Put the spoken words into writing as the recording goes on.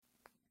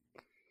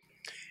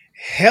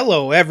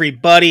Hello,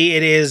 everybody.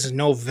 It is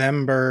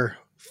November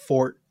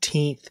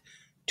 14th,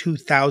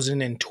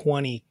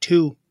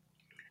 2022.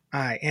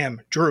 I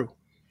am Drew.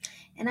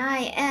 And I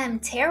am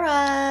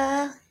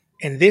Tara.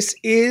 And this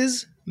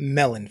is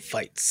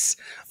MELLONfights,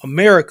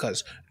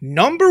 America's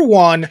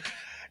 #1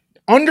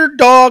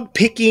 underdog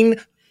picking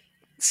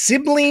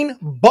sibling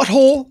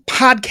butthole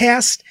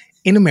podcast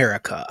in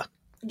America.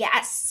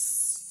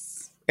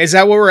 Yes. Is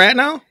that where we're at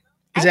now?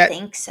 I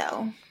think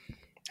so.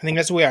 I think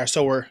that's where we are.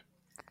 So we're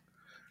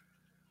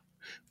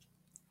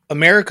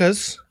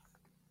America's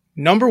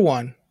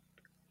 #1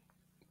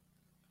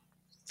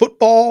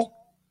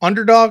 football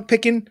underdog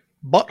picking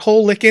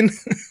butthole licking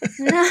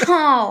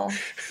No.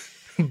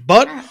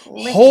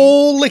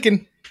 butthole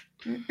licking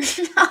No.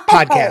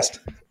 podcast.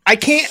 I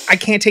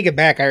can't take it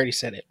back. I already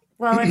said it.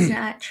 Well, it's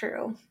not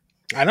true.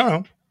 I don't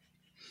know.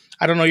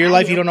 I don't know your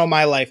life. You don't know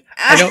my life.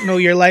 I don't know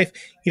your life.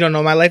 You don't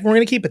know my life. We're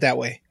going to keep it that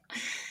way.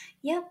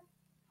 Yep.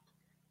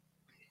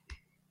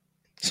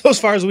 So as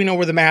far as we know,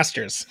 we're the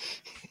masters.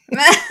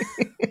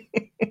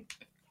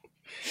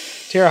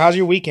 Tara, how's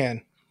your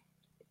weekend?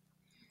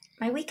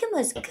 My weekend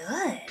was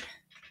good.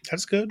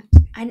 That's good.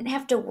 I didn't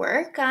have to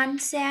work on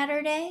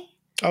Saturday,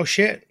 Oh,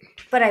 shit.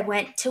 but I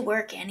went to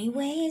work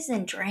anyways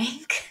and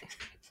drank.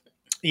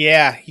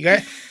 Yeah. You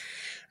guys,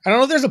 I don't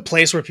know if there's a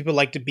place where people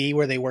like to be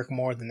where they work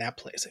more than that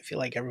place. I feel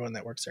like everyone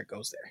that works there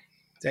goes there.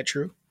 Is that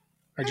true?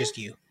 Or just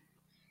you?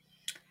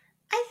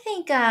 I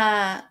think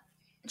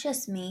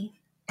just me.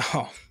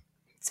 Oh,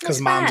 It's my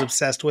because mom's spot.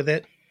 obsessed with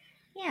it.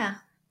 Yeah.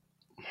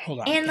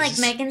 Hold on. And like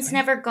Megan's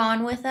never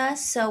gone with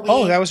us, so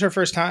Oh, that was her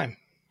first time.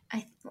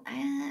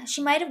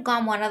 she might have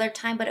gone one other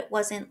time, but it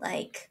wasn't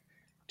like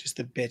Just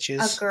the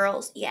bitches. a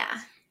girl's.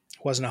 Yeah,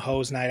 Wasn't a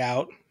hose night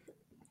out.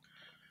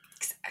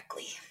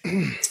 exactly.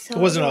 It So wasn't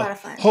it was a a lot of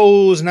fun.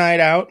 hose night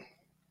out.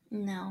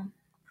 No,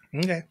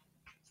 Okay.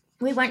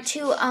 we went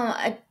to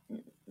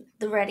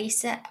the Ready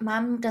Set.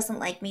 Mom doesn't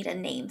like me to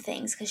name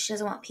things because she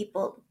doesn't want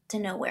people to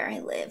know where I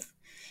live,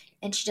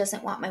 and she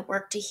doesn't want my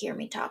work to hear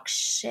me talk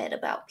shit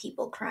about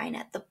people crying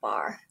at the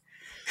bar.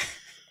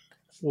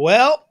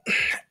 Well,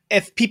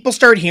 if people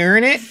start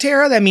hearing it,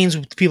 Tara, that means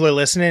people are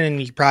listening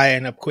and you probably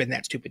end up quitting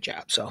that stupid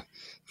job. So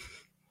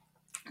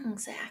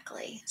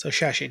Exactly.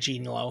 shush it,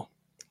 Gene Lowe.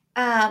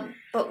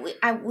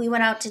 But we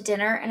went out to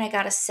dinner and I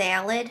got a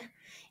salad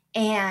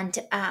and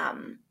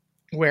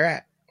Where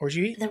at? Where'd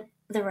you eat?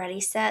 the Ready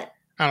Set.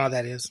 I don't know what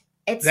that is.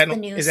 It's That- the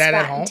new is that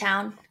at spot in home?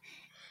 town.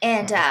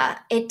 And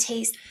it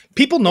tastes,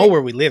 People know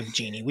where we live,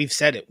 Jeannie. We've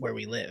said it where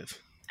we live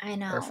I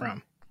know. or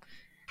from.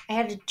 I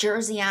had a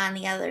jersey on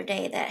the other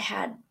day that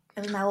had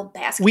my old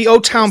basketball. We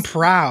O-Town jersey.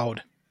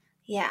 proud.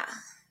 Yeah.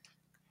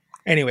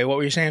 Anyway, what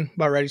were you saying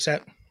about Ready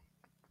Set?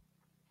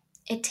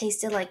 It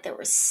tasted like there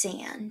was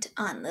sand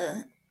on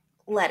the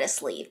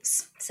lettuce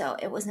leaves. So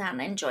it was not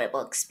an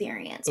enjoyable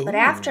experience. But Ooh.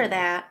 after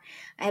that,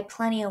 I had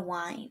plenty of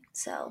wine.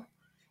 So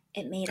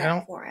it made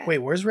up for it. Wait,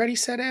 where's Ready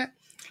Set at?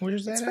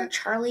 Where's that It's where at?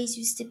 Charlie's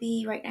used to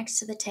be, right next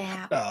to the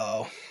tap.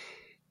 Oh,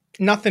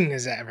 nothing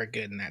is ever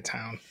good in that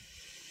town.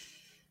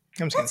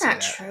 I'm just That's gonna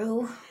not say that.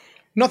 true.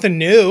 Nothing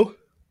new.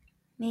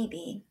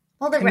 Maybe.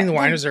 Well, I mean, the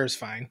wine reserve's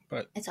fine,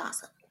 but it's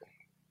awesome.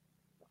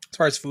 as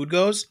far as food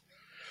goes,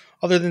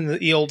 other than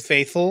the old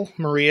faithful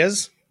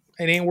Maria's,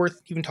 it ain't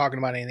worth even talking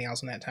about anything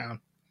else in that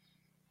town.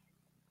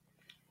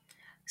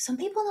 Some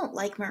people don't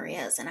like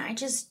Maria's, and I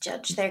just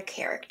judge their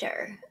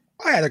character.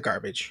 Oh yeah, they're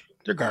garbage.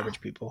 They're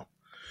garbage people.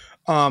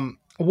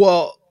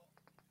 Well,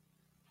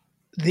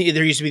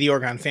 there used to be the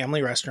Oregon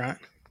Family Restaurant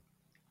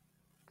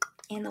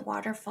And the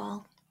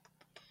waterfall.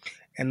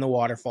 and the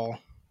Waterfall.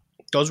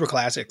 Those were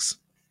classics.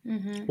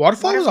 Mm-hmm.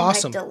 Waterfall was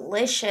awesome. Had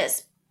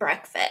delicious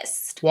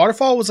breakfast.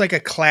 Waterfall was like a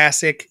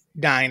classic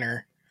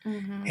diner,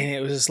 Mm-hmm. and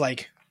it was just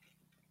like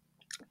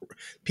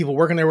people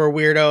working there were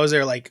weirdos.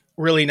 They're like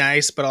really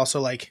nice, but also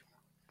like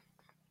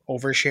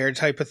overshared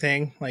type of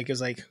thing. Like it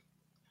was like,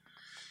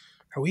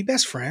 are we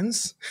best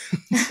friends?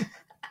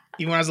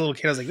 Even when I was a little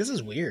kid, I was like, this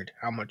is weird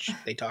how much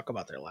they talk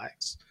about their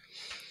lives.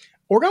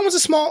 Oregon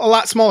was a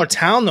lot smaller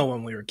town though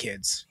when we were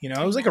kids. You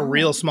know, it was like a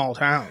real small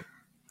town.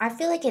 I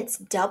feel like it's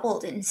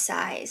doubled in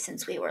size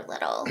since we were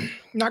little.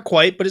 Not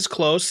quite, but it's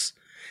close.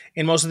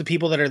 And most of the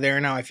people that are there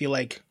now, I feel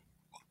like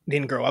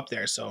didn't grow up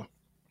there, so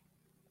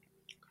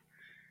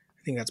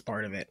I think that's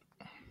part of it.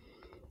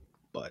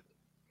 But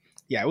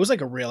yeah, it was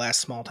like a real ass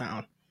small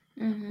town.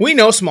 Mm-hmm. We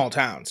know small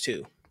towns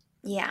too.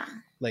 Yeah.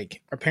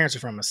 Like our parents are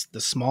from the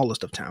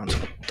smallest of towns.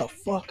 What the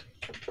fuck?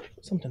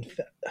 Something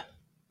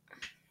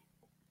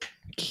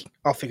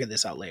I'll figure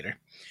this out later.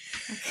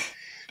 Okay.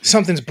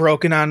 Something's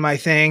broken on my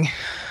thing.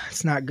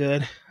 It's not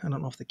good. I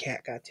don't know if the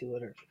cat got to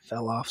it or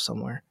fell off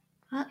somewhere.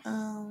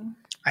 Uh-oh.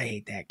 I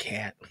hate that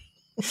cat.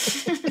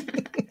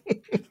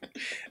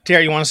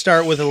 Terry, you want to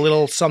start with a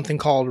little something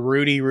called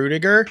Rudy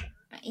Rudiger?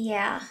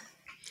 Yeah.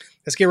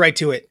 Let's get right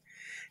to it.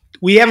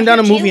 We haven't done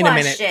a movie in a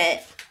minute.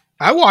 It.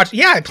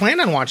 I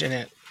planned on watching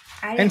it.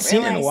 I hadn't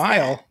seen it in a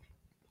while. That.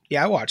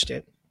 Yeah, I watched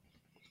it.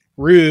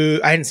 I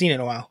hadn't seen it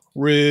in a while.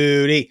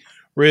 Rudy.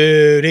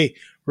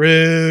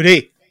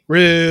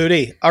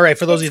 All right,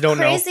 for those who don't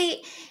know.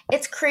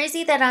 It's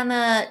crazy that on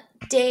the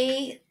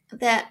day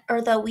that,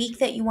 or the week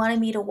that you wanted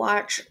me to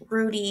watch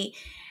Rudy,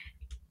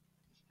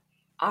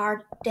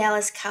 our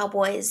Dallas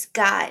Cowboys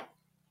got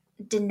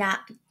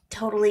not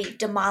totally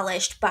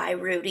demolished by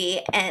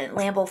Rudy, and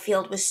Lambeau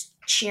Field was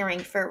cheering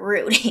for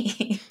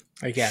Rudy.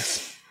 I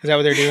guess. Is that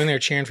what they're doing? They're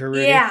cheering for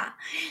Rudy? Yeah,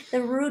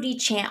 the Rudy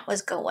chant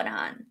was going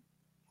on.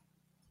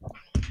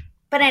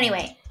 But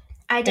anyway,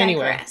 I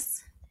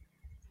digress.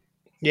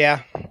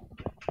 Yeah.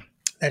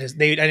 That is,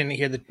 I didn't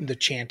hear the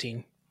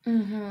chanting.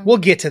 Mm-hmm. We'll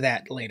get to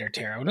that later,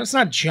 Tara. Let's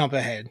not jump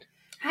ahead.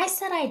 I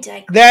said I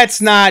digress.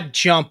 That's not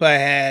jump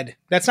ahead.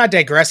 That's not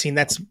digressing.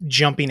 That's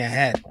jumping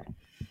ahead.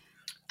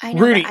 I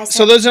know, Rudy.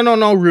 So those who don't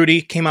know,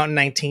 Rudy came out in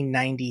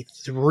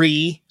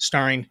 1993,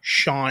 starring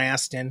Sean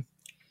Astin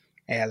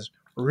as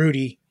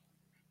Rudy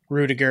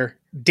Rudiger.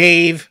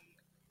 Dave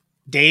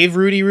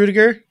Rudy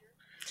Rudiger.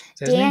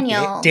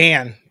 Daniel.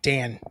 Dan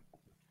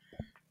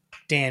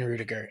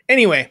Rudiger.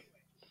 Anyway,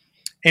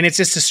 and it's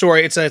just a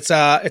story. It's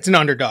an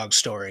underdog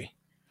story.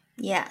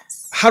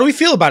 Yes. How do we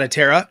feel about it,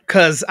 Tara?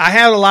 Because I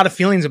had a lot of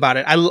feelings about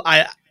it.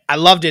 I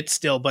loved it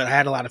still, but I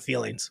had a lot of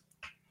feelings.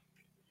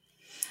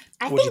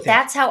 I think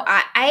that's how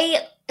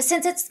I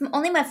since it's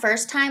only my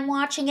first time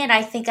watching it,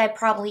 I think I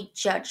probably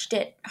judged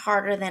it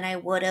harder than I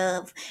would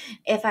have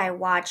if I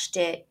watched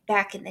it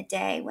back in the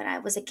day when I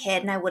was a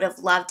kid, and I would have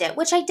loved it,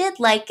 which I did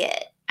like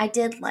it.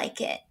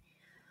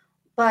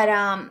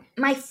 But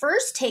my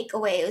first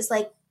takeaway was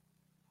like,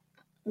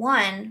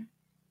 one,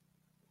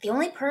 the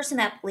only person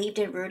that believed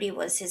in Rudy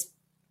was his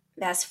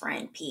best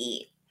friend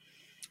Pete.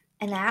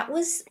 And that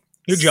was...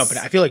 You're jumping.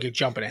 I feel like you're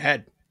jumping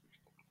ahead.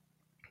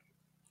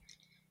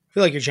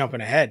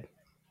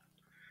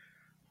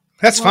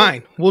 That's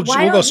fine. We'll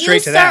go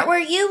straight to that. Start where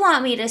you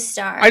want me to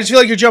start. I just feel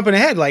like you're jumping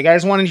ahead. Like, I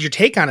just wanted your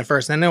take on it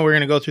first. And then we're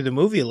going to go through the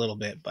movie a little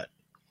bit. But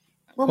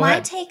well, my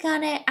take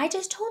on it, I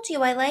just told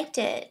you I liked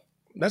it.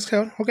 That's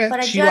good. Okay. But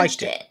I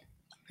judged it.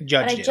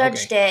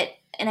 It,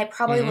 and I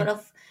probably would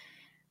have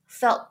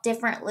felt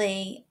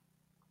differently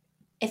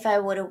if I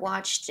would have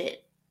watched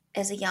it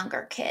as a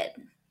younger kid.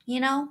 You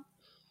know?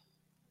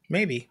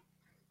 Maybe.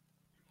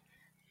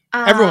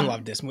 Everyone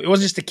loved this movie. It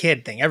wasn't just a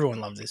kid thing. Everyone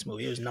loved this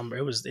movie. It's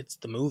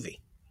the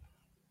movie.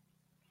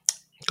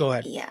 Go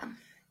ahead. Yeah.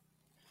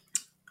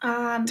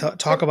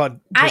 Talk about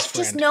his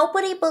friend. Just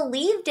nobody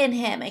believed in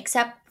him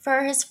except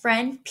for his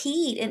friend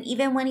Pete. And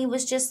even when he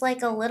was just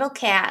like a little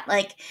cat,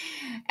 like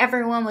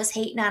everyone was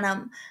hating on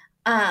him.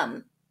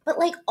 But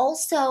like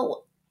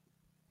also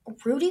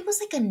Rudy was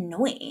like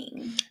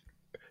annoying.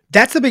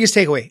 That's the biggest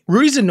takeaway.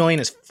 Rudy's annoying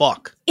as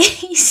fuck.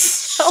 He's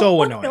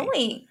so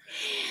annoying.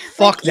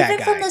 Fuck like, that guy.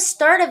 Even from the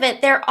start of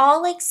it, they're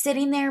all like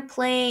sitting there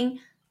playing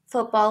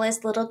football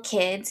as little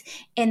kids,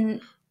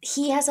 and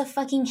he has a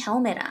fucking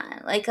helmet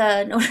on, like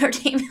a Notre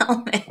Dame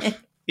helmet.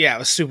 Yeah, it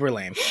was super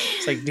lame.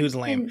 It's like, dude's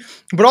lame.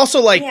 But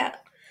also like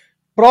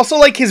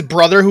his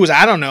brother, who was,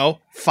 I don't know,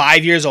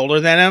 5 years older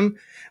than him,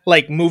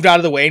 like moved out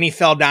of the way and he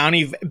fell down.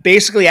 He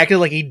basically acted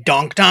like he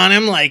dunked on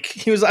him.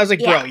 Like I was like,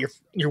 bro,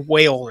 you're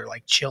way older.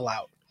 Like, chill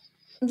out.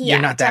 Yeah,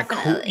 you're not that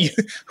cool.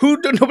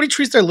 Nobody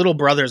treats their little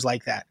brothers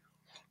like that.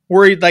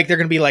 Worried like they're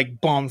gonna be like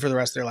bummed for the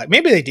rest of their life.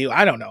 Maybe they do.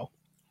 I don't know.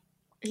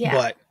 Yeah.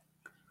 But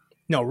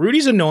no,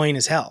 Rudy's annoying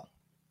as hell.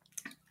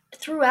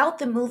 Throughout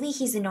the movie,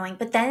 he's annoying,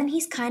 but then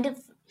he's kind of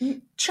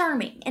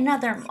charming in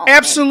other moments.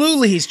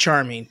 Absolutely, he's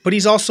charming, but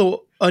he's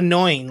also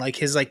annoying. Like,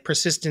 his like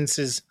persistence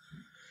is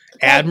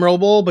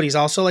admirable, but he's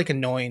also like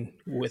annoying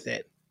with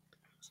it.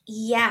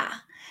 Yeah.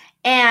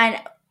 And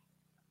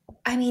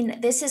I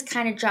mean, this is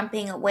kind of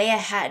jumping way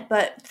ahead,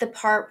 but the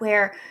part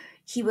where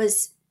he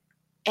was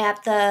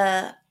at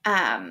the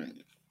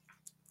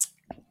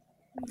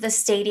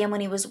stadium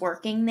when he was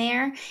working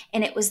there,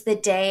 and it was the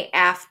day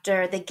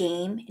after the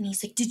game, and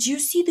he's like, "Did you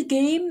see the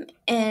game?"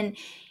 And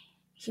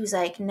he was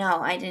like, "No,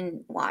 I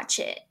didn't watch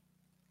it."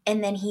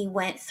 And then he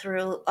went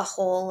through a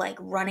whole like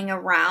running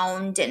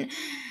around and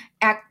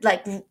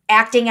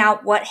acting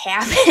out what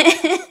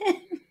happened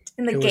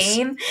in the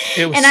game.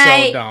 It was and so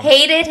I dumb.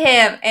 hated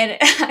him, and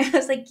I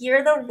was like,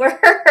 "You're the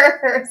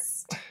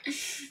worst."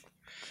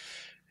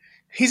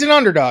 He's an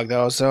underdog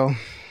though, so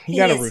you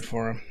gotta root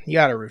for him.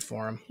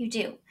 You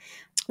do.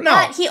 No.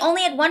 But he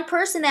only had one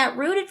person that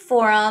rooted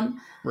for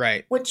him.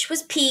 Right. Which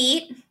was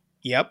Pete.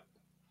 Yep.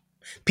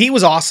 Pete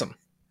was awesome.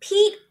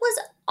 Pete was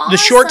awesome. The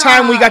short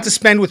time we got to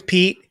spend with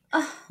Pete,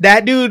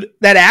 that dude,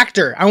 that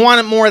actor, I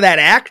wanted more of that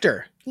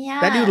actor. Yeah.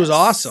 That dude was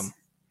awesome.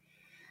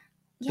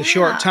 Yeah. The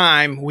short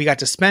time we got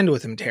to spend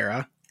with him,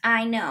 Tara.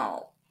 I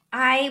know.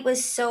 I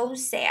was so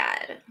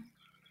sad.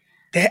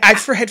 I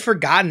had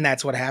forgotten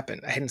that's what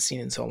happened. I hadn't seen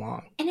it in so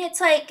long. And it's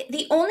like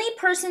the only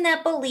person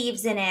that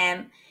believes in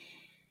him,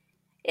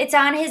 it's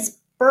on his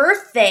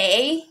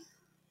birthday.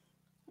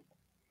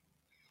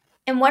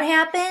 And what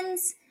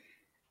happens?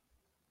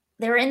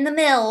 They're in the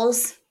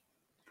mills.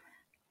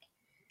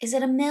 Is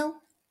it a mill?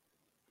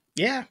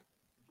 Yeah.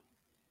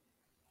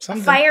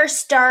 Something. A fire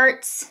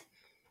starts.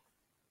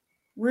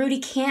 Rudy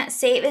can't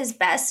save his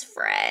best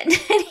friend.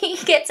 And he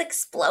gets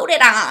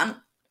exploded on.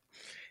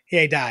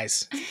 he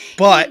dies.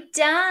 But he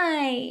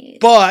died.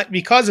 But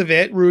because of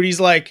it, Rudy's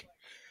like,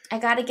 I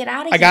gotta get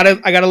out of I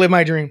here. gotta live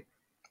my dream.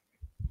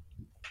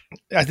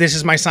 This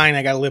is my sign.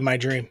 I gotta live my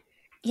dream.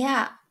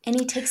 Yeah, and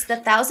he takes the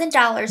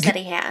 $1,000 that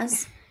he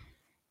has.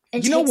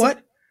 And you know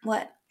what?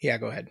 What? Yeah,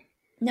 go ahead.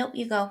 Nope,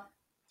 you go.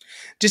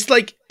 Just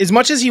like as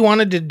much as he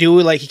wanted to do,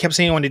 like he kept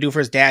saying he wanted to do for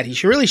his dad,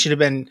 he really should have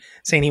been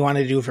saying he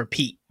wanted to do it for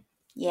Pete.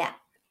 Yeah.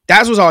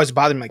 That was always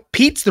bothering me. Like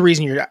Pete's the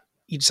reason you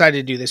decided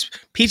to do this.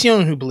 Pete's the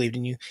only one who believed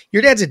in you.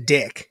 Your dad's a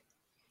dick.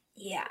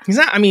 Yeah. He's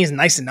not. I mean, he's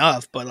nice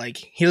enough, but like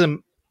he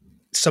doesn't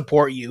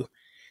support you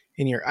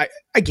in your.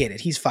 I get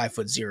it. He's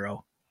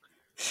 5'0".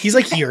 He's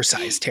like your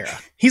size, Tara.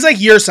 He's like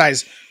your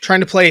size, trying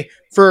to play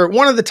for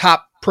one of the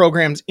top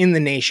programs in the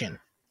nation.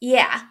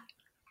 Yeah.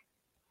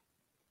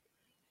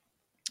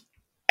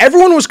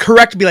 Everyone was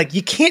correct to be like,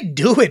 you can't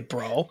do it,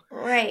 bro.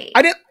 Right.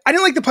 I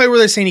didn't like the part where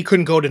they're saying he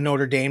couldn't go to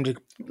Notre Dame to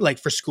like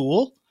for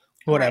school,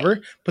 whatever,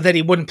 Right. but that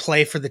he wouldn't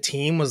play for the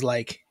team was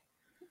like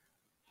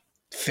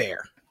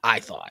fair, I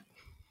thought.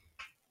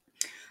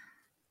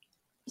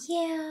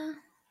 Yeah.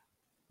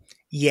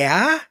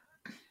 Yeah?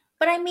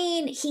 But I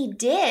mean, he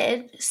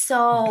did.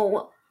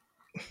 So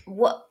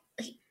what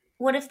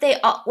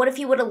if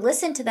he would have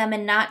listened to them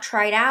and not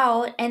tried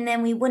out, and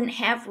then we wouldn't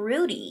have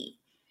Rudy?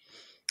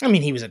 I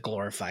mean, he was a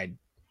glorified,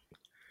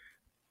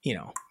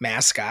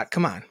 mascot.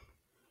 Come on.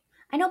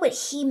 I know, but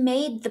he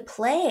made the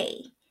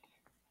play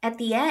at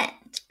the end.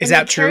 Is And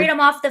that they true? carried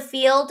him off the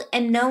field,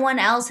 and no one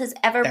else has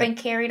ever been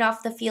carried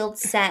off the field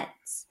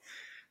since.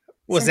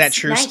 Was that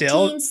true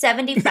still?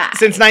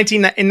 1975. In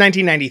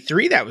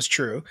 1993, that was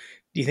true.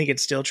 Do you think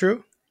it's still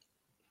true?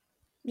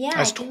 Yeah,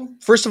 I do.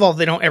 First of all,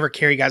 they don't ever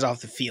carry guys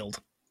off the field.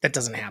 That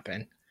doesn't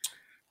happen.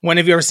 When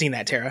have you ever seen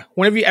that, Tara?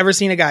 When have you ever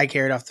seen a guy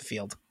carried off the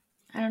field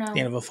I don't know. at the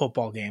end of a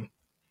football game?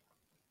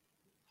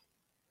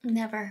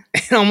 Never.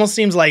 It almost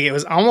seems like it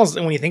was almost,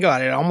 when you think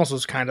about it, it almost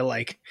was kind of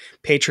like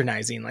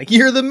patronizing. Like,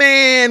 you're the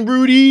man,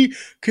 Rudy.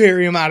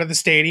 Carry him out of the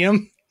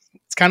stadium.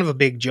 It's kind of a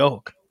big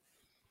joke.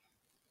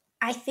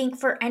 I think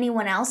for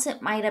anyone else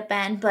it might have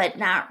been, but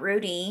not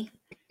Rudy.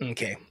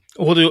 Okay.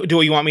 Well,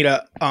 do you want me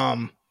to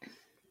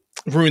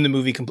ruin the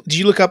movie? Did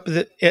you look up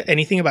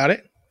anything about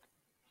it?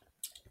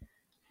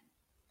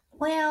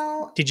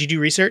 Well, Did you do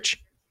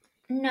research?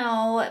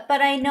 no,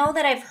 but I know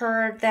that I've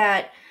heard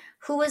that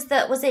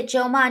was it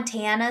Joe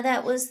Montana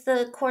that was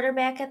the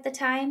quarterback at the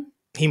time?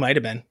 He might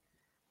have been.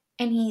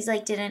 And he's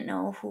like didn't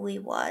know who he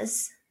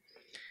was.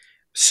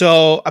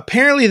 So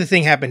apparently the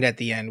thing happened at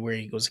the end where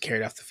he was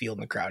carried off the field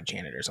and the crowd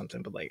chanted or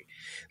something. But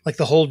like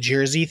the whole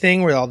jersey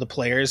thing where all the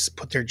players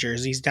put their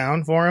jerseys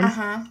down for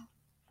him,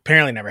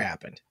 apparently never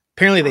happened.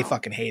 Apparently they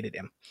fucking hated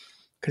him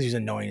because he was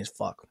annoying as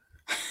fuck.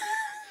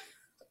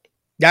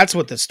 That's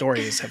what the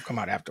stories have come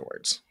out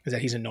afterwards, is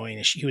that he's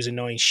annoying. He was an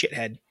annoying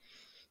shithead,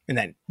 and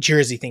that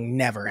jersey thing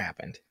never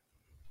happened.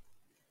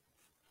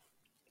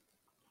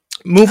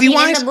 Movie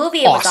wise, in the movie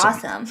it was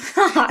awesome.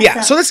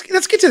 Yeah, so let's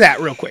get to that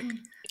real quick.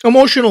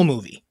 Emotional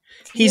movie.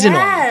 He's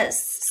annoying.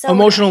 So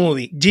emotional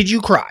movie. Did you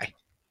cry?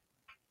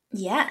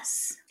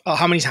 Yes.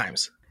 How many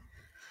times?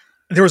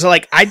 There was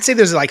I'd say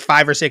there's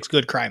 5 or 6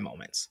 good cry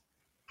moments.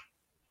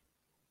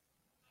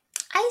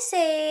 I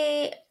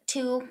say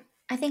 2.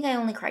 I think I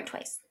only cried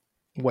twice.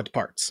 What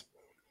parts?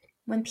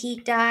 When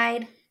Pete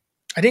died.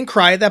 I didn't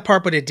cry at that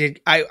part, but it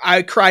did.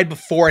 I cried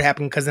before it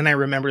happened because then I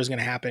remember it was going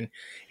to happen,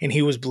 and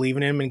he was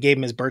believing him and gave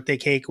him his birthday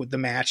cake with the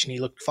match, and he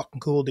looked fucking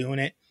cool doing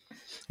it.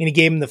 And he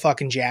gave him the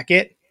fucking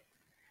jacket.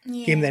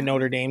 Yeah. Gave him that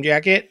Notre Dame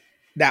jacket.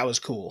 That was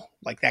cool.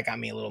 That got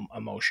me a little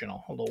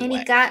emotional, a little and wet.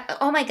 he got,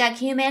 oh my God,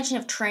 can you imagine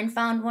if Trent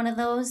found one of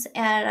those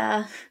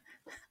at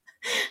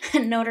a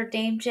Notre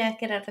Dame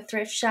jacket at a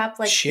thrift shop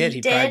like Shit,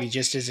 he'd probably be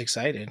just as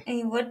excited.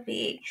 He would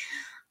be.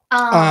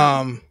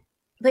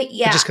 But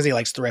yeah. Just because he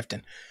likes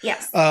thrifting.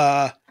 Yes.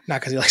 Not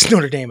because he likes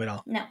Notre Dame at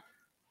all. No.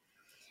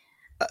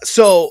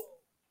 So,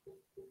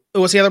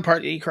 what's the other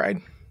part that you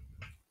cried?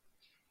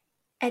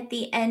 At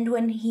the end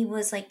when he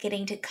was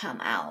getting to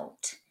come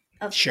out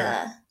of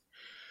the...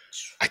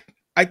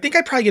 I think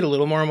I probably get a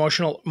little more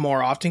emotional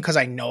more often because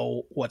I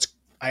know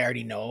I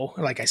already know.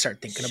 I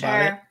start thinking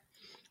about it.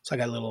 So I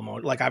got a little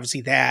more,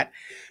 obviously that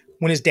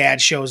when his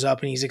dad shows up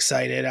and he's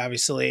excited,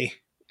 obviously,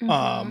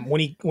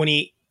 when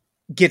he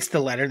gets the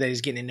letter that he's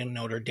getting into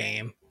Notre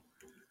Dame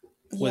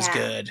was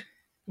good.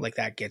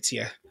 That gets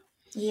you.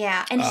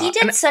 Yeah. And he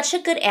did such a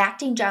good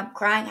acting job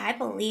crying. I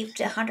believed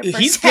 100%.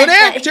 He's a good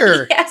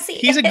actor. Yes,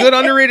 he's a good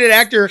underrated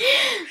actor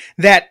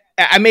that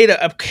I made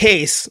a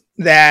case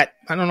that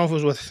I don't know if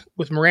it was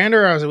with Miranda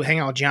or I was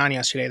hanging out with John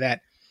yesterday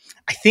that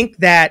I think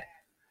that,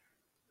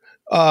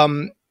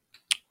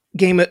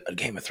 Game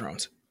of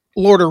Thrones,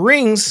 Lord of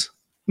Rings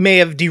may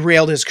have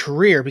derailed his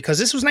career because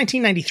this was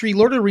 1993.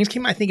 Lord of the Rings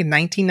came out, I think, in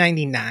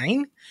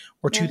 1999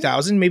 or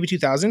 2000, maybe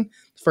 2000.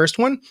 The first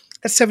one.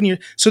 That's 7 years.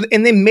 So,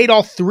 and they made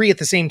all 3 at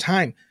the same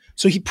time.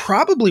 So he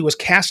probably was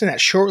casting that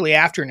shortly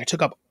after, and it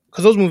took up,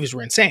 because those movies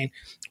were insane,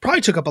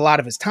 probably took up a lot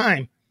of his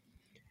time.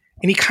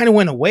 And he kind of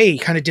went away. He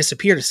kind of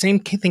disappeared. The same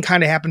thing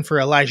kind of happened for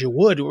Elijah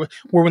Wood,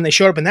 where when they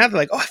showed up in that, they're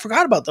like, oh, I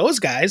forgot about those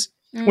guys.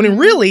 When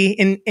really,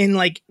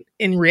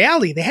 in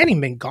reality, they hadn't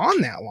even been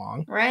gone that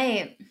long.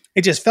 Right.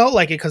 It just felt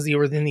like it because they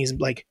were in these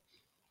like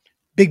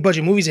big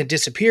budget movies and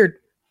disappeared.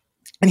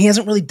 And he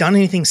hasn't really done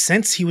anything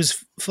since he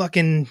was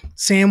fucking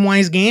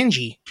Samwise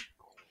Gamgee.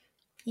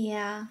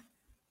 Yeah.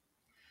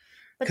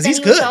 But 'Cause then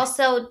he's he was good.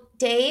 also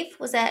Dave.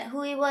 Was that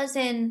who he was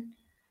in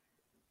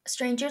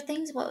Stranger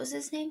Things? What was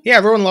his name? Yeah,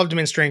 everyone loved him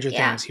in Stranger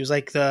Yeah. Things. He was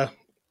like the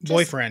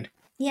boyfriend.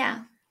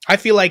 Yeah. I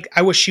feel like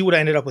I wish she would have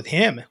ended up with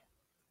him.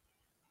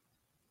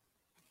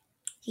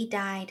 He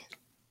died.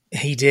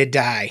 He did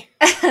die.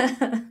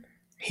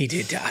 He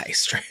did die.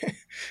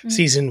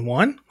 Season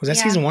 1? Was that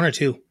season 1 or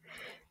 2?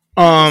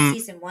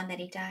 Season 1 that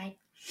he died.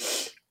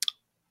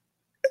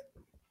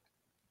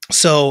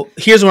 So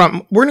here's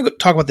what we're gonna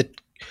talk about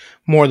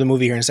more of the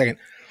movie here in a second.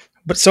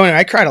 But so anyway,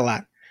 I cried a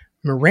lot.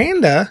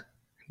 Miranda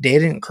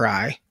didn't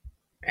cry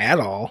at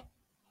all,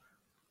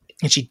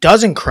 and she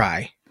doesn't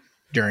cry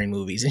during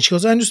movies. And she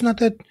goes, "I'm just not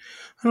that.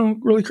 I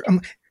don't really."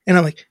 And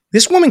I'm like,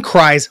 this woman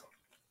cries.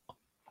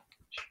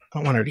 I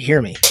don't want her to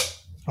hear me.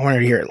 I want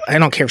her to hear it. I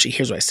don't care if she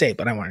hears what I say,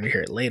 but I want her to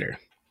hear it later.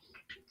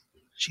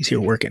 She's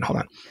here working. Hold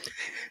on.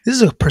 This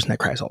is a person that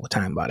cries all the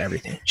time about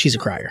everything. She's a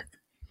crier.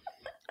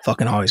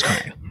 Fucking always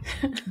crying.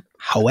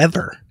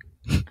 However,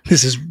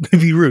 this is going to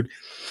be rude.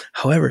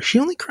 However, she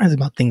only cries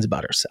about things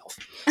about herself.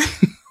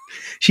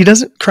 She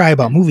doesn't cry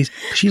about movies.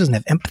 She doesn't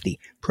have empathy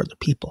for other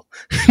people.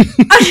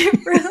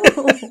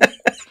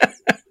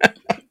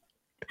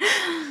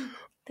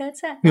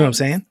 That's it. You know what I'm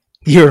saying?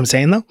 You hear what I'm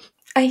saying, though?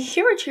 I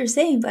hear what you're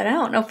saying, but I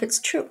don't know if it's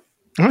true.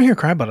 I don't hear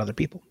cry about other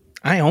people.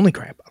 I only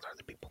cry about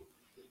other people.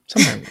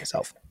 Sometimes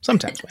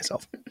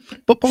myself.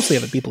 But mostly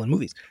other people in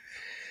movies.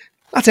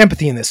 Lots of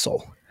empathy in this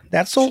soul.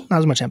 That soul, not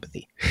as much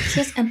empathy. She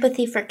has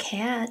empathy for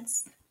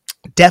cats.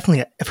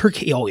 Definitely. If her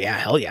oh yeah,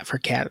 hell yeah. If her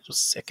cat was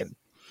sick or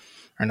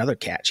another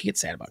cat, she gets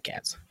sad about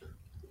cats.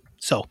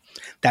 So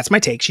that's my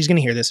take. She's going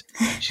to hear this.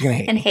 She's going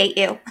to hate and me. hate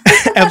you.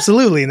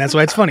 Absolutely. And that's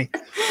why it's funny.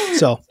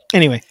 So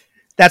anyway,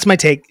 that's my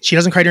take. She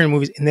doesn't cry during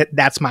movies. And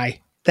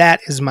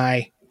that is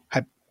my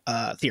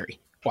theory.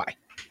 Why?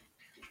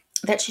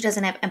 That she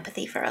doesn't have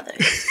empathy for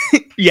others.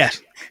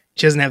 Yes.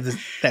 She doesn't have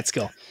that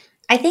skill.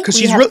 I think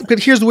because but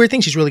here's the weird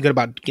thing. She's really good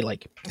about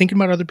like thinking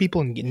about other people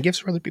and getting gifts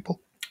for other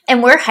people.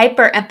 And we're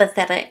hyper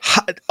empathetic.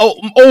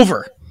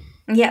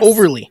 Yes.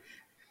 Overly.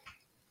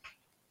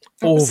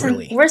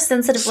 We're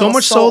sensitive. So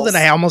much souls. so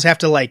that I almost have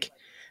to like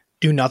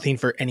do nothing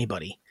for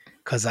anybody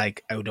because I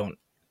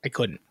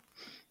couldn't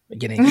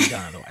get anything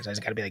done otherwise. I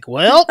just got to be like,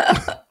 well,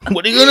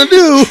 what are you gonna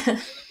do?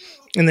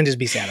 And then just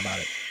be sad about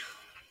it.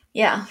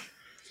 Yeah.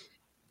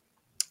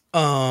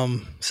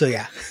 So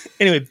yeah.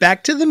 Anyway,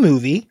 back to the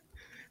movie.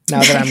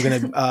 Now that I'm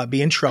gonna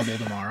be in trouble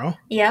tomorrow.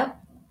 Yep.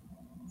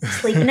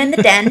 Sleeping in the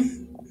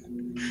den.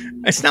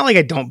 It's not like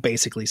I don't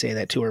basically say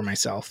that to her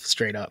myself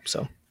straight up.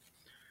 So.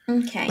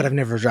 Okay. But I've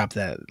never dropped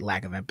the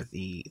lack of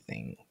empathy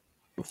thing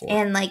before.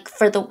 And like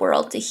for the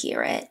world to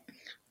hear it.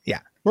 Yeah.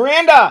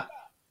 Miranda!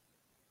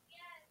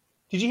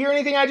 Did you hear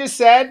anything I just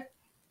said? No,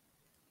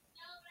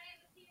 but I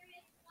have a theory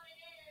as to what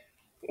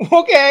it is.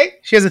 Okay.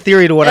 She has a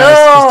theory to what I was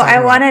talking about.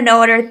 I want to know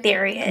what her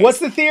theory is. What's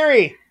the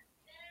theory?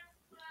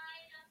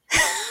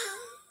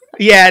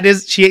 Yeah, it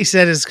is. She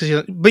said it's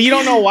because but you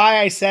don't know why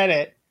I said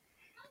it.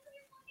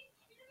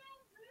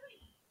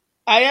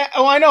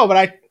 I know,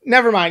 but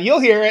never mind. You'll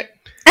hear it.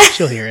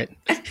 She'll hear it.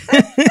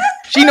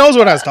 She knows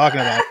what I was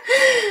talking about.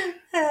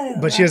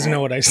 But she doesn't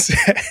know what I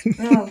said.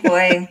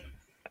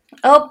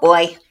 Oh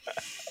boy.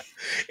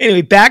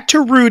 Anyway, back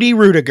to Rudy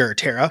Rudiger,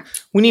 Tara.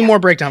 We need more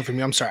breakdown from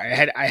you. I'm sorry.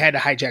 I had to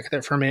hijack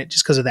there for a minute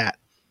just because of that.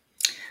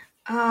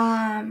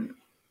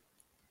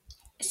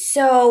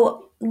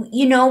 So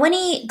you know when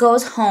he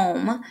goes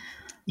home?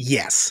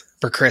 Yes.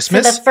 For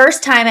Christmas? For the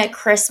first time at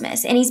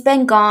Christmas. And he's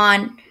been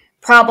gone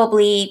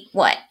probably,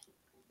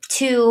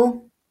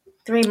 2-3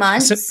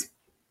 months?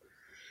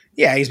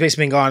 Yeah, he's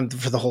basically been gone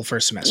for the whole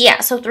first semester. Yeah,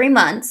 so 3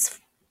 months.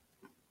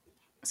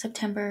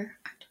 September,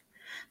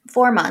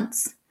 4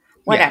 months,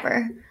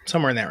 whatever. Yeah,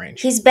 somewhere in that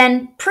range. He's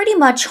been pretty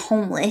much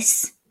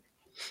homeless,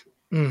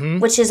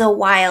 which is a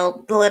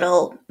wild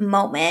little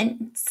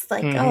moment. It's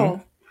like,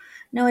 oh,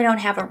 no, I don't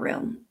have a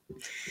room.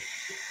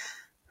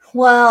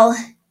 Well,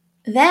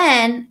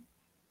 then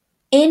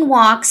in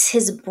walks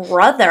his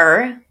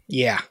brother.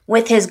 Yeah.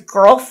 With his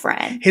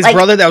girlfriend. His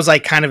brother that was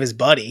like kind of his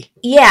buddy.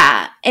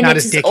 Yeah. And not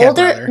it's his dickhead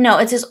brother. No,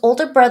 it's his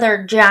older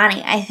brother,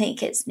 Johnny, I think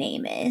his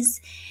name is.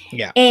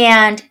 Yeah.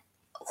 And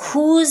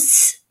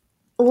who's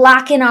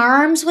locking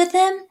arms with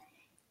him?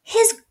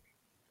 His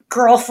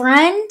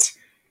girlfriend,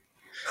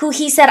 who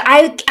he said,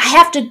 I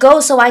have to go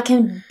so I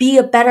can be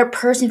a better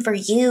person for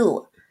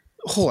you.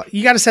 Hold on.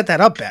 You got to set that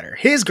up better.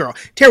 His girl.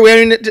 Tara, we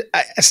haven't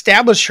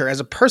established her as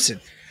a person.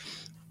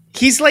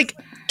 He's like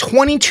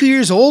 22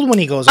 years old when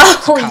he goes off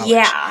to college.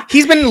 Yeah.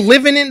 He's been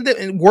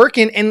living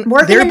working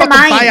they're about to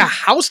buy a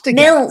house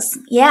together. Mills,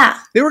 yeah.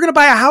 They were going to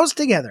buy a house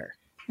together.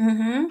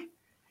 Mm-hmm.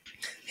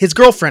 His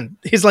girlfriend,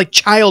 his like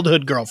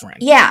childhood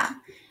girlfriend. Yeah.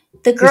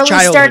 The girl he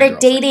started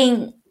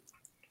dating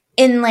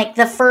in like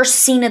the first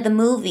scene of the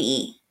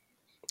movie.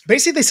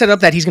 Basically, they set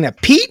up that he's going to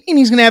have Pete and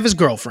he's going to have his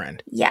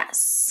girlfriend.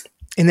 Yes.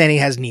 And then he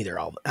has neither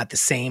all on the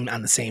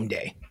same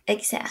day.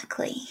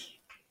 Exactly.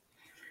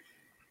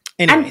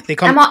 Anyway, they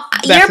come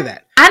back to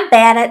that. I'm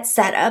bad at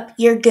setup.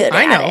 You're good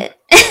at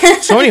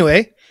it. So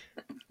anyway,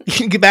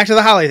 get back to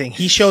the holiday thing.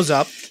 He shows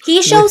up.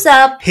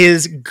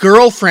 His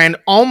girlfriend,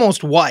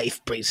 almost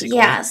wife, basically.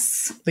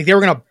 Yes. Like they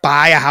were going to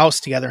buy a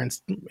house together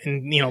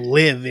and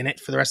live in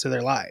it for the rest of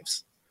their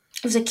lives.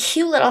 It was a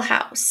cute little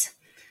house.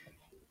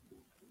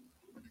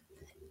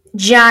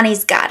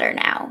 Johnny's got her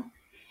now.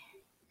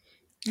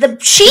 The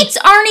sheets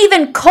aren't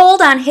even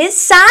cold on his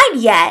side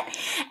yet,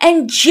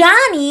 and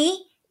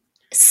Johnny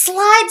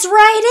slides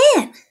right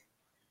in.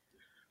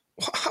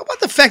 How about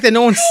the fact that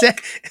no one said...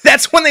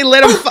 That's when they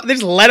let him... They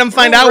just let him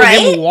find out with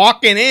him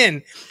walking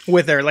in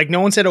with her. Like,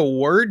 no one said a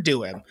word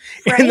to him.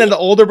 Right? And then the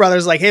older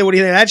brother's like, hey, what do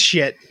you think of that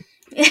shit?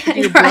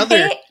 Your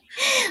brother.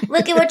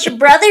 Look at what your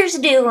brother's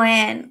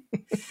doing.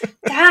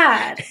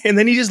 God. And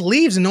then he just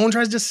leaves and no one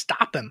tries to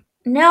stop him.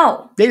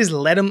 No. They just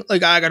let him...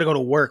 Like, I gotta go to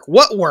work.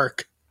 What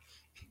work?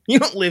 You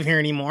don't live here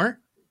anymore.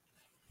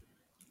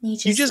 You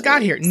just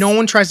got here. No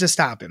one tries to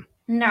stop him.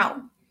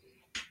 No.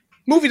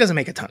 Movie doesn't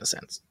make a ton of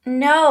sense.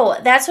 No,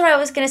 that's what I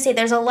was going to say.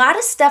 There's a lot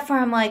of stuff where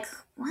I'm like,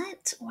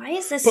 what? Why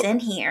is this in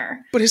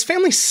here? But his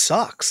family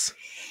sucks.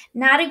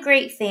 Not a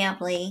great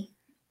family.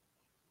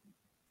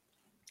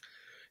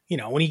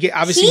 When you get...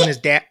 Obviously, when his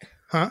dad...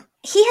 Huh?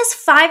 He has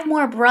 5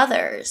 more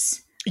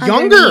brothers.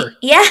 Younger?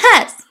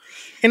 Yes.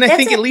 And I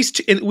think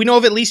we know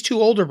of at least 2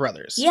 older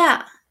brothers.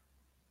 Yeah.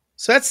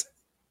 So that's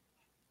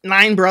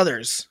 9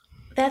 brothers.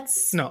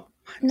 That's... No.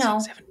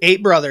 7,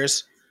 8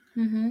 brothers.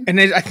 Mm-hmm. And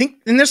I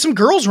think there's some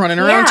girls running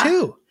around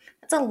too.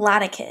 That's a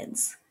lot of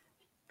kids.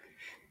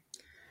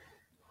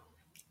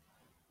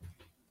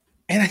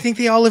 And I think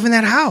they all live in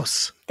that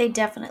house. They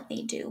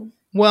definitely do.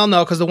 Well,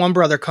 no, because the one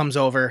brother comes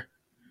over.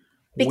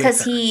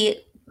 Because he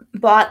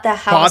bought the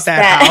house. Bought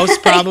that house,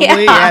 probably.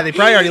 Yeah, they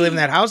probably already live in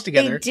that house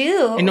together. They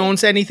do. And no one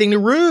said anything to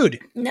Rude.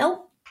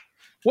 Nope.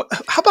 What?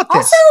 How about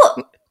this?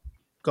 Also,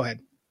 go ahead.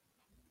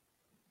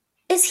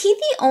 Is he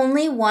the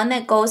only one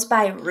that goes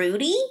by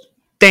Rudy?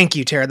 Thank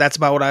you, Tara. That's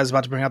about what I was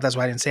about to bring up. That's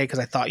why I didn't say it, because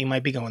I thought you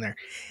might be going there.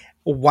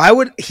 Why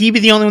would he be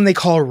the only one they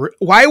call...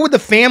 Why would the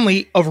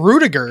family of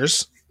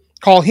Rudigers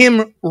call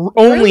him,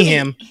 only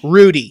him,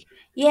 Rudy?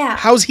 Yeah.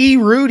 How's he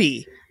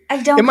Rudy?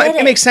 I don't get it.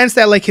 It makes sense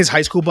that like his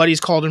high school buddies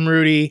called him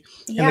Rudy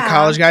and the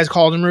college guys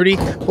called him Rudy.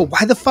 But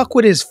why the fuck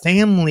would his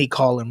family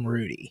call him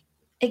Rudy?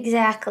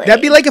 Exactly.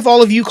 That'd be like if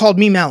all of you called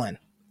me Mellon.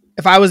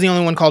 If I was the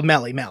only one called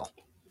Melly Mel.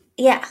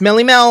 Yeah.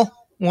 Melly Mel.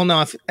 Well,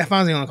 no, if I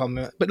was the only one called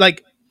Mel. But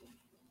like,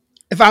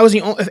 if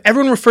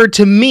everyone referred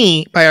to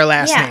me by our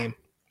last name.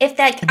 If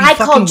I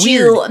called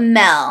you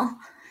Mel.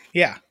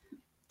 Yeah.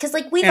 Because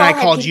like we've all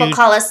had people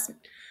call us,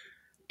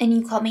 and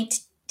you call me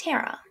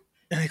Tara.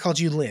 And I called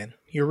you Lynn,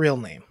 your real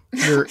name.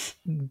 Your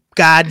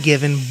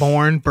God-given,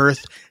 born,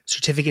 birth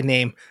certificate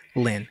name,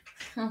 Lynn.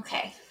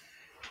 Okay.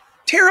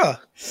 Tara,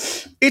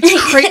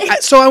 it's crazy.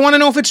 So I want to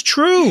know if it's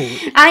true.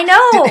 I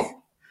know.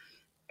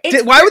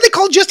 Why would they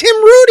call just him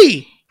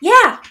Rudy?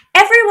 Yeah.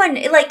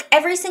 Everyone, like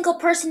every single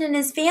person in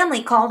his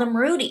family called him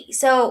Rudy.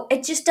 So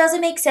it just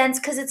doesn't make sense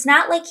because it's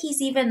not like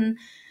he's even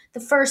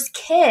the first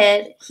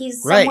kid.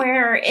 He's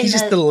somewhere in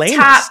the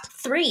top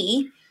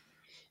 3.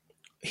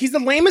 He's the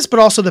lamest, but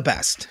also the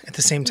best at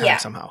the same time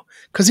somehow.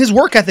 Because his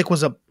work ethic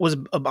was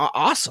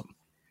awesome.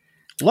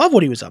 Love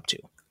what he was up to.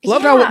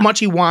 Loved how much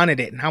he wanted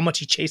it and how much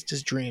he chased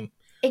his dream.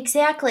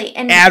 Exactly.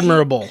 And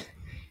admirable.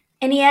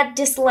 And he had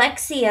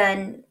dyslexia,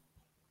 and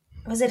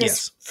was it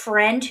his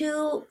friend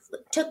who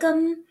took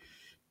him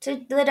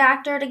to the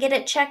doctor to get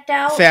it checked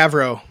out?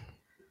 Favreau.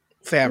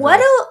 What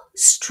a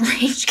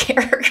strange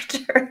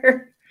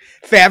character.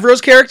 Favreau's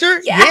character?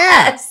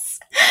 Yes.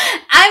 Yeah.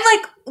 I'm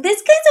like,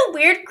 this guy's a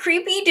weird,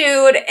 creepy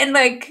dude, and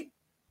like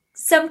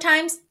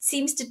sometimes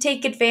seems to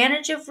take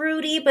advantage of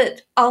Rudy,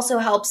 but also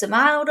helps him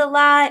out a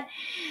lot.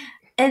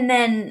 And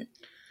then,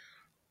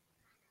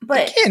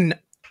 but again,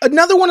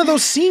 another one of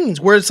those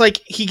scenes where it's like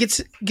he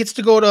gets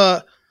to go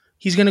to,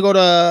 he's going to go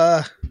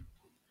to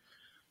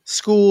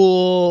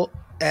school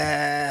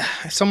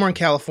somewhere in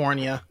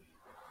California.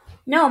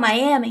 No,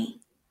 Miami.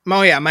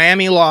 Oh yeah,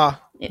 Miami Law.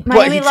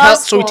 Law school.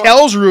 So he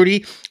tells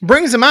Rudy,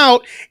 brings him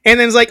out, and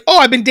then is like, "Oh,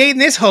 I've been dating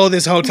this hoe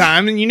this whole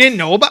time, and you didn't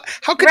know about."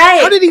 How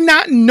did he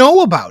not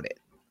know about it?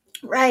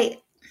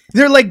 Right.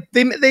 They're like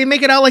they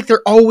make it out like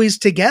they're always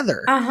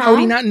together. How would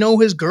he not know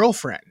his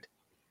girlfriend?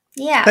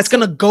 Yeah, that's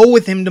gonna go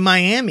with him to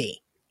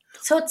Miami.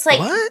 So it's like,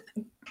 what?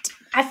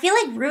 I feel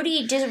like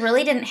Rudy just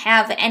really didn't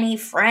have any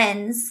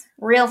friends,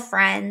 real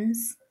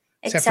friends,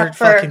 except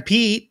for fucking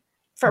Pete,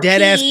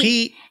 dead ass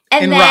Pete,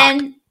 and then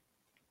Rock.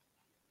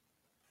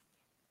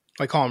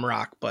 I call him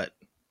Rock, but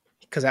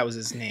because that was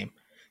his name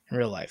in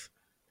real life.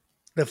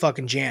 The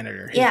fucking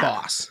janitor, his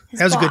boss.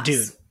 That was a good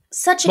dude.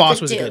 Such a boss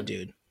good was dude. A good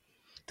dude.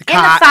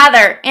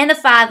 And the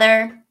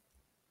father.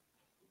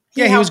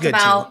 He was good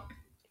too.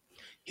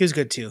 He was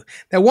good too.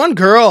 That one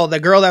girl,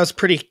 that was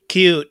pretty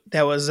cute,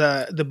 that was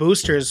the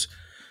Boosters,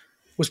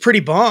 was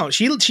pretty bummed.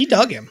 She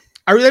dug him.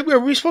 Are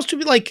we supposed to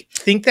be like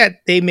think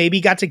that they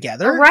maybe got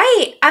together?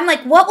 Right. I'm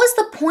like, what was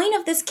the point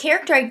of this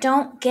character? I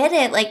don't get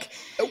it. Like,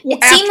 Well,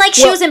 it seemed like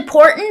she was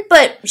important,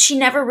 but she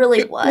never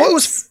really well,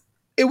 was.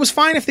 it was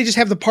fine if they just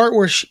have the part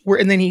where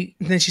and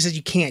then she says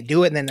you can't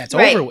do it, and then that's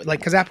Right. over with, like,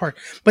 because that part.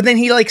 But then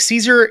he like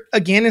sees her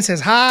again and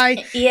says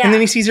hi, Yeah. and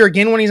then he sees her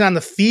again when he's on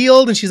the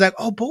field, and she's like,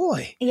 oh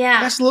boy,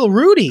 Yeah. that's little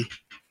Rudy.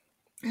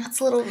 That's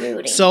a little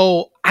Rudy.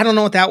 So I don't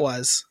know what that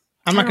was.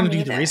 I'm not going to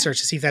do the either. research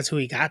to see if that's who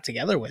he got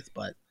together with,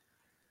 but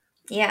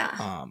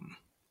yeah.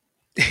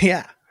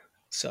 yeah.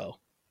 So,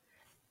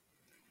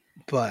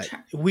 but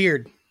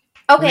weird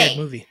Okay.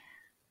 movie.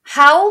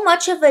 How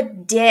much of a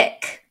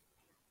dick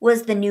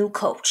was the new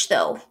coach,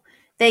 though?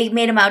 They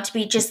made him out to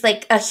be just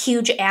like a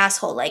huge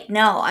asshole. Like,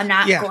 no, I'm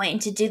not going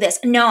to do this.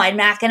 No, I'm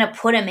not going to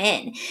put him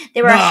in.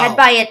 They were ahead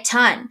by a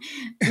ton.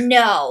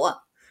 No.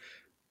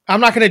 I'm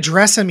not going to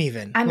dress him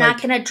even. I'm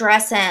not going to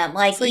dress him.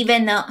 Like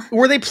even though...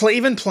 Were they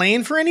even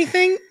playing for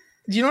anything?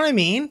 Do you know what I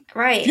mean?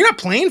 Right. You're not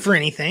playing for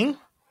anything.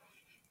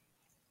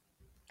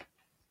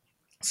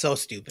 So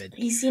stupid.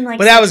 He seemed like,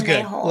 but that was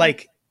good.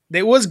 Like,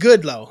 it was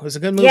good though. It was a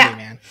good movie,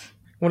 man.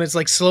 When it's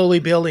like slowly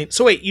building.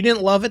 So wait, you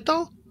didn't love it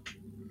though?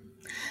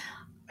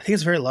 I think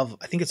it's very lovely.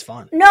 I think it's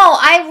fun. No,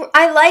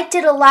 I liked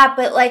it a lot,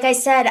 but like I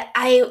said,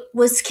 I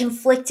was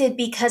conflicted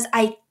because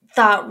I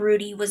thought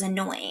Rudy was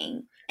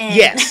annoying. And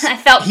yes, I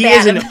felt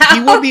bad about he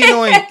would be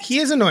annoying. He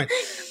is annoying.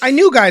 I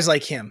knew guys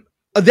like him.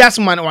 That's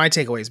my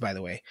takeaways, by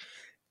the way.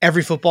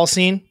 Every football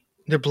scene,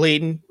 they're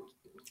bleeding,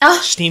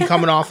 steam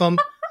coming off them.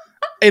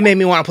 It made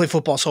me want to play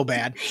football so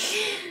bad.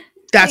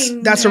 That's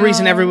the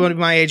reason everybody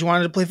my age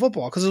wanted to play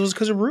football, because it was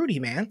because of Rudy,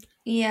 man.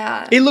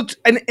 Yeah. It looked,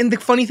 and the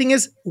funny thing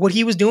is, what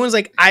he was doing is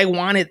like, I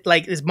wanted,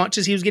 like, as much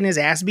as he was getting his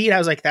ass beat, I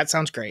was like, that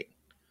sounds great.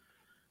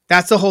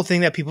 That's the whole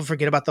thing that people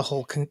forget about the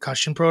whole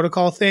concussion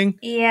protocol thing.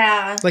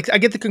 Yeah. Like, I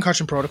get the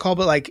concussion protocol,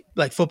 but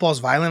like football's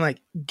violent.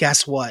 Like,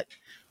 guess what?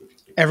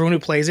 Everyone who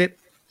plays it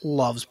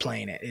loves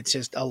playing it. It's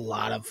just a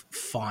lot of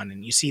fun,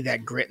 and you see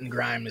that grit and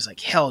grime is like,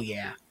 hell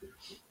yeah.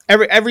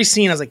 Every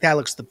scene, I was like, that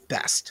looks the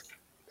best.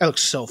 That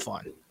looks so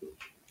fun.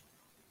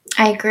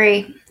 I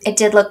agree. It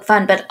did look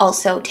fun, but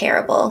also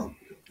terrible.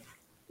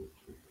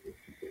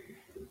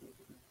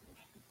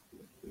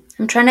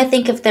 I'm trying to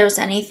think if there's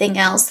anything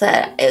else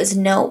that is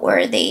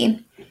noteworthy.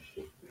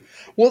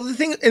 Well, the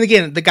thing, and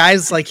again, the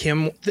guys like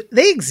him,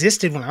 they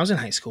existed when I was in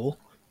high school,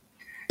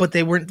 but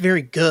they weren't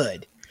very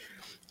good.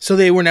 So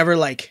they were never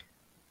like,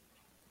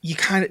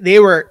 they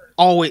were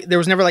always, there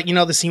was never like,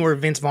 the scene where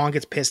Vince Vaughn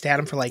gets pissed at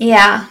him for like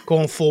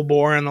going full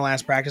bore in the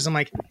last practice. I'm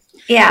like,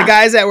 the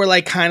guys that were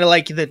like kind of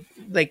like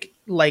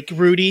like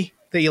Rudy,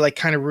 that you like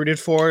kind of rooted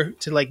for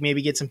to like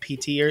maybe get some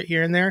PT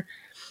here and there.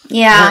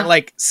 Yeah. Weren't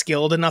like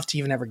skilled enough to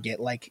even ever get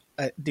like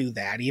do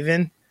that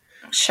even.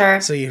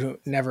 Sure. So you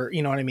never,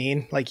 you know what I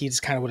mean? Like you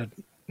just kind of would have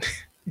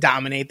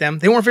dominate them.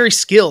 They weren't very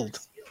skilled.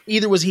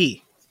 Either was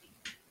he.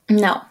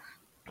 No.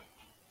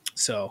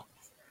 So,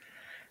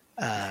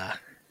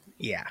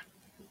 yeah,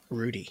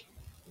 Rudy.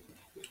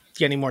 Do you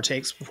got any more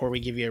takes before we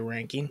give you a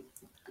ranking?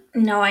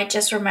 No, I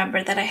just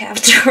remembered that I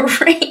have to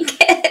rank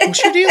it.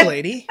 What's your deal,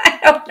 lady? I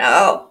don't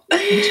know.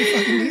 What's your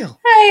fucking deal?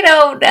 I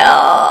don't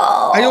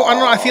know. I don't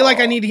know. I feel like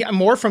I need to get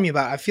more from you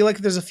about it. I feel like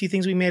there's a few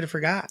things we may have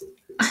forgot.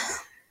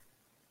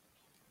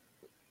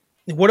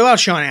 What about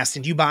Sean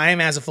Astin? Do you buy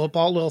him as a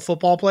little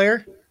football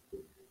player?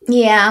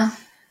 Yeah.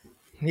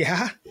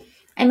 Yeah?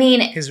 I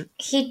mean,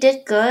 he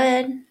did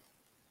good.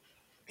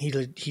 He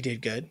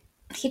did good.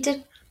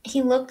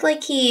 He looked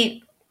like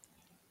I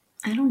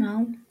don't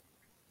know.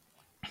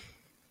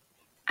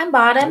 I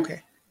bought him.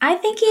 Okay. I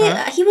think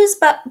he was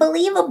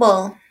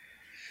believable.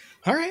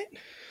 All right.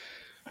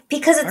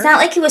 Because it's not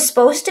like he was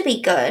supposed to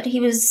be good. He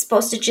was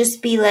supposed to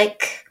just be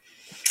like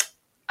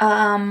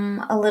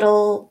a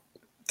little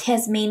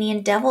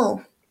Tasmanian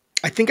devil.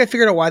 I think I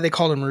figured out why they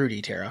called him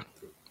Rudy, Tara.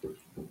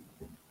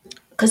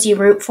 Because you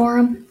root for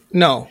him?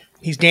 No.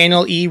 He's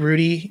Daniel E.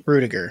 Rudy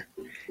Rudiger.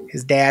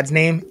 His dad's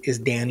name is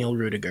Daniel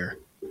Rudiger.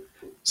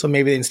 So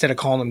maybe instead of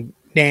calling him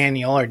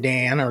Daniel or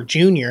Dan or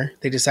Junior,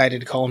 they decided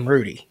to call him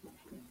Rudy.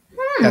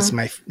 That's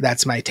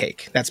my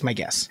take. That's my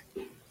guess.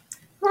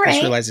 Right. I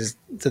just realized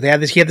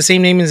he had the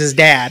same name as his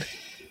dad,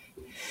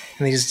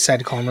 and they just decided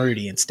to call him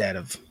Rudy instead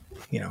of,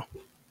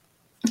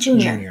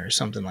 Junior or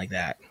something like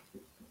that.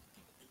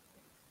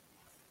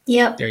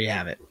 Yep. There you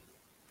have it.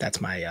 That's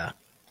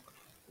my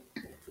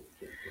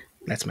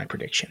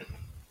prediction.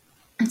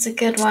 That's a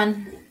good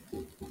one.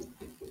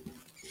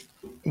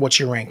 What's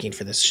your ranking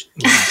for this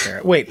movie,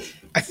 Sarah? Wait,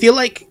 I feel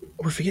like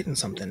we're forgetting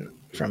something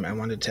from I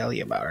wanted to tell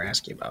you about or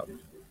ask you about.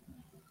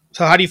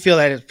 So how do you feel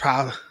that it's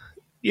probably,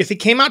 if it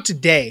came out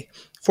today,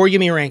 before you give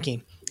me a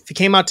ranking, if it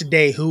came out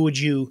today, who would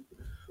you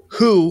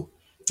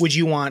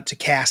want to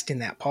cast in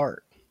that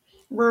part?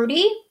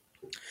 Rudy.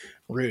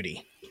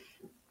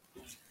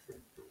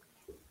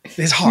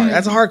 It's hard.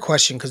 That's a hard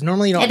question because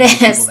normally you don't know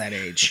people that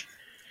age.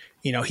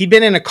 He'd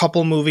been in a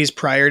couple movies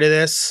prior to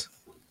this.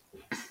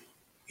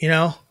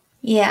 Yeah.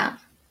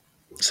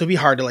 So it'd be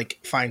hard to like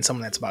find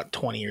someone that's about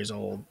 20 years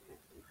old.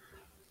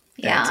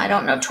 Yeah, I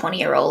don't know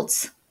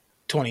 20-year-olds.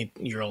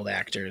 20-year-old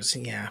actors.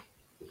 Yeah,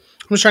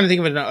 I'm just trying to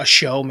think of a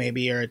show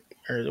maybe or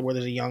where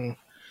there's a young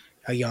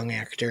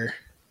actor.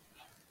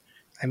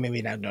 I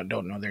maybe don't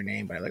know their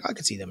name, but I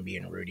could see them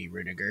being Rudy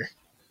Rudiger.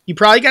 You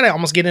probably got to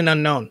almost get an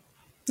unknown.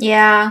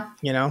 Yeah.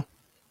 You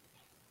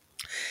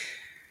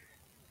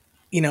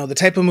know, the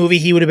type of movie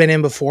he would have been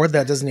in before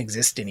that doesn't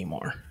exist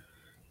anymore.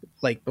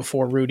 Like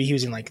before Rudy, he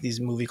was in like these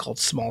movie called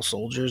Small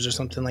Soldiers or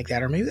something like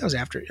that, or maybe that was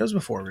after. It was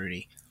before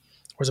Rudy.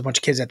 There was a bunch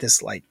of kids at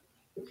this like.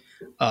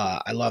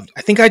 I loved.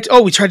 I think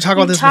we tried to talk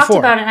about this before. We talked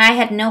about it, and I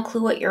had no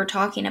clue what you were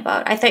talking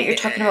about. I thought you were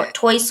talking about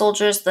Toy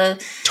Soldiers. Oh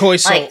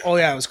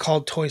yeah, it was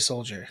called Toy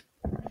Soldier,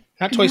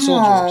 not Toy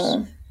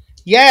Soldiers.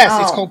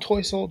 Yes, it's called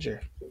Toy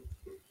Soldier.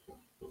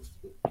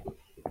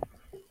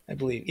 I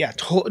believe. Yeah.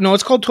 No,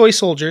 it's called Toy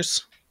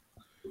Soldiers.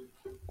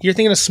 You're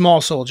thinking of Small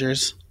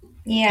Soldiers.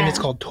 Yeah. And it's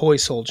called Toy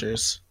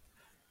Soldiers.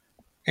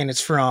 And it's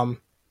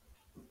from.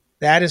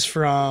 That is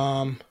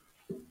from.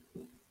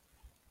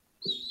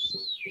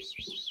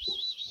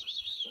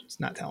 It's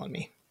not telling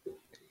me.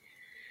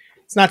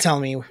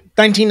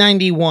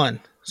 1991.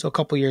 So a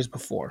couple years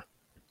before.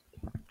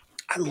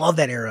 I love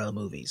that era of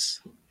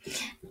movies.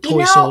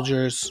 Toy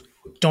Soldiers.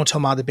 Don't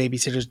Tell Mom the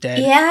Babysitter's Dead.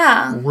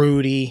 Yeah.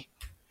 Rudy.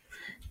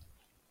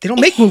 They don't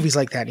make movies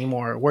like that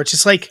anymore, where it's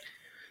just like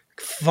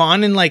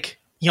fun and like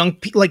young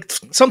people, like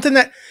something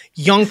that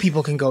young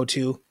people can go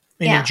to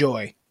and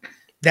enjoy.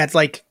 That's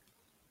like,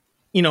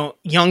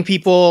 young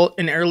people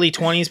in early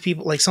 20s,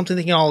 people like something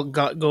they can all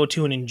go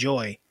to and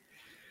enjoy.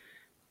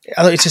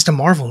 It's just a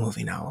Marvel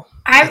movie now.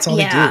 That's all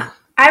they do.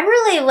 I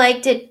really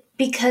liked it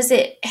because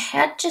it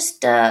had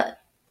just a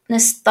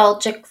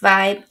nostalgic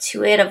vibe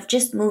to it of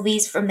just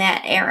movies from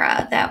that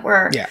era that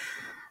were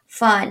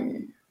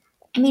fun.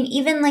 I mean,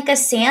 even like a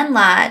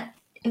Sandlot,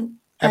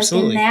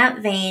 Absolutely. in that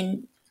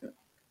vein,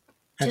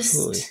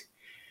 just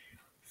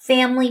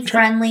family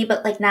friendly,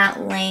 but like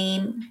not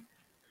lame.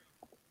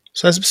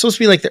 So that's supposed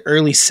to be like the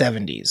early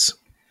 70s.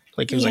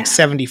 Like it was like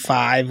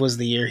 75 was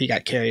the year he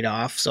got carried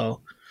off.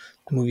 So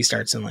the movie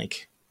starts in I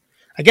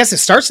guess it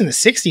starts in the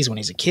 60s when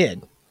he's a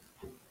kid.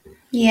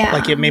 Yeah.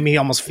 Like it made me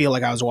almost feel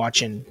like I was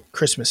watching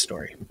Christmas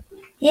Story.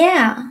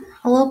 Yeah,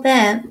 a little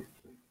bit.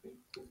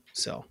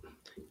 So,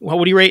 what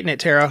are you rating it,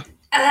 Tara?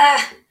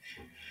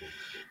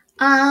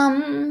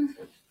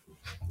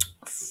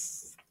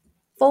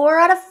 4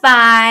 out of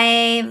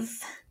 5.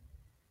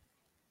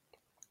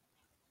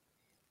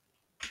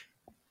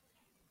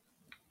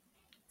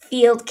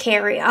 Field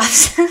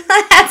carry-offs.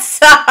 That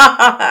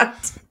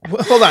sucked.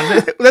 Well, hold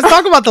on. Let's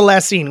talk about the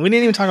last scene. We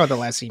didn't even talk about the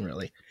last scene,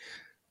 really.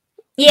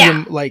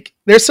 Yeah.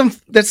 There's some...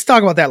 Let's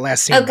talk about that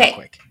last scene real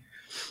quick.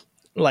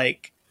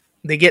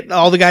 They get...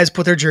 All the guys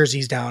put their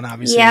jerseys down,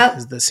 obviously.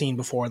 Yep. The scene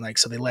before,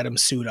 so they let them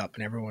suit up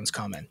and everyone's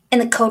coming. And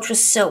the coach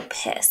was so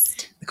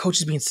pissed. The coach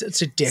is being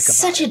such a dick about it.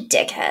 Such a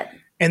dickhead.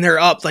 And they're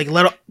up,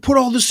 put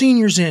all the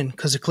seniors in,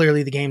 because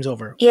clearly the game's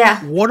over.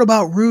 Yeah. What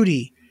about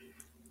Rudy?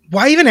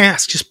 Why even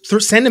ask? Just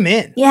send him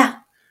in. Yeah.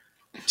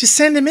 Just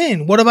send him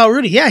in. What about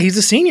Rudy? Yeah, he's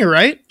a senior,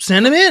 right?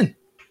 Send him in.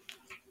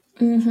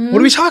 Mm-hmm. What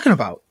are we talking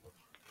about?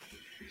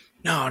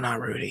 No, not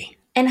Rudy.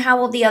 And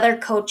how the other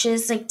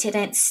coaches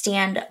didn't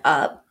stand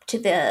up to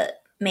the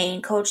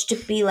main coach to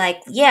be like,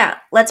 yeah,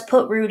 let's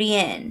put Rudy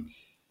in.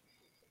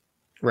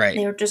 Right.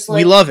 They were just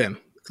we love him.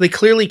 They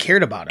clearly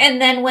cared about him.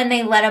 And then when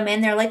they let him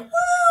in, they're like, woo,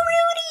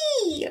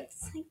 Rudy!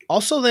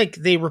 Also,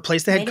 they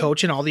replaced the head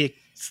coach and all the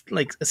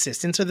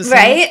assistants are the same.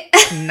 Right?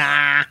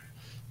 Nah.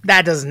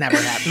 That does never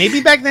happen.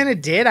 Maybe back then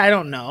it did. I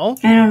don't know.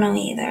 I don't know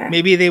either.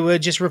 Maybe they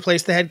would just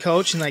replace the head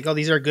coach and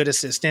these are good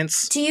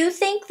assistants. Do you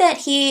think that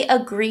he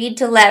agreed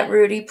to let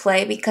Rudy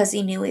play because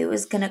he knew he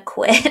was going to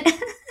quit?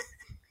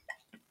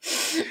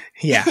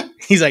 Yeah.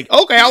 He's like,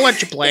 okay, I'll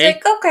let you play. He's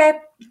like, okay.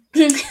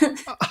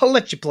 I'll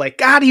let you play.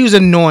 God, he was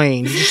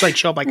annoying. He just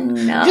show up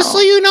no. Just so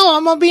you know,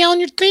 I'm going to be on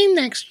your team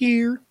next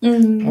year.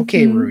 Mm-hmm.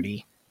 Okay,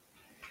 Rudy.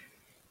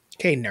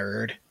 Okay,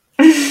 nerd.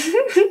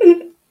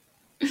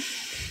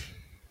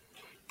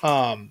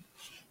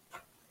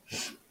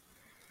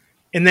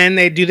 And then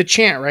they do the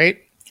chant, right?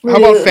 How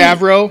about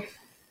Favreau?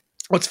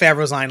 What's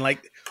Favreau's line?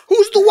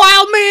 Who's the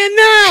wild man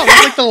now?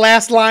 That's the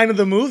last line of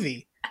the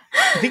movie.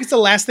 I think it's the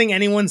last thing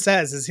anyone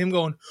says is him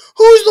going,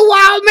 who's the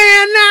wild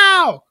man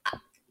now?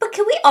 But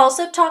can we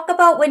also talk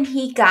about when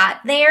he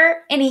got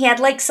there and he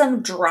had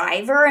some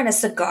driver and a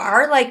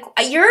cigar?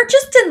 You're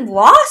just in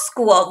law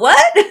school.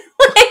 What?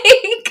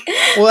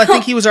 Well, I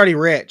think he was already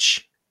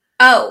rich.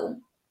 Oh.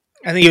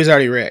 I think he was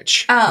already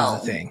rich. Oh.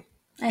 Was the thing.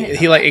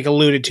 He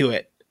alluded to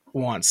it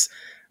once.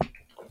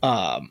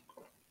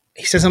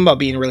 He said something about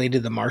being related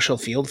to the Marshall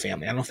Field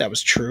family. I don't know if that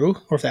was true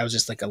or if that was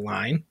just a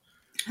line.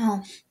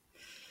 Oh.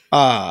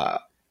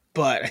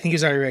 But I think he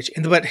was already rich.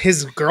 But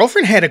his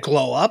girlfriend had a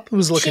glow up. It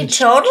was looking. She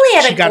totally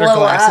had a glow up. She got her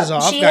glasses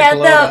off. She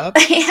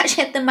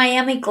had the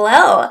Miami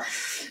glow.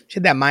 She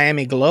had that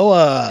Miami glow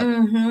up.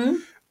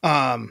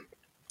 Mm-hmm.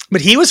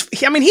 But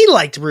he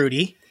liked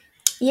Rudy.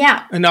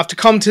 Yeah. Enough to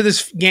come to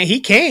this game. He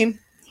came.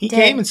 He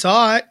came and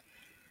saw it.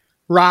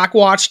 Rock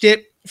watched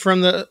it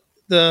from the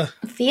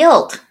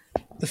field.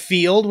 The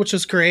field, which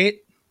was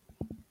great.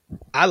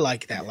 I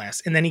like that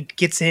last. And then he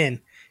gets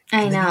in.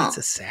 I And then he know. gets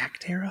a sack,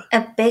 Tara.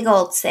 A big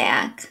old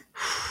sack.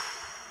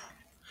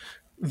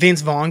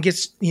 Vince Vaughn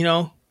gets,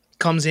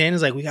 comes in,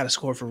 is like, we got to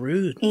score for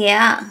Rude.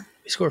 Yeah.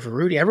 We score for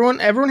Rudy. Everyone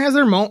has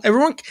their moment.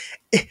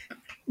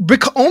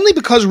 Only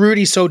because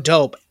Rudy's so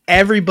dope,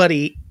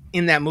 everybody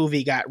in that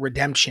movie got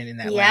redemption in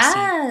that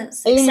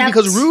last scene. Only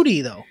because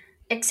Rudy, though.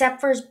 Except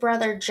for his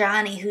brother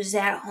Johnny, who's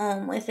at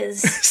home with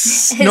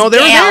his No, they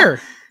were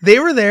there. They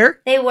were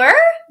there. They were?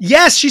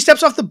 Yes, she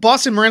steps off the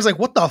bus and Miranda's like,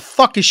 what the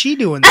fuck is she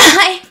doing there?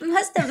 I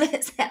must have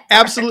missed that part.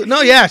 Absolutely.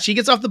 No, yeah, she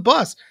gets off the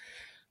bus.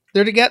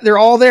 They're together. They're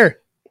all there.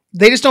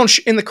 They just don't,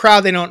 in the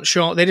crowd, they don't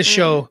show, they just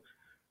show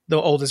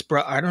the oldest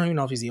brother. I don't even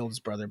know if he's the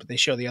oldest brother, but they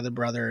show the other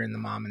brother and the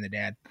mom and the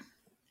dad.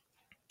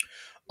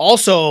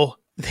 Also,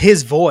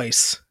 his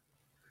voice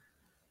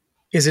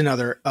is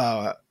another,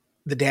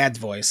 the dad's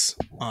voice.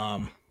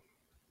 Why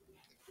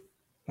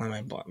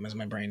is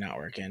my brain not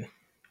working?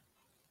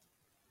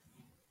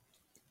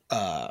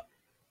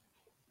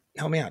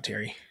 Help me out,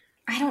 Terry.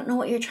 I don't know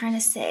what you're trying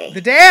to say.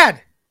 The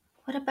dad!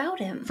 What about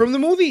him? From the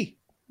movie.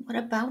 What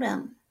about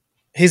him?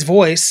 His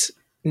voice,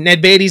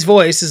 Ned Beatty's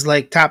voice, is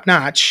like top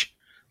notch.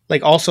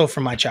 Like also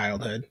from my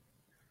childhood.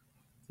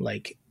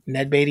 Like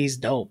Ned Beatty's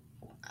dope.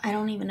 I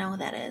don't even know who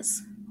that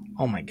is.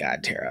 Oh my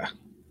God, Tara.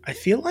 I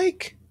feel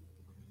like...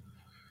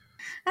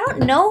 I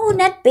don't know who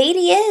Ned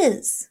Beatty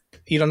is.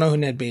 You don't know who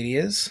Ned Beatty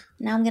is?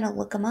 Now I'm going to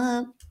look him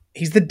up.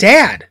 He's the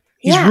dad.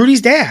 He's Rudy's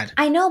dad.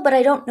 I know, but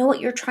I don't know what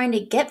you're trying to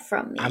get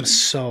from me. I'm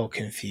so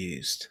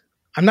confused.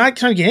 I'm not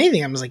trying to get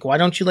anything. I was like, why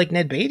don't you like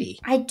Ned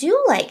Beatty? I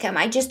do like him.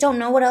 I just don't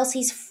know what else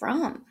he's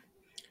from.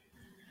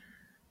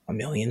 A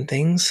million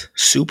things.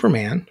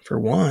 Superman, for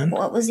one.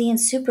 What was he in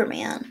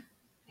Superman?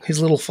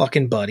 His little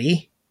fucking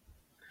buddy.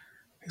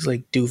 He's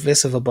like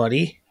doofus of a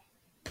buddy.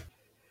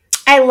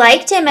 I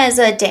liked him as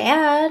a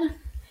dad.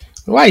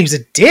 Why? He was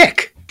a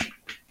dick.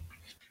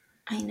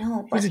 I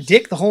know, He but was a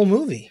dick the whole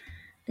movie.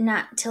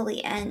 not till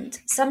the end.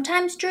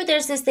 Sometimes, Drew,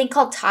 there's this thing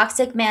called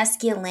toxic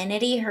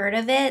masculinity. Heard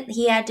of it?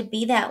 He had to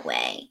be that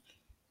way.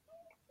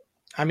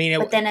 I mean,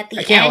 but then at the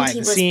end, he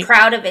was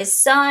proud of his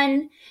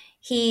son.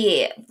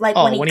 He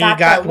when he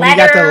got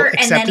the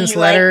acceptance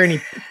letter,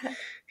 and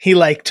he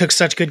like took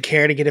such good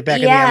care to get it back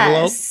in the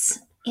envelope.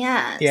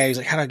 Yeah. Yeah, he was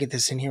like, "How do I get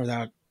this in here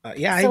without?"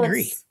 Yeah, I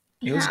agree.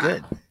 It was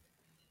good.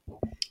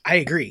 I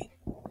agree.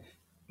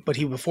 But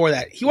before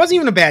that, he wasn't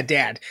even a bad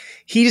dad.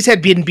 He just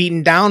had been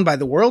beaten down by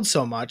the world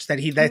so much that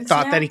he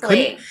thought that he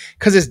couldn't,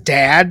 because his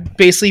dad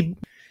basically,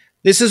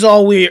 this is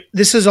all we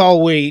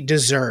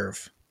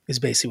deserve, is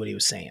basically what he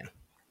was saying.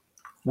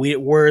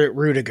 We're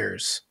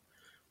Rudigers.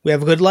 We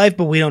have a good life,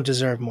 but we don't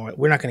deserve more.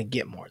 We're not going to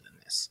get more than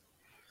this.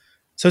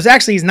 So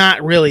he's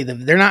not really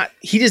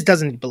he just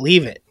doesn't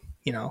believe it.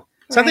 It's not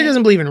that he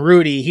doesn't believe in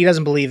Rudy. He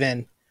doesn't believe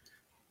in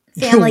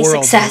family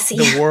success.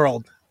 The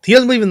world. He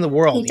doesn't believe in the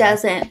world. He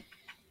doesn't.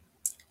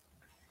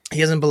 He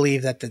doesn't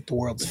believe that the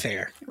world's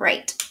fair.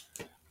 Right.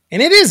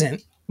 And it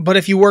isn't. But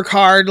if you work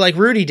hard like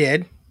Rudy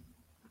did,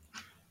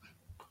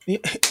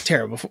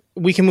 terrible.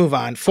 We can move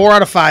on. 4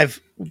 out of 5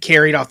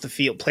 carried off the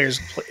field. Players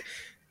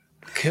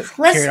carried off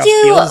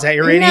the field. Is that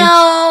your rating?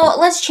 No,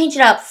 let's change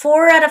it up.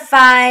 4 out of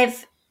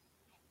 5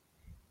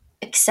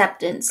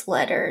 acceptance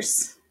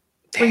letters.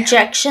 Damn.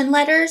 Rejection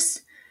letters.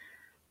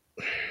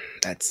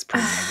 That's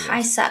pretty negative.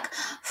 I suck.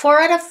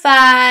 4 out of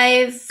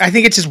 5. I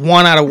think it's just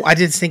I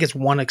just think it's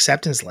one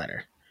acceptance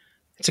letter.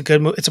 It's a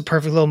good movie. It's a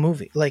perfect little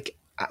movie. Like,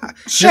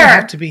 sure. It doesn't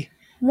have to be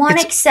one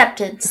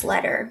acceptance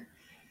letter.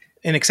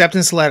 An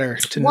acceptance letter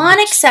to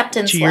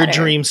your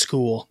dream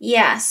school.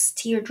 Yes,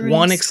 to your dream school.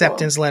 One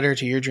acceptance letter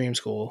to your dream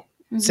school.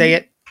 Mm-hmm. Say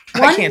it.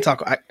 I can't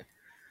talk.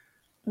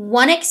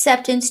 One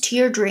acceptance to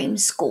your dream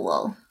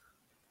school.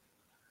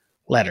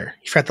 Letter.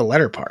 You forgot the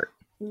letter part.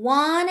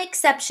 One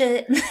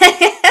exception.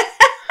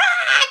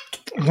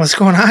 What's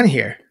going on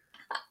here?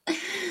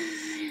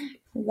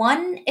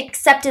 One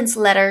acceptance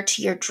letter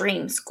to your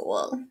dream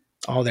school.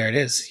 Oh, there it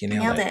is. You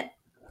nailed it.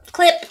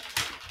 Clip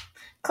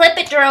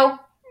it, Drew.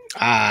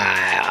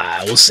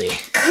 We'll see.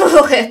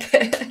 Clip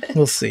it.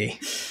 We'll see.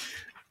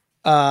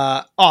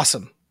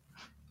 Awesome.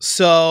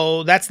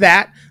 So that's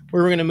that.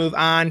 We're going to move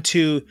on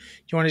to, do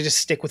you want to just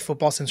stick with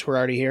football since we're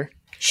already here?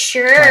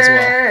 Sure.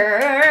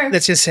 Well.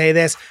 Let's just say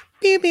this.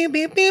 Beep, beep,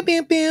 beep, beep,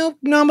 beep, beep.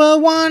 Number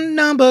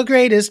 1,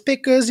 greatest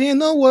pickers in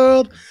the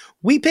world.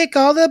 We pick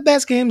all the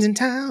best games in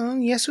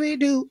town. Yes, we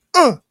do.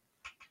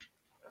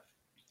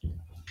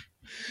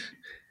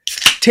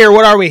 Tara,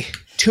 what are we?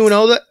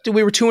 2-0?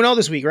 We were 2-0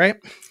 this week, right?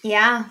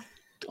 Yeah.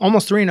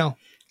 Almost 3-0.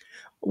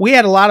 We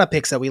had a lot of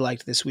picks that we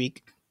liked this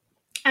week.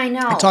 I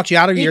know. I talked you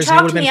out of yours. You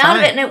talked me out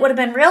of it, and it would have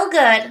been real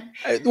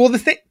good. Well,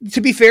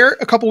 to be fair,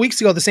 a couple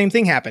weeks ago, the same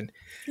thing happened.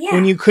 Yeah.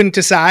 When you couldn't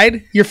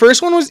decide, your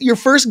first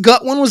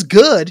gut one was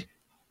good,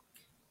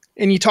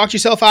 and you talked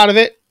yourself out of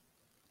it,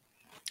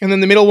 and then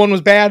the middle one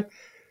was bad,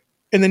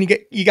 and then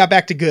you got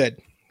back to good.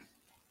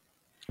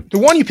 The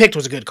one you picked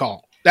was a good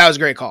call. That was a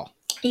great call.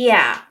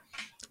 Yeah.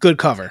 Good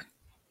cover.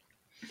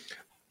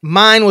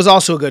 Mine was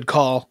also a good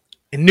call.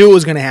 I knew it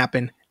was going to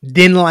happen.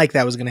 Didn't like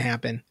that was going to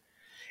happen.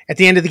 At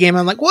the end of the game,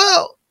 I'm like,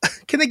 well,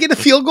 Can they get a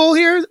field goal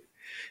here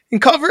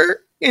and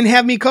cover and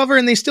have me cover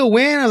and they still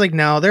win? I was like,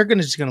 no, they're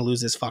just gonna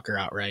lose this fucker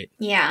outright.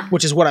 Yeah.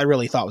 Which is what I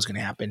really thought was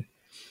gonna happen.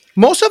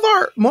 Most of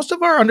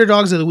our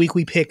underdogs of the week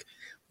we pick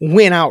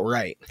win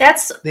outright.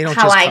 That's they don't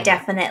how just I cover.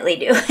 definitely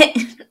do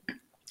it.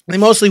 They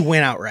mostly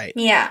win outright.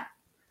 Yeah.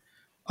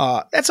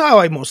 That's how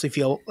I mostly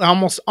feel. I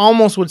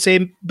almost would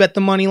say bet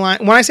the money line.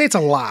 When I say it's a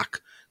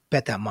lock,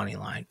 bet that money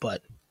line.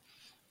 But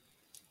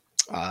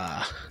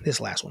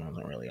this last one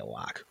wasn't really a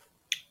lock.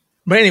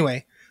 But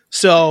anyway,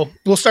 so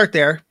we'll start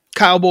there.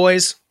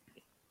 Cowboys.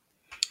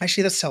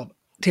 Actually, let's tell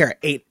Tara,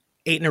 eight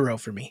in a row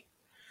for me.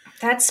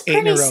 That's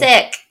pretty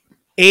sick.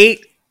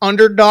 8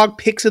 underdog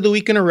picks of the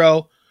week in a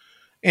row.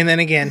 And then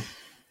again,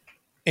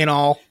 in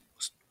all,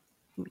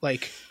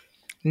 like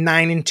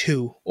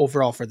 9-2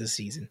 overall for the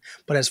season.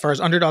 But as far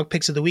as underdog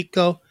picks of the week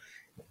go,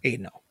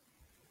 8-0.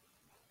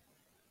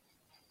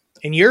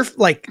 And you're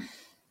like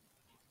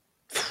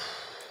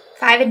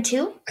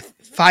 5-2?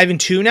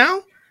 5-2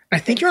 now? I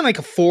think you're on like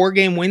a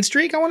 4-game win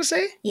streak, I want to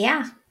say.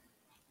 Yeah.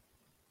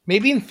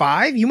 Maybe in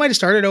 5? You might have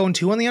started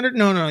 0-2 on the under.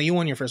 No, you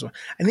won your first one.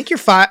 I think you're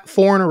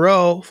 4 in a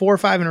row, 4 or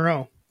 5 in a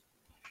row.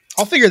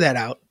 I'll figure that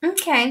out.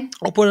 Okay.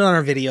 I'll put it on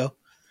our video.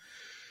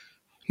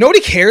 Nobody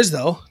cares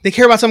though. They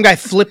care about some guy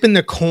flipping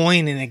the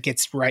coin and it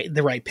gets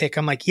the right pick.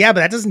 I'm like, yeah,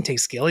 but that doesn't take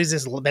skill. He's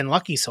just been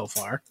lucky so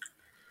far.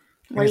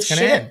 Well,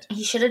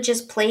 he should have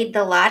just played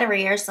the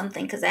lottery or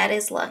something because that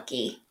is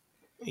lucky.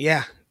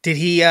 Yeah. Did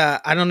he?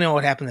 I don't know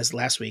what happened this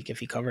last week if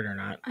he covered or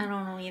not. I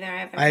don't know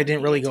either. I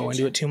didn't really go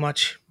into it too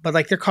much, but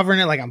like they're covering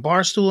it like on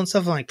Barstool and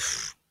stuff. I'm like,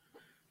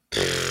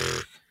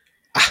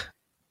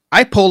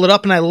 I pull it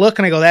up and I look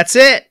and I go, that's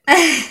it.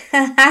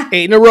 8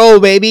 in a row,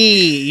 baby.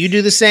 You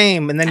do the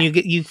same, and then you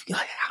get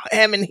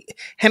hem and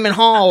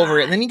haw over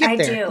it, and then you get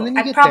there. I do.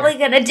 I'm probably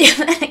gonna do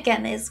it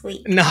again this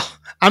week. No,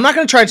 I'm not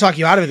gonna try to talk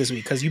you out of it this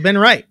week because you've been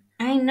right.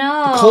 I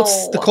know.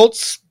 The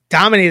Colts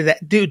dominated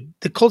that, dude.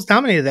 The Colts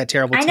dominated that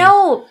terrible team. I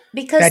know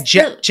because that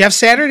Jeff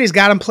Saturday's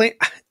got him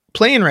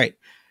playing right.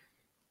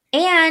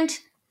 And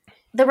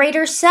the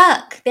Raiders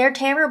suck. They're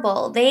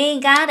terrible. They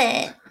ain't got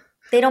it.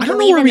 They don't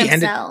believe in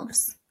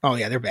themselves. Oh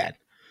yeah, they're bad.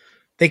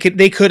 They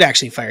could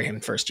actually fire him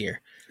first year.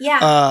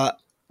 Yeah.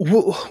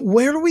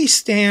 Where do we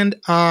stand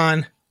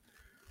on?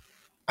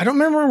 I don't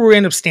remember where we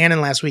ended up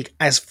standing last week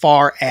as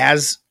far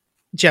as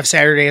Jeff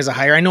Saturday as a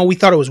hire. I know we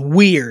thought it was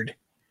weird,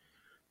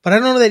 but I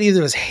don't know that either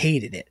of us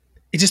hated it.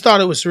 I just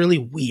thought it was really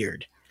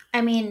weird.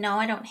 I mean, no,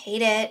 I don't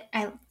hate it.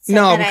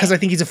 Because I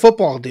think he's a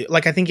football dude.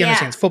 Like, I think he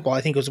understands football.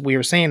 I think it was what we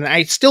were saying. And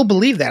I still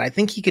believe that. I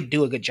think he could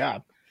do a good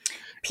job.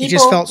 He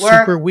just felt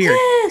super weird.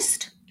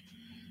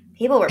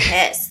 People were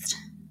pissed.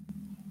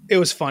 It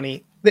was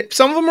funny.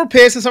 Some of them were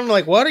pissed and some were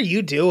like, what are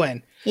you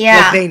doing? Yeah.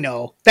 Like, they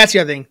know. That's the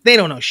other thing. They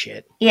don't know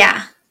shit.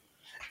 Yeah.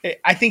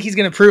 I think he's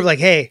going to prove like,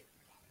 hey,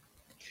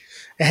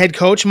 a head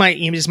coach might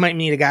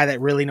need a guy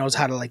that really knows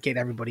how to like get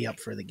everybody up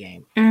for the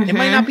game. Mm-hmm. It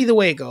might not be the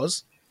way it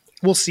goes.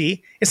 We'll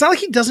see. It's not like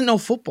he doesn't know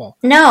football.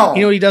 No.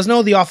 You know, he does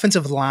know the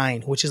offensive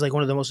line, which is like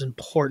one of the most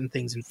important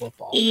things in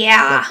football.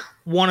 Yeah. Like,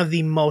 one of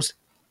the most.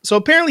 So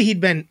apparently he'd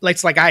been like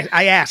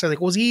I asked, I was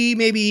like, was he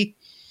maybe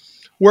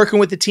working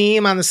with the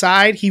team on the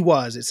side? He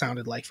was, it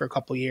sounded like, for a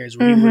couple of years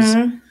when he was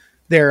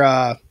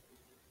there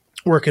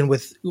working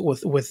with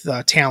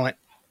talent.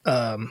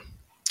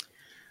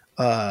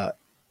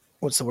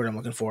 What's the word I'm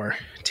looking for?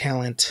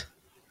 Talent.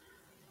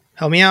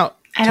 Help me out,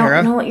 Tara.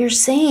 I don't know what you're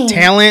saying.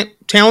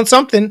 Talent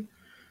something.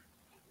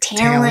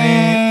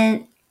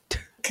 Talent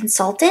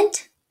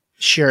consultant?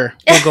 Sure.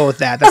 We'll go with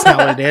that. That's not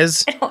what it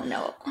is. I don't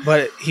know.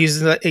 But he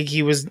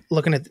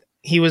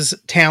was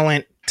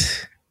talent.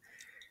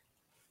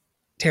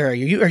 Tara, are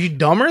you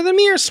dumber than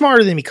me or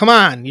smarter than me? Come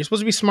on. You're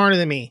supposed to be smarter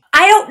than me.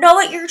 I don't know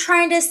what you're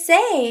trying to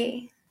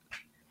say.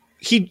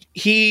 Talent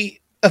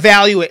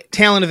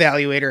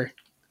evaluator.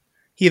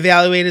 He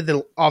evaluated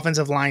the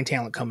offensive line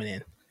talent coming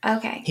in.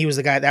 Okay. He was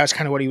the guy. That was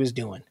kind of what he was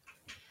doing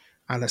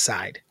on the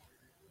side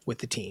with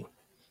the team.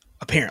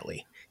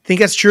 Apparently. Think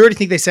that's true, or do you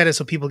think they said it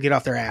so people get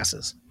off their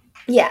asses?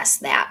 Yes,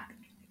 that.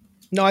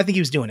 No, I think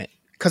he was doing it.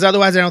 Because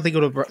otherwise I don't think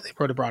they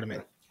would have brought him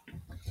in.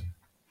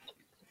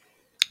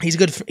 He's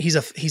good. He's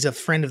a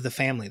friend of the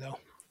family, though.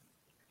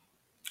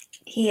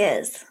 He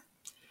is.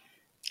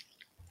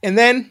 And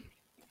then,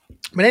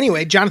 but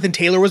anyway, Jonathan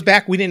Taylor was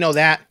back. We didn't know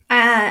that.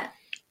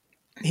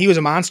 He was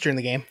a monster in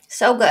the game.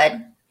 So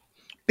good.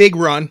 Big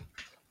run.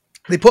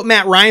 They put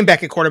Matt Ryan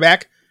back at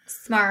quarterback.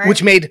 Smart.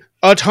 Which made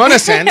a ton of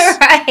sense.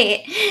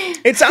 Right.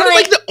 It sounded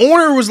like the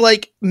owner was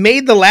like,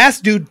 made the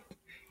last dude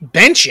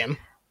bench him.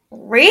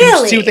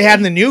 Really? See what they had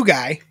in the new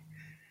guy.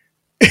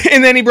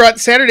 And then he brought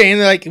Saturday and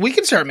they're like, we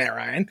can start Matt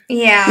Ryan.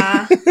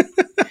 Yeah.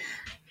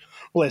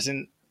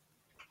 Listen.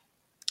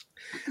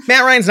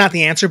 Matt Ryan's not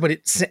the answer, but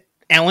it's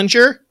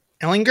Ellinger?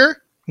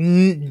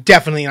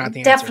 Definitely not the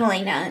answer.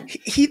 Definitely not.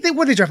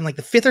 What did they draft him, like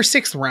the 5th or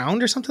 6th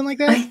round or something like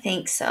that? I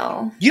think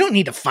so. You don't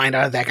need to find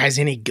out if that guy's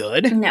any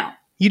good. No.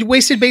 You'd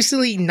wasted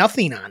basically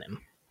nothing on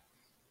him.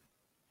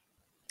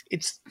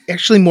 It's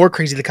actually more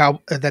crazy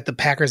that the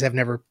Packers have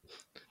never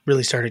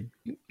really started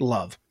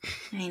Love.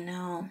 I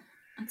know.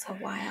 That's so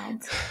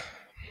wild.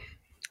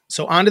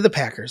 So on to the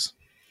Packers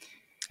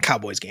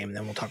Cowboys game, and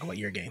then we'll talk about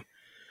your game.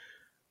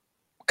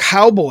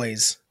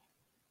 Cowboys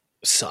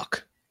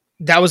suck.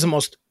 That was the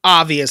most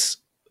obvious.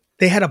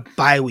 They had a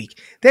bye week.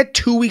 They had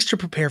 2 weeks to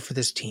prepare for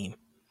this team.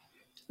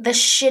 The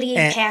shitty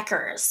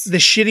Packers. The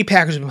shitty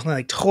Packers have been playing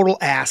like total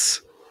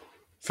ass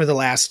for the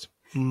last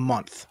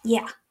month.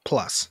 Yeah.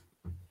 Plus.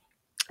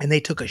 And they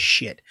took a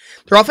shit.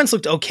 Their offense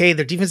looked okay.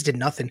 Their defense did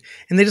nothing.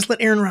 And they just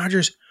let Aaron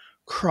Rodgers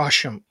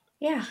crush them.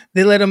 Yeah.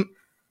 They let him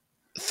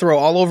throw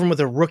all over him with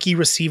a rookie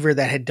receiver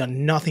that had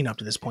done nothing up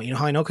to this point. You know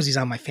how I know? Because he's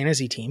on my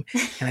fantasy team,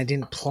 and I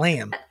didn't play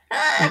him.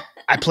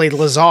 I played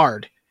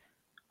Lazard.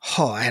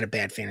 Oh, I had a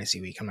bad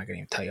fantasy week. I'm not going to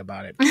even tell you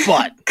about it.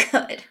 But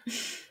good.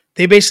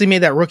 They basically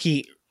made that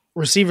rookie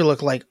receiver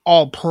look like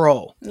all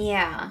pro.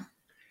 Yeah.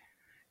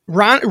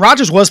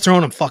 Rodgers was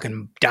throwing him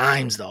fucking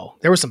dimes, though.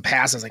 There were some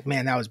passes like,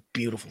 man, that was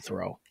beautiful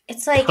throw.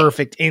 It's like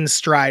perfect in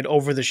stride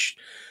over the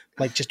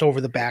like just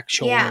over the back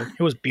shoulder. Yeah.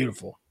 It was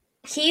beautiful.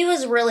 He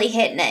was really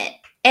hitting it.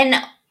 And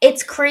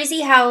it's crazy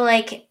how,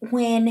 like,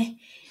 when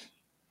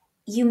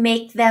you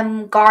make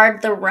them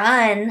guard the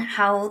run,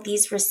 how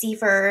these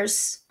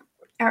receivers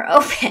are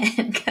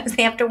open because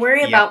they have to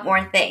worry about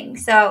more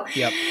things. So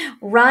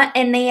run,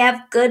 and they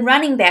have good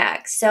running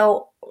backs.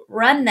 So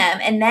run them.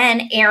 And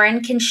then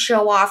Aaron can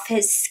show off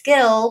his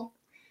skill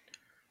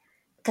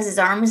because his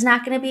arm is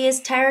not going to be as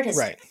tired. His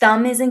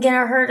thumb isn't going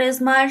to hurt as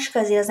much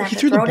because he doesn't have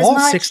to throw as much. He threw the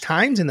ball 6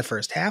 times in the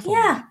first half.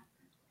 Yeah.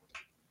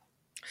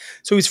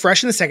 So he's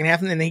fresh in the second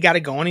half, and then he got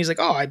it going. He's like,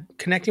 "Oh, I'm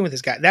connecting with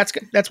this guy." That's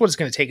what it's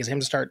going to take, is him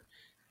to start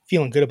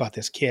feeling good about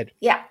this kid.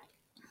 Yeah.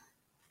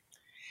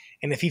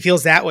 And if he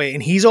feels that way,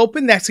 and he's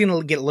open, that's going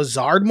to get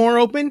Lazard more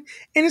open,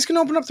 and it's going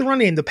to open up the run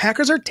game. The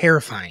Packers are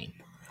terrifying.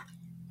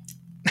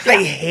 Yeah.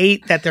 I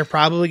hate that they're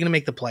probably going to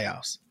make the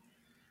playoffs.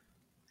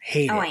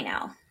 Hate it. Oh, I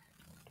know.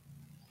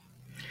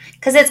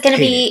 Because it's going to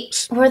be,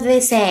 what do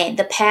they say?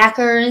 The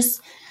Packers,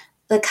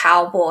 the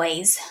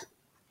Cowboys,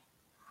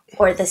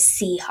 or the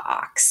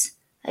Seahawks.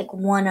 Like,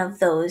 one of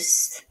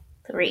those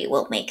 3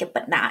 will make it,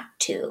 but not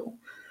 2.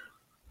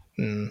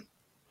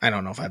 I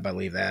don't know if I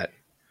believe that.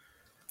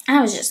 I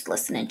was just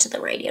listening to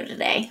the radio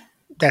today.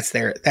 That's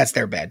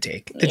their bad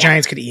take. The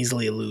Giants could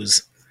easily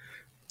lose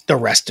the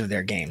rest of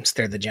their games.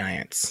 They're the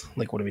Giants.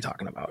 Like, what are we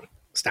talking about?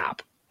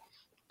 Stop.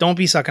 Don't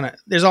be sucking up.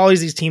 There's always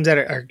these teams that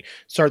are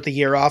start the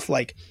year off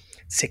like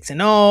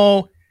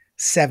 6-0,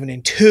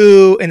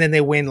 7-2, and then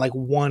they win like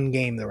 1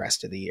 game the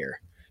rest of the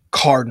year.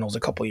 Cardinals a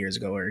couple years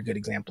ago are a good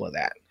example of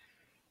that.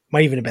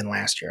 Might even have been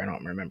last year. I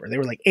don't remember. They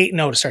were like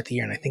 8-0 to start the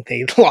year, and I think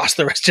they lost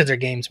the rest of their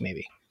games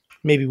maybe.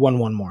 Maybe won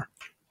 1 more.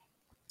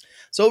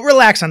 So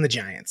relax on the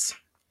Giants.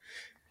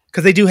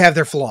 Because they do have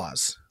their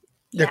flaws.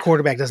 Their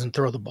quarterback doesn't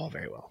throw the ball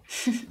very well.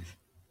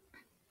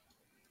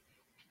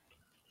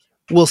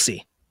 We'll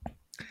see.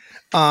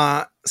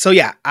 So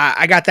yeah,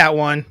 I got that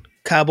one.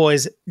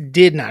 Cowboys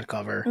did not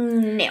cover.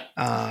 No.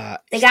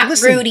 They got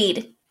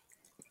rootied.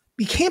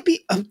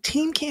 A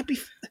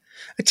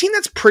team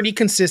that's pretty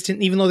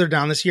consistent, even though they're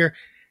down this year.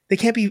 They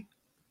can't be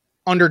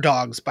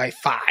underdogs by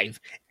 5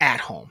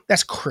 at home.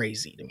 That's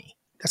crazy to me.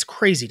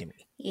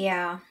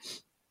 Yeah.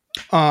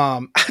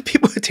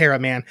 People, Tara,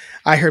 man,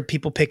 I heard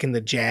people picking the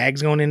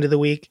Jags going into the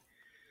week.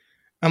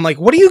 I'm like,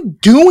 what are you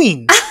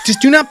doing? Just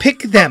do not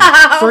pick them.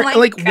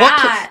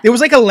 God. It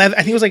was like 11.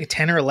 I think it was like a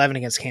 10 or 11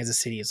 against Kansas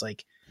City. It's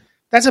like,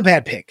 that's a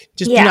bad pick.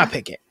 Just do not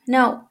pick it.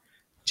 No.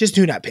 Just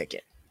do not pick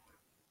it.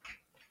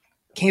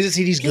 Kansas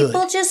City's good.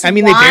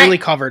 They barely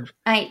covered.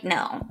 I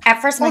know. At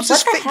first, I'm like,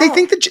 what the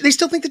hell? They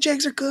still think the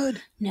Jags are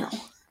good. No.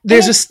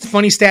 There's a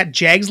funny stat.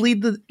 Jags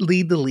lead the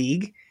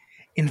league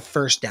in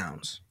first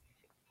downs.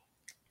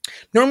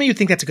 Normally you'd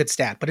think that's a good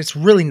stat, but it's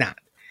really not.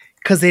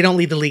 Because they don't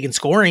lead the league in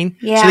scoring.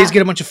 Yeah. So they just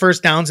get a bunch of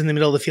first downs in the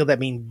middle of the field that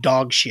mean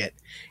dog shit.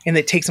 And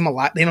it takes them a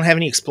lot. They don't have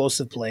any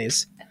explosive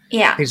plays.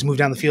 Yeah. They just move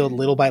down the field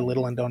little by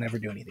little and don't ever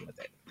do anything with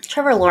it.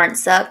 Trevor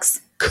Lawrence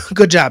sucks.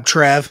 Good job,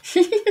 Trev.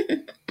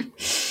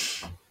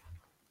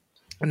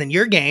 And then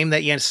your game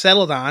that you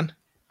settled on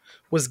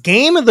was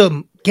game of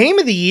the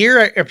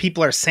year, or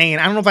people are saying.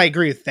 I don't know if I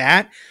agree with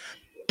that,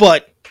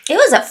 but it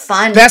was a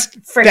fun best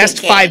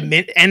game. 5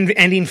 minute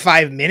ending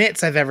 5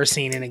 minutes I've ever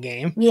seen in a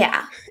game.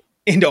 Yeah.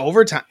 Into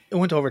overtime. It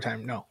went to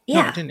overtime. No.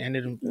 Yeah. No, it didn't end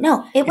it.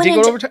 It went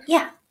into overtime.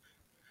 Yeah.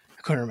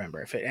 I couldn't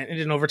remember if it ended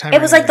in overtime.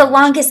 It was like the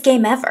longest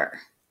game ever.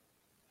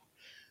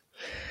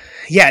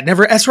 Yeah,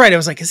 never. That's right. I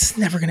was like, this is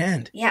never going to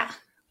end. Yeah.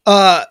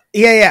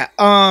 Yeah.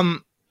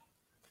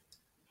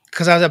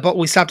 Because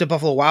we stopped at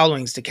Buffalo Wild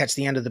Wings to catch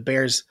the end of the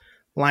Bears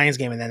Lions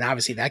game, and then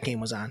obviously that game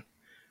was on,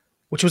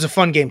 which was a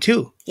fun game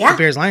too. Yeah. The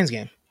Bears Lions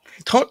game.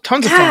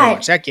 Tons of fun to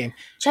watch that game.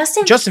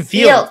 Justin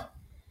Fields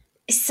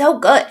is so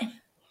good.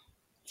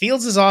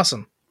 Fields is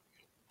awesome.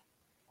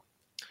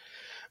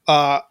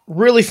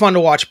 Really fun to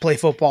watch play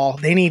football.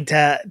 They need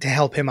to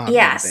help him out a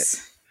little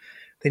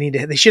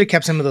bit. They should have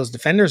kept some of those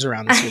defenders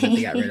around this year that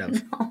they got rid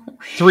of.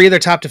 3 of their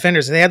top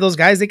defenders. If they had those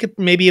guys, they could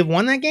maybe have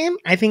won that game.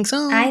 I think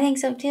so. I think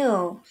so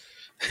too.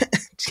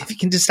 If you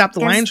can just stop the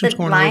Lions from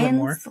scoring a little bit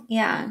more.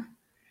 Yeah.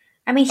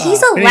 I mean,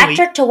 he's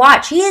electric to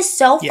watch. He is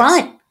so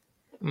fun.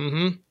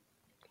 Mm-hmm.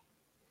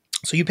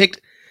 So you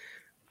picked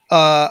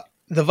the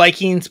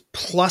Vikings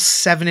plus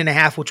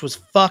 7.5, which was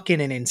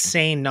fucking an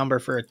insane number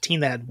for a team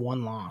that had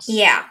one loss.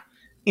 Yeah.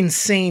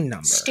 Insane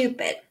number.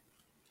 Stupid.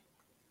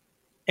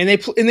 And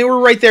they were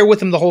right there with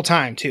them the whole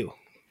time too.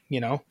 You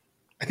know,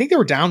 I think they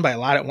were down by a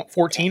lot at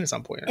 14 at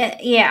some point.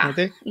 Yeah. Weren't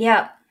they?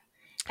 Yep.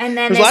 And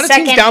then There's a lot of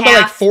teams down by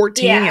like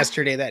 14 yeah.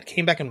 yesterday that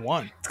came back and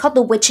won. It's called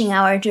the witching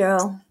hour,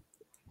 Joe.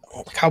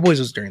 Cowboys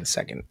was during the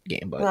second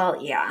game, but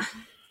well, yeah.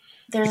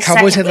 The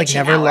Cowboys had like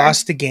never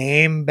lost a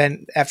game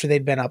after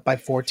they'd been up by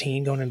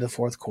 14 going into the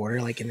fourth quarter,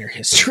 like in their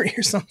history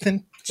or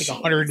something. Like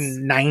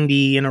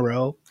 190 in a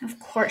row. Of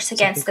course,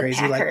 against the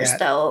Packers,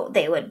 though,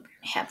 they would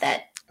have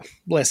that.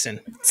 Listen,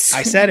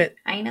 I said it.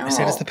 I know. I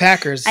said it's the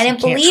Packers. I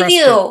didn't believe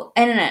you,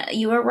 and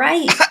you were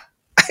right.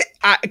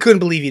 I couldn't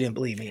believe you didn't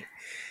believe me.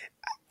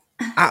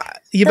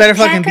 You better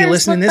fucking be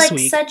listening this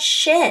week. Such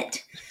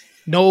shit.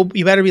 No,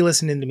 you better be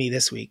listening to me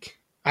this week.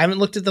 I haven't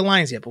looked at the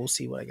lines yet, but we'll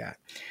see what I got.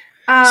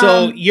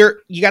 So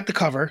you got the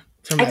cover.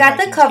 I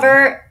got the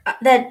cover.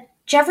 The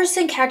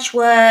Jefferson catch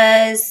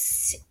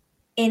was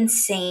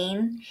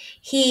insane.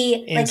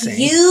 He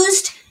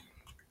used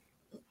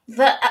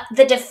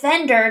the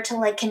defender to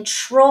like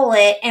control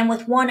it, and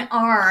with one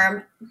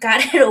arm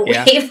got it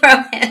away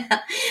from him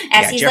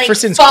as he's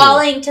Jefferson's like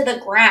falling to the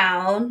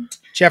ground.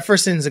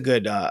 Jefferson's a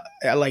good.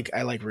 I like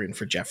rooting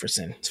for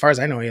Jefferson. As far as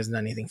I know, he hasn't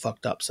done anything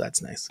fucked up, so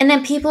that's nice. And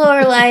then people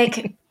are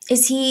like,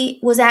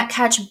 was that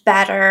catch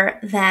better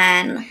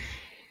than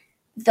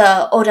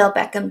the Odell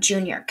Beckham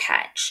Jr.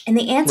 catch? And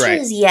the answer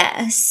is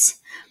yes.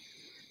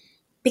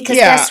 Because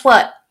guess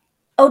what?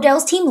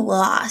 Odell's team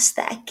lost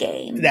that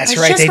game. That's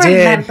right, they did.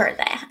 Remember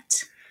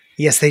that.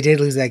 Yes, they did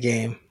lose that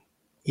game.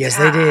 Yes,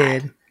 they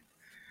did.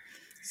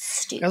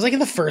 Stupid. That was like in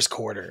the first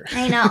quarter.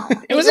 I know.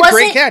 It was a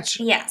great catch.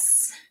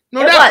 Yes.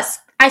 No doubt. Was.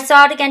 I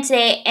saw it again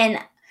today, and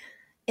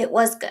it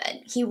was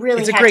good. He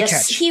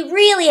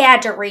really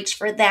had to reach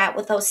for that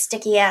with those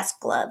sticky ass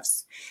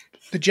gloves.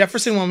 The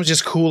Jefferson one was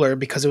just cooler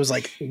because it was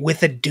like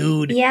with a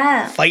dude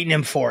fighting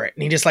him for it,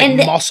 and he just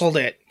muscled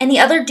it. And the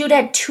other dude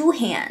had two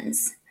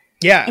hands.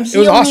 Yeah, and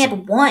he only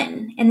had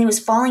one, and he was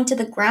falling to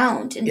the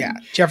ground. And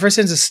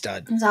Jefferson's a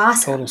stud. It was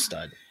awesome. Total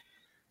stud.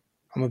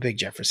 I'm a big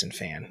Jefferson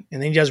fan,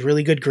 and then he does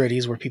really good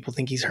gritties where people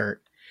think he's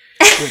hurt,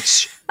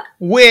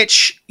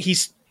 which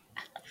he's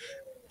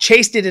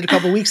chased it a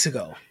couple weeks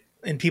ago,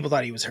 and people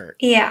thought he was hurt.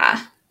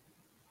 Yeah.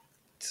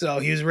 So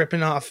he was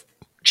ripping off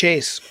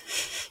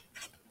Chase.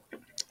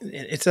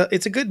 It's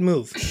a good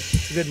move.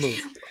 It's a good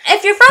move.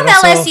 If you're from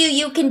LSU,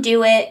 you can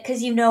do it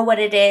because you know what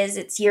it is.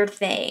 It's your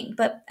thing.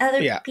 But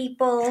other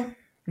people...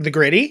 The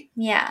gritty?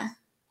 Yeah.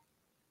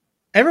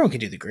 Everyone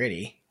can do the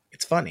gritty.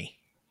 It's funny.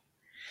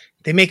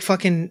 They make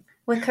fucking...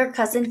 When Kirk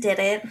Cousins did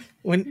it.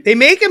 When they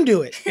make him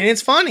do it, and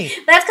it's funny.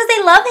 That's because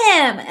they love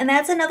him. And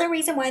that's another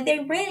reason why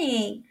they're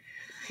winning.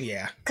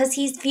 Yeah. Because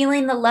he's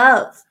feeling the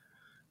love.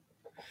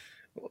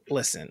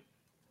 Listen.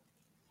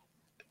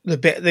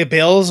 The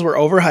Bills were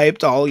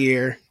overhyped all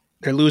year.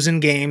 They're losing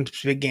games,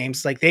 big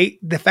games. Like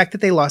the fact that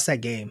they lost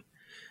that game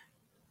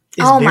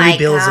is very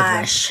Bills of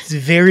them. It's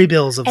very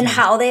Bills of them. And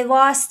how they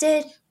lost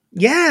it?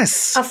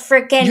 Yes. A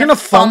freaking You're gonna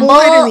fumble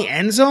it in the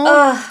end zone?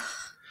 Ugh.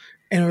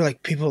 And we're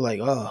like, people are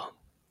like, oh,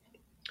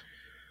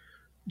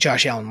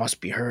 Josh Allen must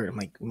be hurt. I'm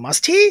like,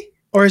 must he?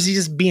 Or is he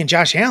just being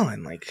Josh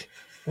Allen? Like,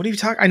 what are you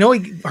talking? I know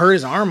he hurt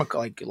his arm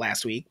like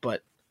last week,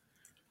 but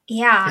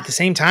yeah. At the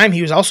same time,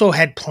 he was also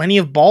had plenty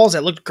of balls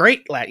that looked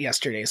great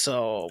yesterday.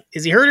 So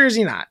is he hurt or is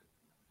he not?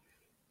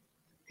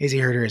 Is he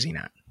hurt or is he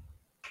not?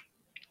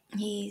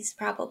 He's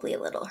probably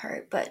a little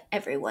hurt, but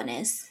everyone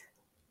is.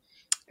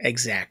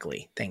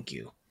 Exactly. Thank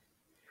you.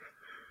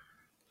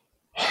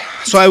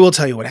 So I will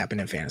tell you what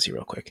happened in fantasy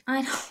real quick.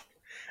 I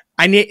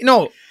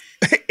know.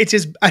 It's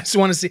just I just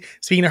want to see.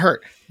 Speaking of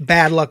hurt,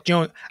 bad luck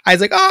Jones. I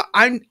was like,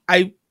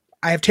 I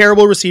have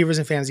terrible receivers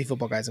in fantasy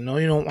football, guys. I know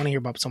you don't want to hear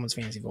about someone's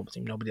fantasy football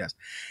team. Nobody does.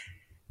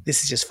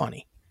 This is just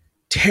funny.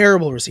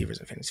 Terrible receivers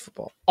in fantasy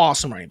football.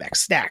 Awesome running back,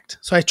 stacked.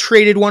 So I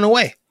traded one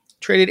away.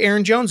 Traded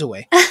Aaron Jones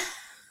away.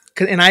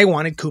 And I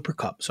wanted Cooper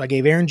Kupp. So I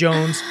gave Aaron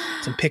Jones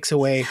some picks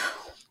away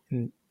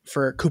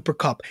for Cooper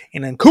Kupp.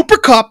 And then Cooper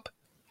Kupp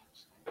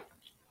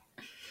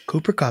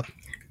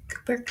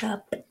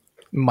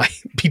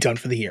might be done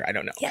for the year. I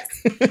don't know.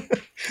 Yes.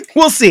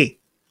 We'll see.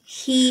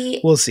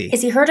 We'll see.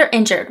 Is he hurt or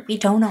injured? We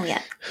don't know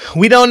yet.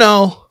 We don't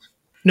know.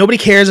 Nobody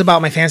cares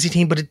about my fantasy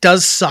team, but it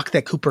does suck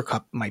that Cooper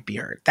Kupp might be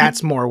hurt.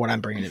 That's more what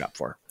I'm bringing it up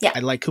for. Yeah. I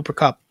like Cooper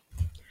Kupp.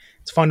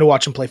 It's fun to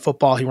watch him play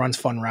football. He runs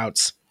fun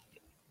routes.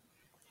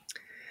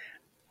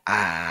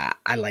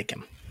 I like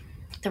him.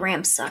 The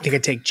Rams suck. I think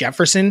I'd take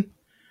Jefferson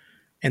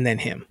and then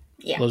him.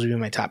 Yeah. Those would be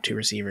my top two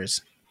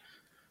receivers.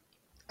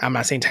 I'm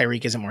not saying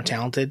Tyreek isn't more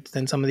talented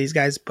than some of these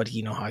guys, but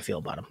you know how I feel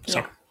about him. So.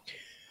 Yeah.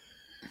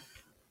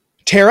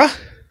 Tara?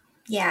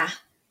 Yeah.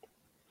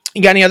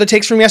 You got any other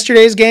takes from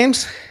yesterday's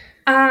games?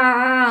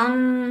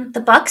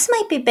 The Bucks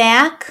might be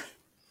back.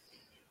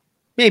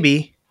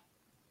 Maybe.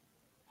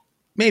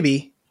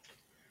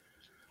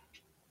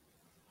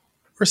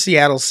 Or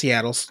Seattle's.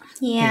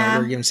 Yeah.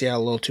 We're giving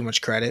Seattle a little too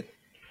much credit.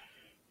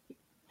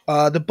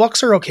 The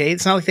Bucks are okay.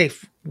 It's not like they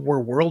were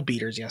world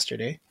beaters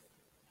yesterday.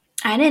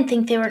 I didn't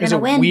think they were going to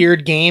win. It was a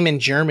weird game in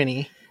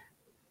Germany.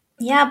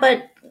 Yeah,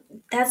 but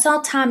that's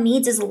all Tom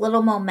needs is a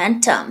little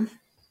momentum.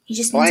 He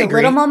just needs a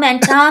little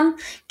momentum,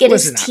 get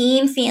his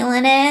team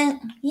feeling it,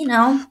 you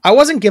know. I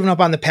wasn't giving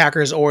up on the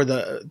Packers or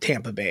the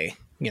Tampa Bay.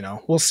 You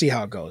know, we'll see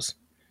how it goes.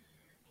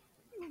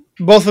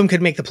 Both of them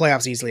could make the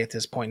playoffs easily at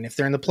this point. And if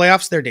they're in the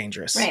playoffs, they're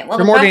dangerous. Right. Well,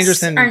 they're more dangerous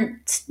than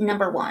aren't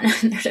number one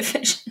in their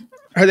division.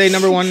 Are they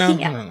number one now?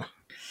 Yeah. I don't know.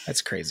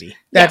 That's crazy.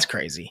 That's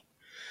crazy.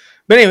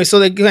 But anyway, so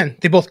they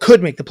both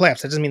could make the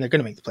playoffs. That doesn't mean they're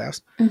going to make the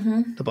playoffs.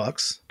 Mm-hmm. The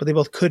Bucks, but they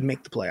both could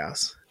make the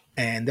playoffs,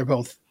 and they're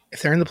both.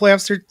 If they're in the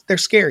playoffs, they're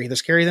scary. They're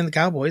scarier than the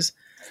Cowboys.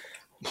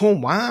 Oh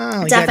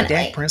wow, you got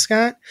Dak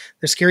Prescott.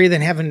 They're scarier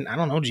than having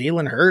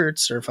Jalen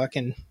Hurts or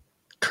fucking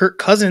Kirk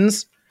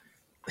Cousins.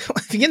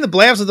 If you get in the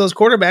playoffs with those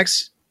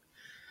quarterbacks,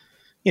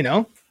 you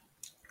know.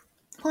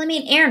 Well, I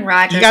mean, Aaron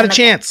Rodgers. You got a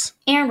chance.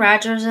 Aaron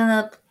Rodgers in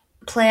the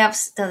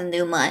playoffs doesn't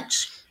do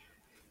much.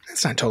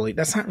 That's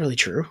not really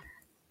true.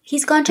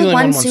 He's gone to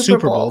one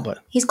Super Bowl, but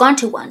he's gone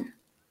to one.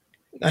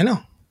 I know.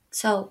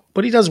 So,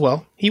 but he does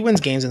well. He wins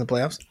games in the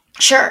playoffs.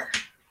 Sure.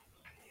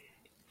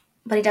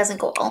 But he doesn't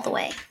go all the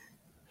way.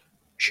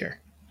 Sure.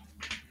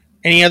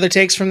 Any other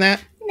takes from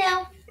that?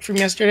 No. From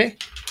yesterday?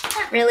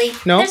 Not really.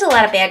 No. There's a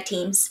lot of bad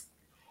teams.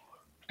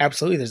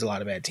 Absolutely, there's a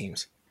lot of bad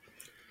teams.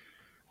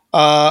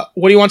 What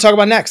do you want to talk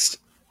about next?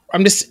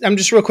 I'm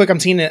just real quick. I'm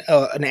seeing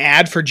an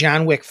ad for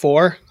John Wick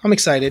 4. I'm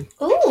excited.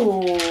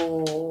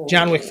 Ooh.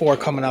 John Wick 4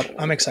 coming up.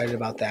 I'm excited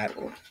about that.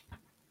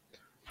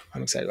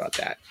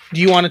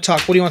 Do you want to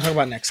talk? What do you want to talk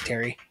about next,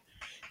 Terry?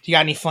 Do you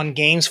got any fun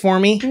games for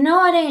me? No,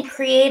 I didn't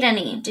create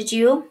any. Did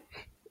you?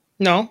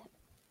 No.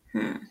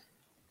 I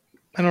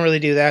don't really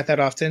do that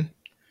often.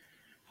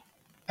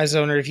 I just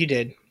wondered if you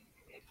did.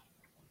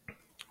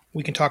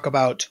 We can talk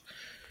about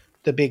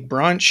the big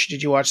brunch.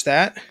 Did you watch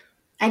that?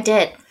 I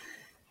did.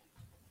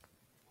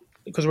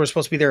 Because we're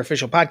supposed to be their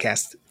official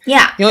podcast.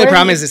 Yeah. The only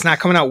problem is it's not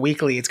coming out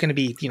weekly. It's going to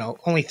be,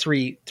 only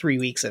three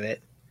weeks of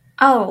it.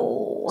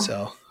 Oh.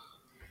 So.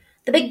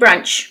 The big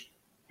brunch.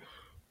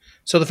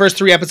 So the first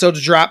 3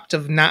 episodes dropped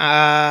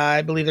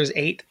I believe there's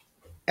 8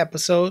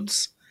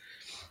 episodes.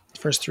 The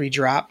first 3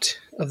 dropped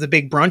of the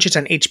big brunch. It's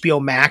on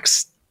HBO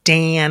Max.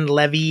 Dan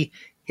Levy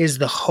is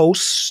the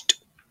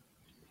host.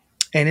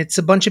 And it's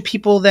a bunch of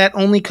people that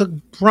only cook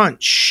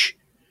brunch.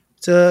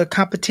 It's a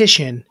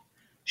competition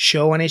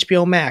show on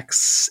HBO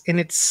Max, and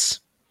it's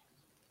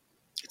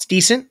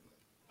decent.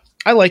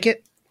 I like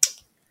it.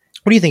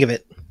 What do you think of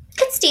it?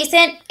 It's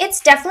decent.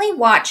 It's definitely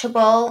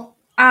watchable.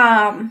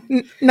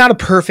 Not a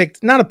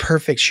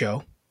perfect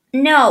show.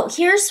 No,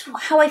 here's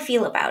how I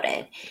feel about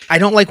it. I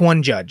don't like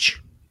one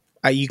judge.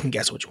 You can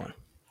guess which one.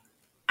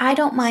 I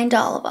don't mind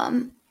all of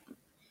them.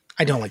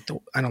 I don't like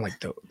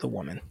the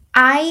woman.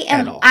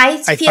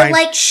 I feel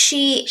like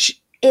she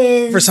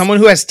is, for someone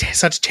who has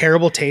such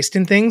terrible taste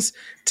in things,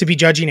 to be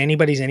judging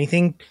anybody's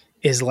anything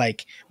is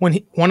like when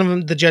one of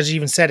them, the judge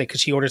even said it because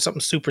she ordered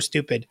something super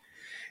stupid,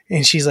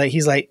 and he's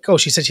like, oh,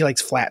 she said she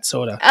likes flat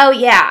soda. Oh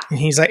yeah. And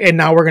he's like, and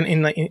now we're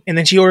gonna, and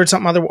then she ordered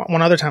something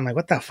one other time. Like,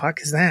 what the fuck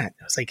is that?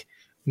 It was like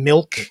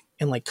milk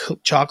and like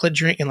chocolate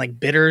drink and like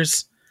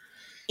bitters.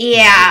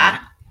 Yeah,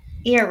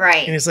 you're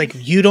right. And it's like,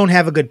 you don't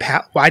have a good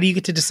why do you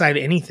get to decide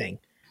anything?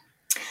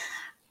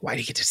 Why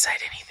do you get to decide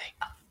anything?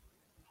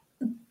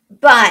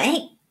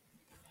 But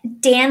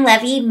Dan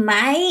Levy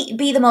might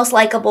be the most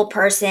likable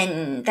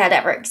person that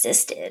ever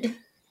existed.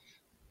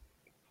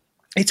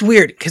 It's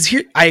weird because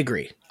here, I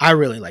agree. I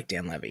really like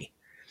Dan Levy.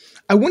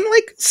 I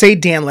wouldn't say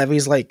Dan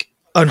Levy's like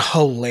a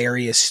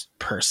hilarious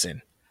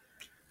person,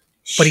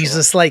 but he's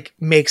just like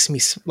makes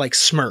me like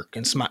smirk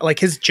and smile. Like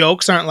his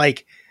jokes aren't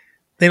like,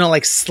 they don't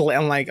like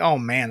I'm like, oh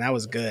man, that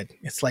was good.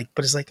 It's like,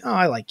 but it's like, oh,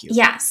 I like you.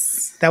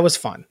 Yes, that was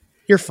fun.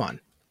 You're fun.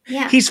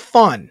 Yeah, he's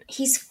fun.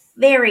 He's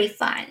very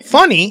fun.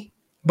 Funny,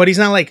 but he's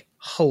not like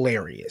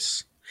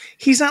hilarious.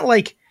 He's not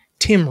like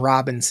Tim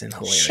Robinson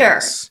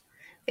hilarious.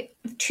 Sure.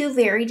 2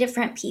 very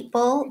different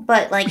people,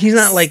 but like he's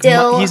not like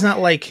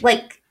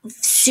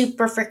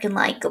super freaking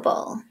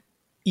likable.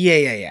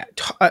 Yeah.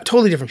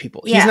 Totally different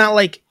people. Yeah. He's not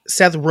like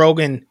Seth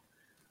Rogen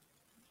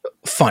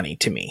funny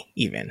to me,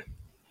 even,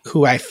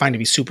 who I find to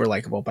be super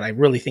likable, but I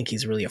really think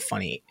he's really a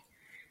funny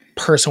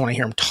person when I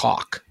hear him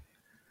talk.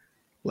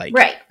 Like,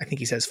 right. I think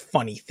he says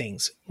funny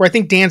things. Where I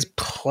think Dan's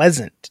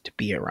pleasant to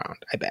be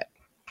around, I bet.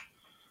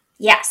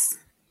 Yes.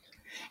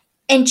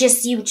 And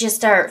you just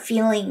start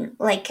feeling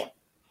like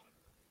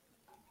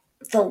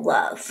the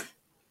love.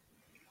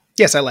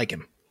 Yes, I like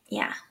him.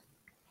 Yeah.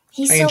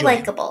 He's so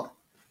likable.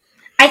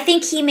 I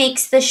think he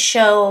makes the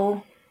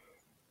show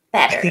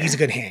better. I think he's a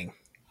good hang.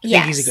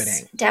 He's a good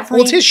hang. Definitely.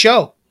 Well, it's his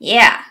show.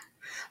 Yeah.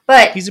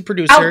 But he's a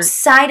producer.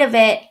 Outside of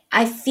it,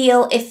 I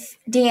feel if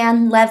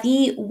Dan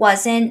Levy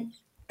wasn't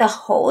the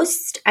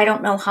host, I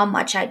don't know how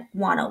much I'd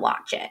want to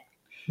watch it.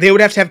 They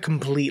would have to have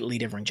completely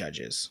different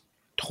judges.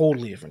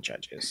 Totally different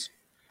judges.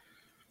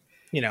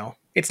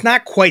 It's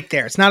not quite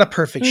there. It's not a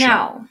perfect show.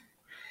 No.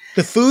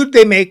 The food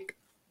they make,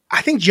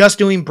 I think just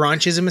doing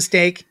brunch is a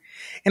mistake.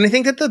 And I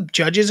think that the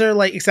judges are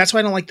like, that's why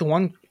I don't like the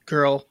one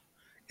girl.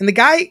 And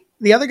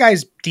the other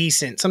guy's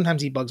decent.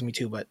 Sometimes he bugs me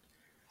too, but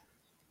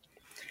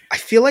I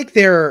feel like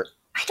I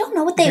don't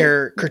know what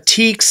their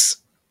critiques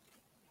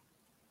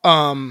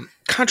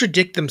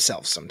contradict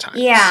themselves sometimes.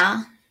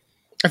 Yeah.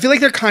 I feel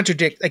like they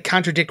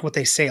contradict what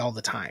they say all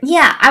the time.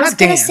 Yeah, I was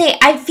going to say,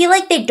 I feel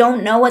like they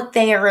don't know what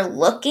they are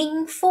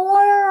looking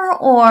for,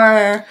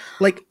 or...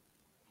 Like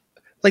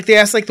they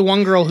asked, like, the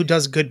one girl who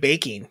does good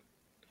baking.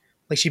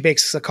 Like, she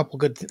bakes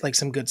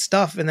some good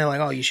stuff, and they're like,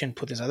 oh, you shouldn't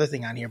put this other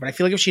thing on here. But I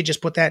feel like if she had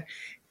just put that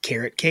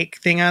carrot cake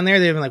thing on there,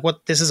 they'd been like,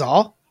 what, this is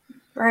all?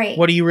 Right.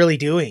 What are you really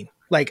doing?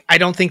 Like, I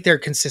don't think they're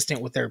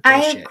consistent with their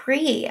bullshit. I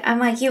agree. I'm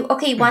like, you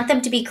want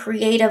them to be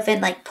creative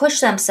and, like, push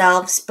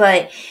themselves,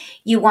 but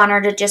you want her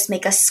to just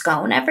make a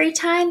scone every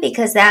time,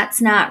 because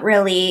that's not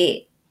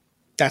really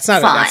That's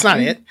not fun. That's not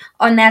it.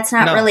 And that's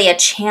not really a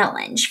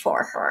challenge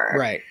for her.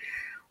 Right.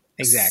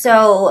 Exactly.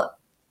 So,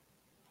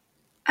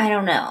 I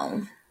don't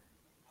know.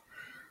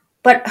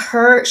 But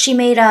she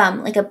made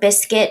like a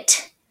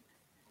biscuit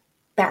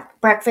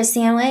breakfast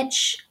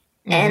sandwich,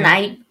 and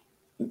I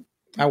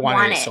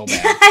wanted it so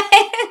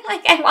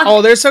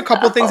bad. There's a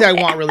couple things that I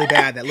want really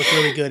bad that look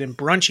really good and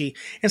brunchy,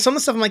 and some of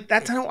the stuff I'm like, I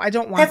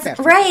don't want that.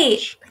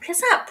 Right.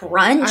 That's not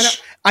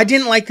brunch. I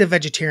didn't like the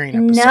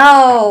vegetarian episode.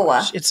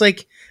 No. It's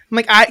like, I'm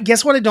like, I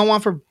guess what I don't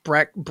want for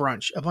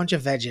brunch? A bunch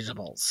of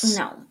vegetables.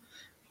 No.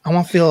 I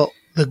want to feel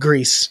the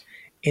grease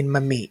in my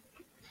meat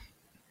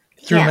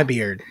through my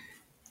beard,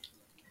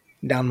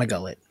 down my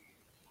gullet.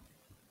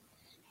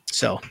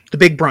 So, the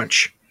big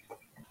brunch.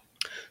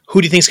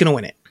 Who do you think's going to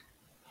win it?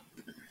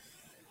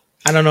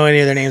 I don't know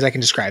any other names. I can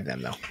describe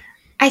them, though.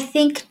 I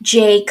think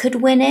Jay could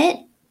win it.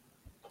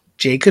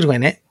 Jay could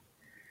win it.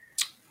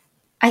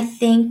 I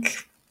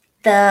think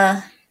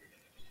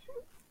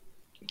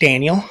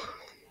Daniel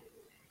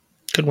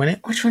could win it.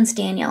 Which one's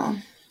Daniel?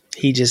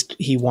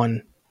 He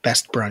won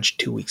Best Brunch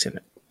 2 weeks in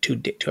two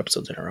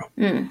episodes in a row.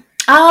 Mm.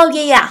 Oh,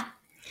 yeah.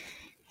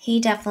 He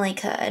definitely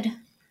could.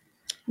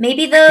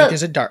 Maybe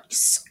there's a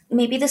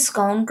maybe the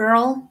scone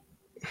girl.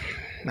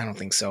 I don't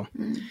think so.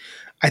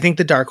 I think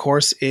the dark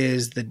horse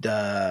is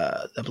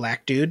the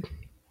black dude.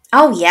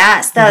 Oh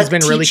yes, the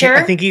teacher.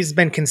 I think he's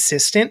been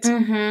consistent.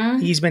 Mm-hmm.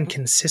 He's been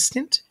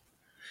consistent,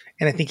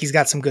 and I think he's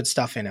got some good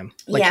stuff in him.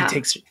 Like he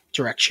takes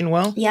direction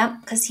well. Yeah,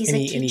 because he's a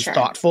teacher. And he's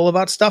thoughtful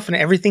about stuff, and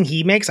everything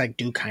he makes, I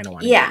do kind of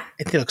want to. Yeah,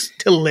 it looks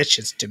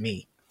delicious to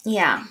me.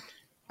 Yeah.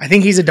 I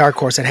think he's a dark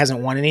horse that hasn't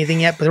won anything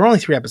yet, but there are only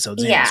 3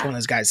 episodes in. It's one of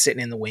those guys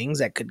sitting in the wings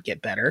that could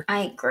get better. I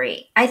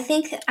agree.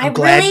 I'm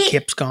glad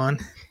Kip's gone.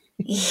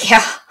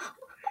 Yeah.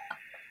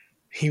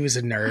 He was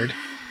a nerd.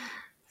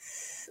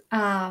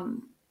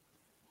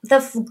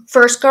 The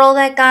first girl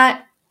that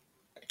got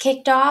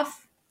kicked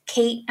off,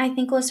 Kate, I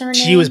think was her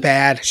name. She was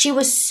bad. She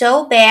was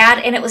so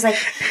bad, and it was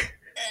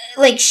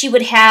like she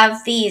would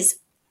have these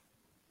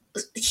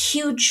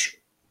huge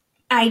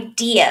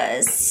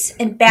ideas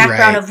and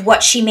background of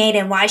what she made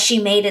and why she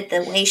made it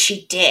the way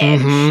she did,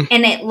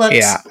 and it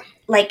looked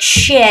like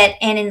shit,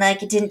 and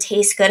it didn't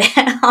taste good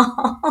at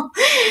all.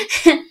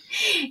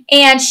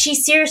 And she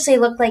seriously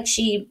looked like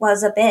she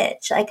was a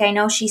bitch. Like, I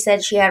know she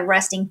said she had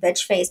resting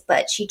bitch face,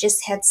 but she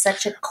just had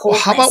such a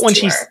coldness how about when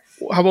to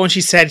her.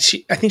 She said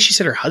I think she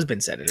said her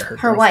husband said it, or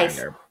her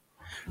wife.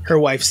 Her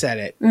wife said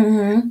it.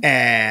 Mm-hmm.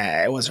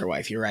 It was her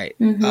wife. You're right.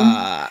 Mm-hmm.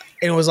 And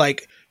it was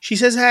like, she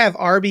says I have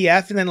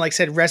RBF, and then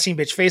said resting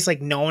bitch face,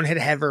 like no one had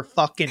ever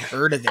fucking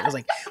heard of it. It was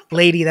like,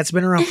 lady, that's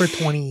been around for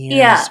 20 years.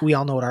 Yeah. We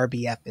all know what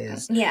RBF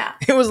is. Yeah.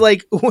 It was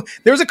like,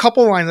 there was a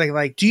couple lines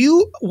like,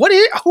 who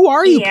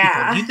are you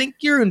people? Do you think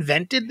you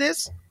invented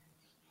this?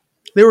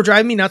 They were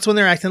driving me nuts when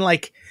they're acting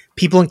like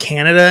people in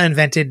Canada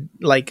invented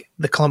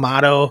the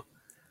Clamato.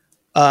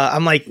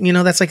 I'm like,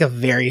 that's like a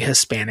very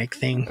Hispanic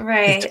thing.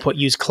 Right. To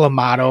use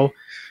Clamato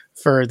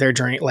for their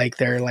drink,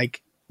 their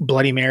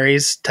Bloody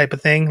Marys type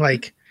of thing.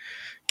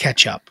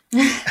 Ketchup.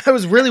 That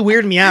was really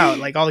weirding me out.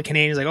 All the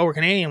Canadians oh, we're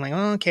Canadian. I'm like,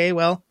 oh, okay,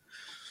 well,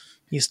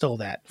 you stole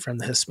that from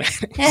the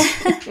Hispanics.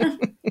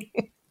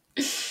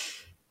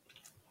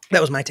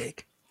 That was my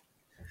take.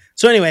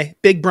 So anyway,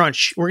 big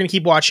brunch. We're going to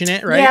keep watching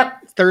it, right?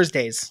 Yep.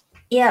 Thursdays.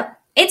 Yep.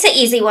 It's an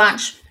easy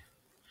watch.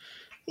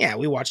 Yeah,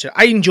 we watched it.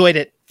 I enjoyed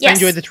it. Yes. I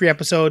enjoyed the 3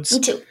 episodes.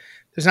 Me too.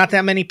 There's not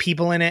that many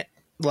people in it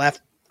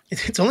left.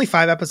 It's only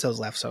 5 episodes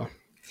left, so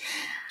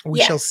we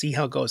shall see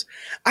how it goes.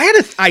 I had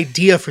an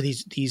idea for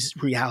these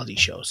reality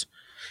shows,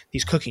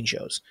 these cooking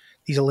shows,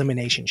 these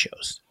elimination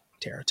shows.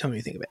 Tara, tell me what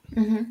you think of it.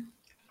 Mm-hmm.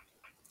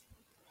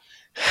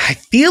 I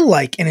feel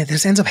like, and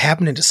this ends up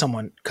happening to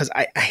someone, because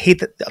I hate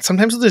that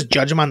sometimes they'll just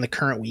judge them on the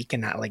current week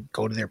and not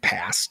go to their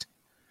past.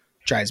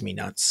 Drives me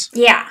nuts.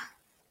 Yeah.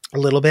 A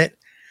little bit.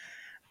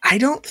 I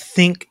don't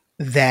think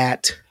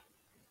that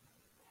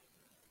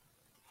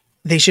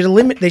they should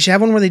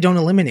have one where they don't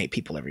eliminate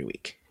people every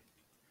week.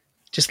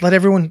 Just let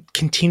everyone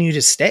continue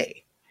to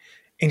stay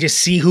and just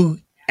see who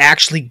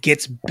actually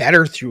gets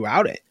better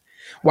throughout it.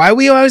 Why do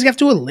we always have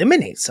to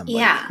eliminate somebody?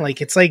 Yeah.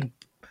 It's like,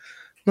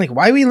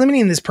 why are we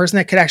eliminating this person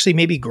that could actually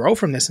maybe grow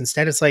from this?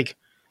 Instead, it's see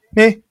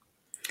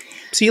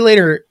you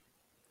later,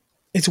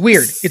 It's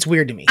weird. It's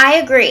weird to me. I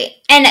agree.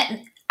 And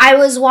I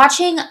was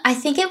watching, I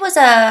think it was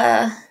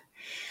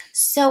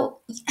so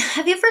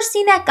have you ever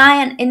seen that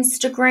guy on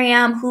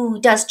Instagram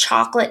who does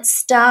chocolate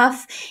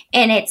stuff?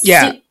 And it's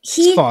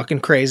it's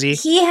fucking crazy.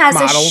 He has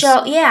Models. a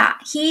show. Yeah,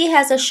 he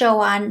has a show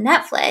on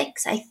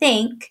Netflix, I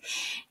think,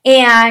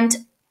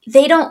 and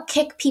they don't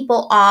kick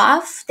people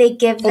off. They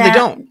give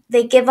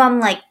them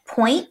like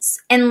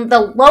points, and the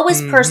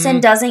lowest person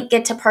doesn't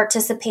get to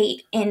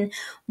participate in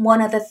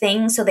one of the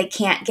things, so they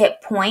can't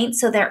get points.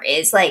 So there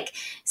is like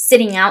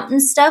sitting out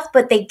and stuff,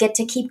 but they get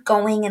to keep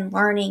going and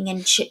learning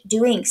and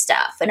doing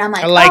stuff. And I'm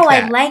like,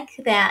 I like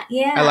that.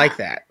 Yeah, I like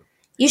that.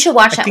 You should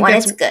watch that one.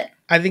 It's good.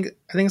 I think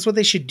it's what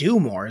they should do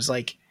more. Is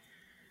like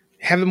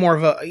have it more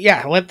of a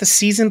let the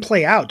season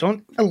play out.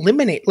 Don't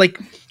eliminate like.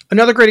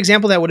 Another great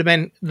example of that would have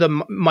been the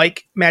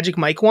Magic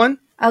Mike one.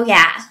 Oh,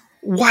 yeah.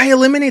 Why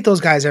eliminate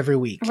those guys every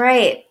week?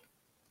 Right.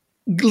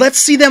 Let's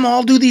see them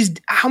all do these.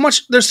 How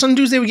much? There's some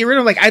dudes they would get rid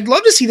of. Like, I'd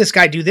love to see this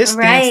guy do this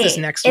dance this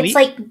next week. It's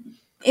like,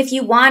 if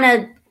you want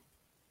to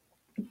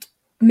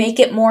make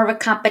it more of a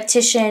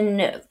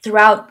competition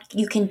throughout,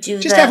 you can do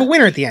Just have a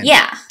winner at the end.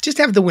 Yeah. Just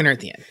have the winner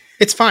at the end.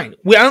 It's fine.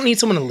 I don't need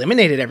someone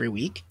eliminated every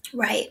week.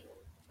 Right.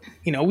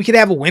 You know, we could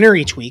have a winner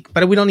each week,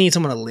 but we don't need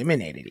someone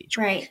eliminated each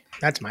week. Right.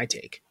 That's my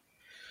take.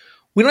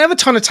 We don't have a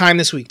ton of time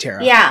this week,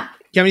 Tara. Yeah.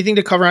 Do you have anything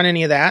to cover on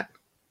any of that?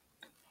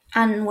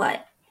 On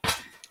what?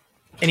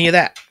 Any of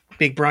that?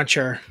 Big brunch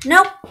or...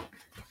 Nope.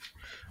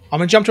 I'm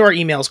going to jump to our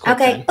emails quick.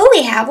 Okay. Then. Oh,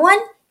 we have one?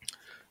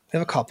 We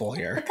have a couple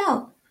here. Let's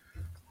go.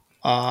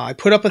 I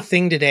put up a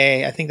thing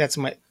today. I think that's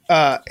my...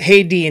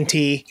 Hey,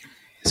 D&T.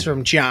 It's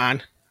from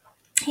John.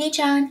 Hey,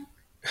 John.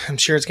 I'm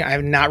sure it's going to... I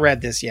have not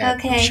read this yet.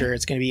 Okay. I'm sure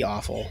it's going to be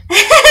awful.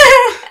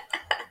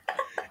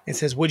 It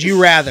says, would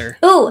you rather...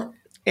 Ooh.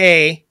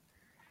 A...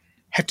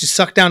 have to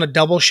suck down a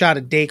double shot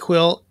of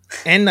Dayquil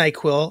and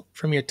NyQuil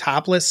from your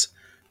topless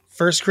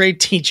first grade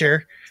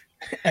teacher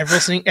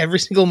every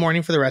single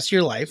morning for the rest of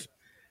your life.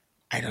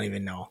 I don't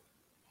even know.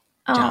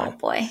 Oh, John.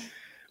 boy.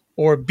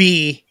 Or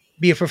B,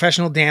 be a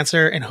professional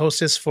dancer and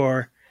hostess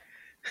for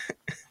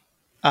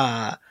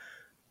a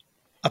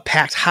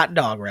packed hot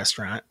dog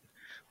restaurant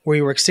where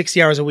you work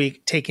 60 hours a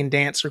week taking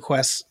dance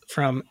requests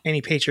from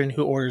any patron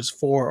who orders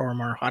 4 or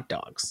more hot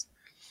dogs.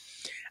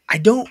 I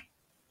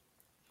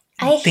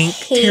think,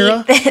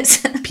 Tara,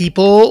 this.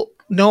 people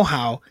know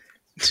how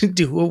to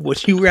do a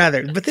would you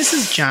rather. But this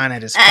is John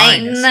at his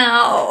finest. I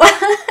know.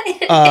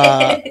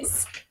 It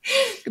is.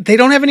 They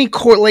don't have any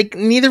core, like,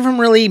 neither of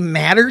them really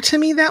matter to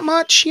me that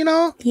much, you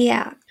know?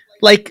 Yeah.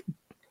 Like,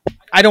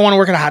 I don't want to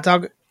work at a hot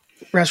dog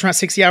restaurant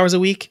 60 hours a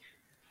week.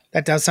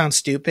 That does sound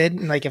stupid.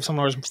 And, like, if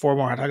someone orders 4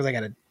 more hot dogs, I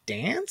got to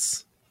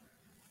dance?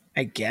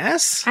 I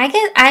guess.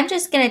 I'm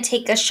just going to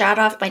take a shot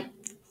off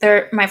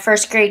my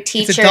first grade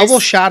teachers. It's a double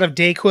shot of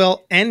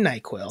Dayquil and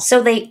NyQuil.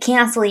 So they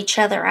cancel each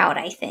other out,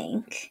 I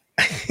think.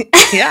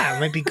 Yeah, it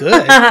might be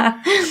good.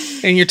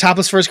 And your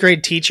topless first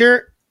grade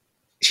teacher,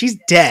 she's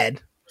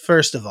dead,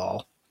 first of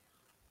all.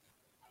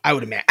 I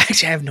would imagine.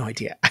 Actually, I have no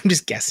idea. I'm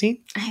just guessing.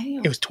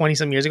 It was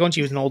 20-some years ago, and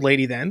she was an old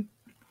lady then.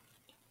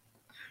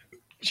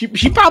 She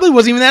probably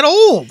wasn't even that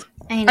old.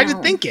 I know. I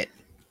just think it.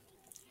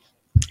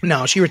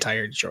 No, she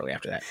retired shortly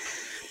after that.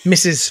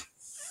 Mrs.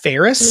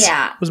 Ferris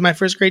was my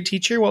first grade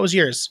teacher. What was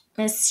yours?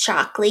 Miss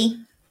Shockley.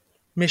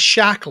 Miss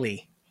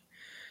Shockley.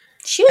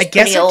 She was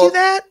pretty old. I'd do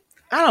that.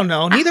 I don't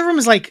know. Neither of them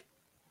is like...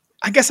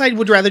 I guess I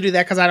would rather do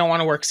that because I don't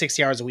want to work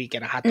 60 hours a week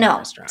at a hot dog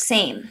restaurant.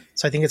 Same.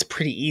 So I think it's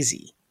pretty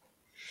easy.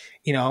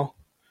 You know?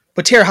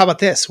 But Tara, how about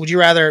this? Would you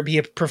rather be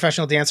a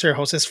professional dancer or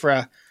hostess for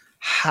a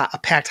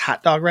packed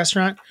hot dog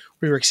restaurant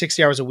where you work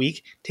 60 hours a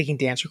week taking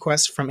dance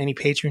requests from any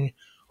patron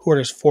who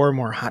orders 4 or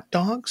more hot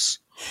dogs?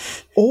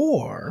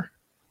 Or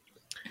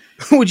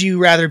would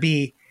you rather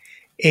be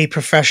a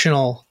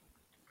professional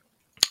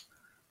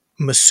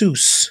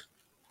masseuse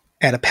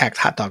at a packed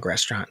hot dog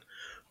restaurant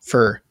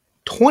for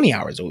 20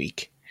 hours a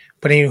week?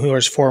 But anyone who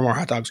orders 4 or more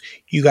hot dogs,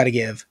 you got to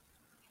give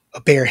a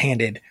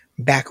barehanded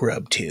back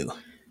rub to.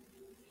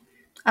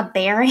 A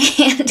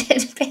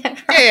barehanded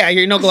back rub? Yeah,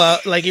 you're no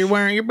glove. Like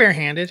you're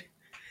barehanded.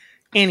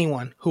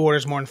 Anyone who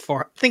orders more than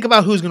 4. Think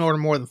about who's going to order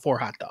more than 4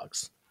 hot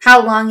dogs.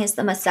 How long is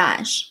the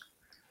massage?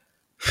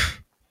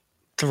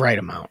 The right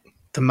amount.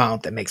 The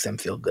amount that makes them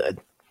feel good.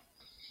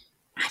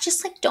 I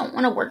just don't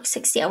want to work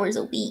 60 hours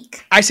a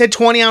week. I said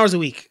 20 hours a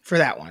week for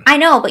that one. I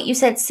know, but you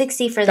said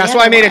 60 for That's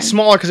why I made it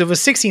smaller, because if it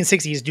was 60 and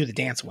 60, you just do the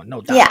dance one,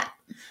 no doubt. Yeah.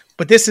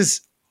 But this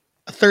is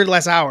a third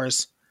less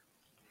hours,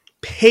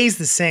 pays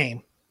the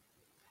same,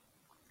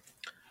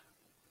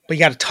 but you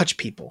got to touch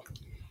people.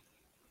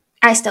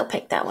 I still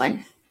pick that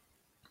one.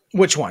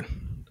 Which one?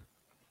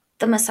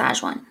 The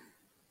massage one.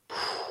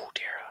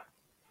 Dear.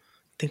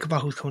 Think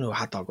about who's coming to a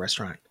hot dog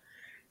restaurant,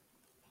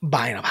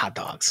 buying up hot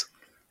dogs.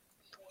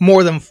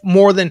 More than.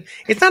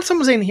 It's not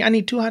someone saying, I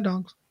need 2 hot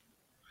dogs.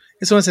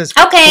 It's someone says,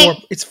 okay, 4,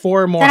 it's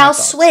 4 or more. Then I'll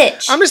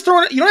switch. I'm just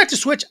throwing it. You don't have to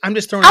switch. I'm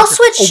just throwing. I'll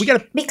switch. Oh, we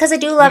gotta, because I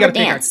do love a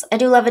dance. I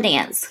do love a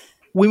dance.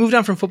 We moved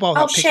on from football.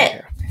 Oh shit!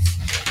 Here.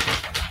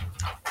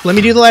 Let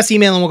me do the last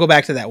email and we'll go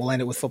back to that. We'll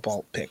end it with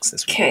football picks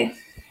this week. Okay.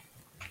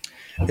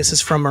 This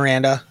is from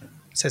Miranda.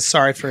 It says,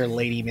 sorry for a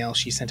late email.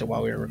 She sent it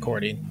while we were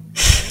recording.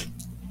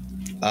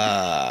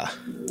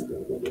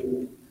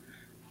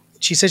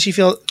 She said she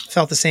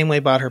felt the same way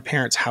about her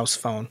parents' house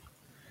phone.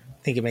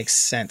 I think it makes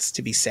sense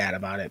to be sad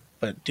about it,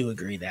 but do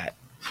agree that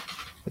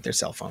with their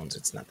cell phones,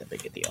 it's not that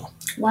big a deal.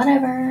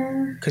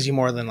 Whatever. Because you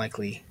more than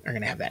likely are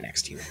going to have that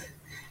next to you.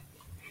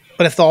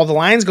 But if all the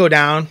lines go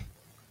down,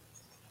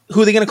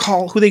 who are they going to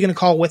call? Who are they going to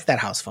call with that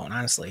house phone,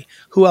 honestly?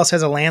 Who else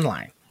has a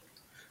landline?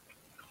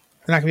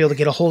 They're not going to be able to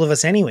get a hold of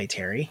us anyway,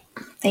 Terry.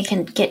 They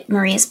can get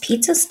Maria's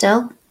pizza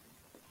still.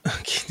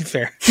 Okay,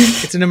 fair.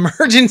 It's an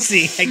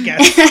emergency, I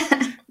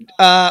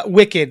guess.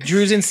 Wicked.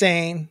 Drew's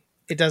insane.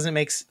 It doesn't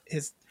make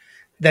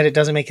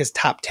his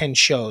top 10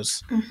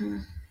 shows. Mm-hmm.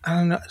 I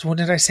don't know. When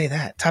did I say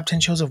that? Top 10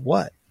 shows of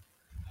what?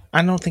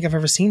 I don't think I've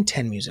ever seen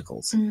 10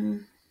 musicals. Mm-hmm.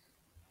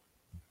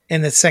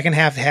 And the second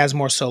half has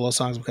more solo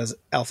songs because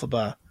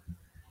Elphaba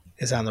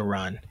is on the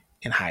run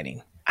and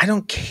hiding. I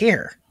don't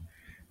care.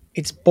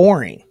 It's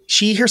boring.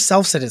 She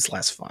herself said it's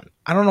less fun.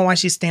 I don't know why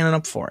she's standing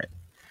up for it.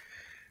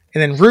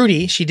 And then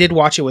Rudy, she did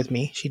watch it with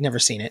me. She'd never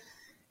seen it.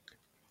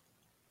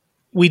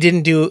 We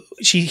didn't do...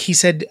 He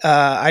said,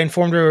 I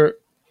informed her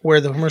where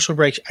the commercial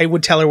breaks... I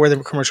would tell her where the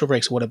commercial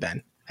breaks would have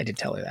been. I did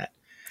tell her that.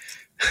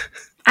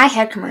 I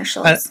had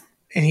commercials.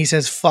 And he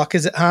says, fuck,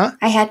 is it, huh?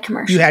 I had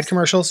commercials. You had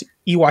commercials?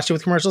 You watched it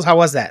with commercials? How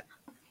was that?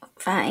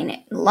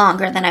 Fine.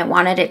 Longer than I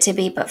wanted it to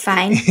be, but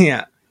fine.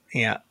 Yeah.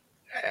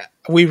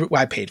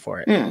 I paid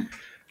for it. Mm.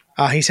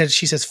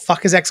 She says,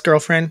 fuck his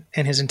ex-girlfriend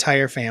and his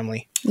entire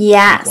family.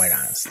 Yes. Quite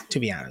honest, to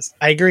be honest.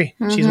 I agree.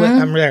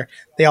 Mm-hmm. I'm there.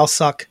 They all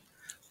suck.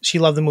 She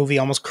loved the movie,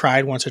 almost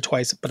cried once or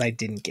twice, but I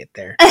didn't get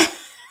there.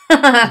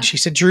 She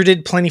said, Drew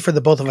did plenty for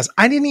the both of us.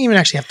 I didn't even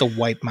actually have to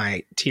wipe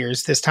my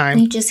tears this time.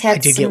 You just had I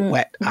did get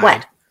wet.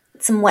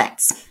 Some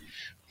wets.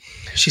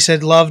 She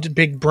said, loved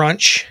Big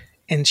Brunch.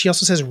 And she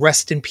also says,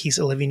 rest in peace,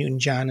 Olivia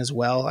Newton-John as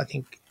well. I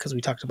think because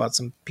we talked about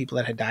some people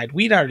that had died.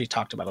 We'd already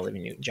talked about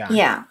Olivia Newton-John.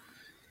 Yeah.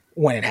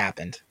 When it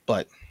happened.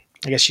 But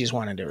I guess she just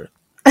wanted to...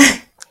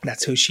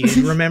 That's who she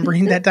is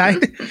remembering that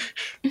died.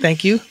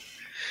 Thank you.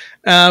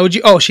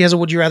 She has a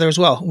would you rather as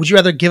well. Would you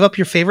rather give up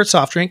your favorite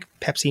soft drink,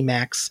 Pepsi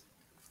Max,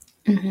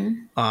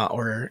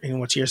 or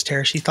what's yours,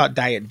 Tara? She thought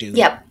Diet Dew.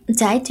 Yep,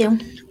 Diet Dew.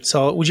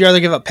 So would you rather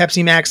give up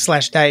Pepsi Max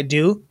 / Diet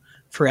Dew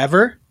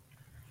forever?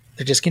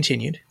 They're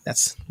discontinued.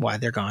 That's why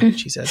they're gone,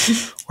 she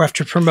says. Or have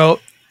to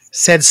promote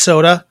said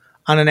soda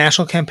on a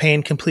national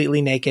campaign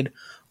completely naked,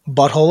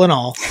 butthole and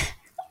all,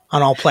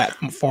 on all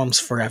platforms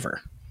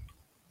forever.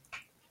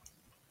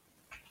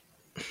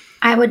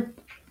 I would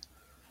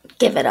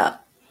give it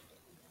up.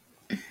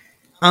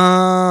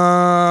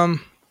 My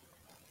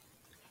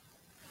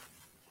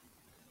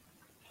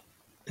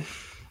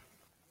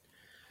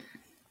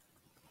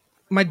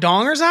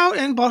donger's out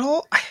and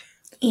butthole.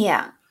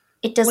 Yeah,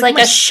 it does like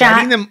a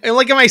shot. Am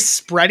I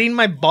spreading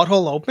my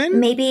butthole open?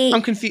 Maybe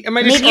I'm confused.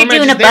 Maybe you're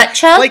doing a butt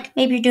chug.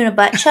 Maybe you're doing a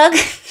butt chug.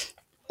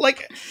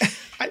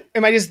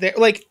 Am I just there?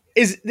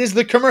 Is this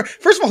the commercial?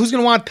 First of all, who's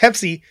gonna want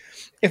Pepsi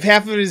if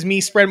half of it is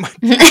me spreading my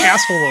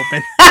asshole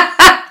open,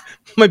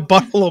 my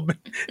butthole open,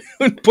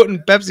 and putting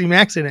Pepsi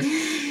Max in it?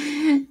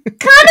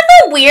 Kind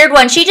of a weird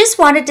one. She just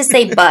wanted to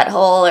say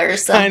butthole or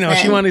something. I know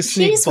she wanted to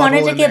sneak. She just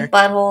wanted to get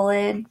butthole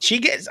in.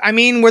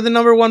 We're the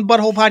number one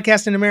butthole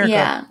podcast in America.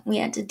 Yeah, we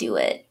had to do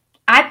it.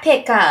 I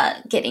pick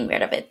getting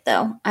rid of it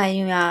though.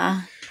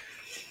 Yeah,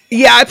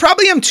 I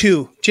probably am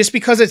too. Just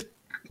because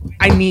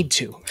I need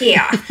to.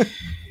 Yeah.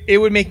 It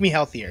would make me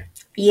healthier.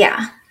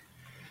 Yeah.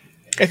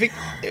 I think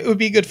it would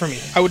be good for me.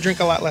 I would drink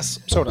a lot less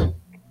soda.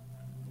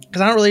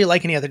 Because I don't really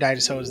like any other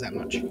diet sodas that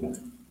much.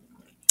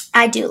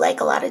 I do like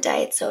a lot of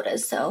diet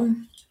sodas, so.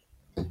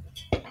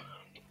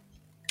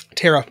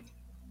 Tara,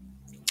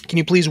 can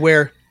you please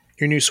wear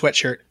your new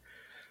sweatshirt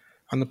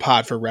on the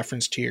pod for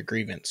reference to your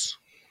grievance?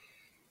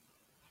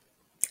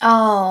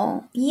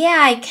 Oh, yeah,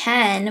 I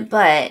can,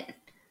 but...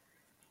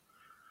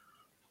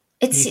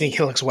 You think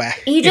he looks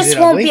whack? You just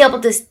won't be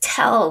able to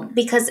tell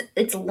because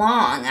it's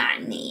long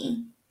on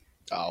me.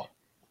 Oh.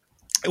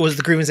 It was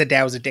the grievance that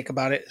Dad was a dick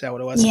about it? Is that what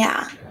it was?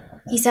 Yeah.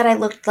 He said I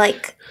looked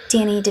like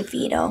Danny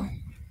DeVito.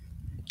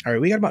 All right,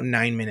 we got about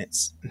 9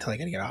 minutes until I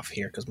got to get off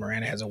here because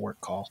Miranda has a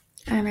work call.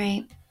 All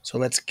right. So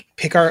let's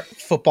pick our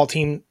football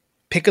team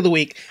pick of the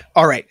week.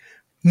 All right.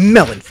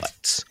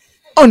 MELLONfights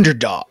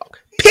underdog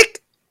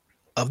pick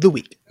of the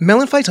week.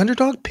 MELLONfights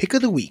underdog pick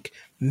of the week.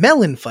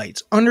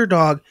 MELLONfights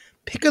underdog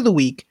pick of the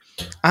week.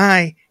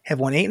 I have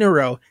won 8 in a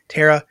row.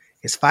 Tara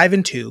is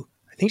 5-2.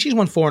 I think she's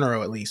won 4 in a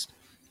row at least.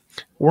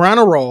 We're on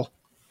a roll.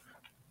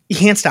 You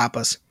can't stop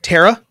us.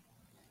 Tara?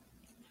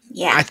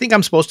 Yeah. I think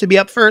I'm supposed to be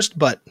up first,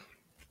 but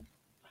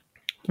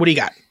what do you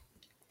got?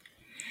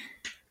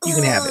 You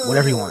can have it.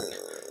 Whatever you want.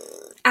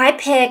 I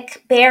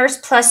pick Bears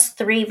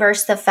 +3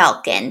 versus the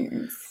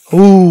Falcons.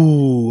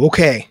 Ooh,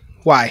 okay.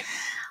 Why?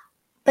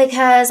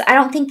 Because I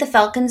don't think the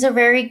Falcons are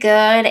very good,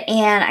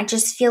 and I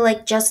just feel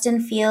like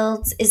Justin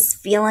Fields is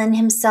feeling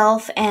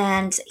himself,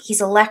 and he's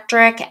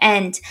electric,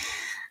 and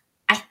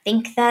I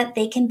think that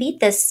they can beat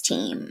this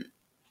team.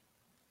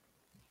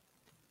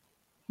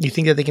 You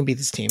think that they can beat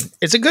this team?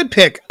 It's a good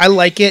pick. I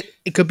like it.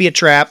 It could be a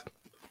trap.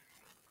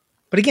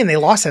 But again, they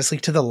lost last week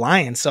to the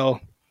Lions,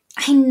 so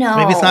I know.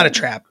 maybe it's not a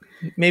trap.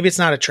 Maybe it's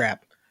not a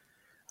trap.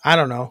 I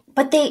don't know.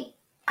 But the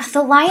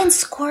Lions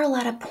score a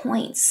lot of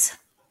points.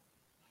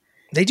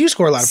 They do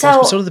score a lot of points,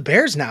 but so do the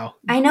Bears now.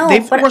 I know.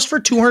 They've rushed for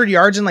 200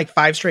 yards in like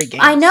 5 straight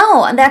games. I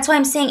know, and that's why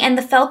I'm saying. And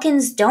the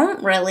Falcons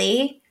don't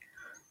really.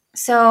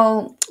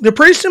 So they're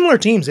pretty similar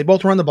teams. They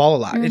both run the ball a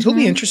lot. It'll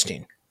be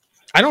interesting.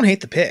 I don't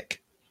hate the pick.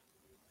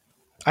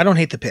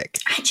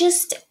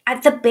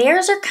 The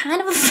Bears are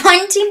kind of a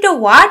fun team to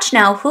watch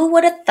now. Who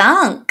would have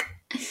thunk?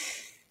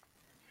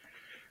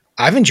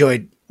 I've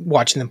enjoyed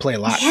watching them play a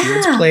lot. Yeah.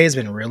 Fields' play has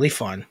been really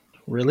fun.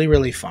 Really,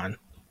 really fun.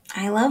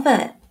 I love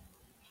it.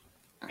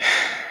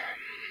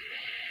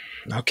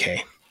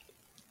 Okay.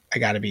 I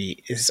gotta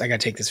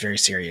take this very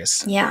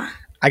serious. Yeah.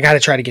 I gotta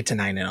try to get to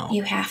 9-0.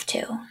 You have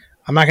to.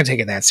 I'm not gonna take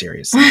it that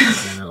serious.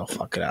 Then it'll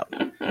fuck it up.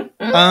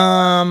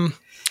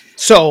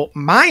 So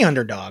my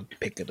underdog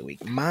pick of the week.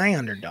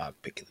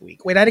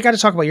 Wait, I gotta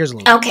talk about yours a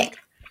little bit. Okay.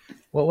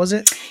 What was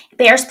it?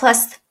 Bears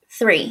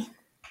 +3.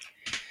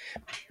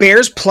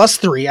 Bears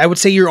 +3. I would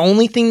say your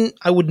only thing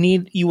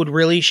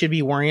you should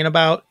be worrying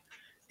about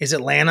is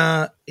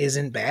Atlanta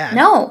isn't bad.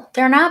 No,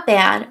 they're not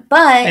bad,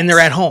 but and they're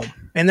at home.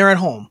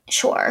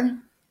 Sure.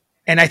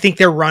 And I think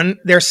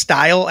their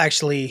style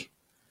actually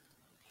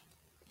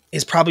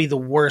is probably the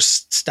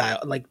worst style.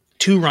 Like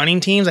 2 running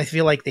teams, I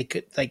feel like they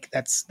could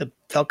the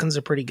Falcons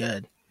are pretty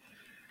good.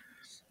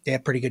 They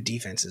have pretty good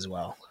defense as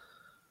well.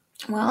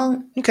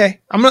 Well, okay.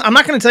 I'm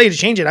not going to tell you to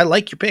change it. I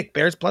like your pick,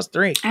 Bears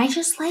 +3. I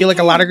just like. I feel like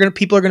a lot of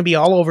people are going to be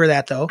all over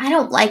that, though. I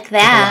don't like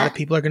that. A lot of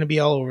people are going to be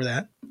all over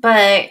that.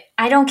 But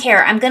I don't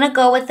care. I'm going to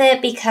go with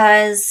it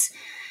because,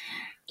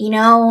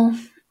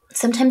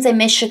 sometimes I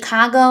miss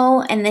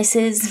Chicago, and this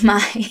is my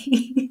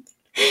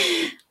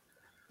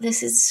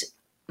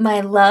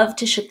love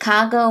to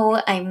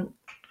Chicago. I'm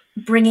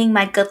bringing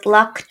my good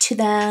luck to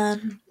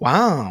them.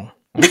 Wow.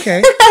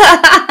 Okay.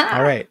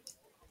 All right.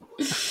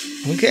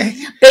 Okay.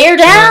 Bear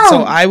down.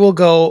 So I will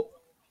go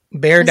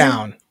bear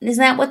down.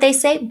 Isn't that what they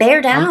say?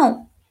 Bear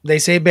down. They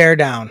say bear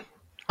down.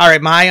 All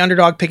right. My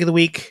underdog pick of the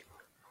week.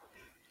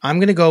 I'm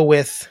going to go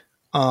with,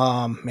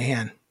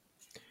 the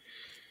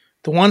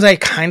ones I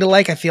kind of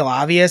like, I feel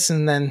obvious,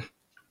 and then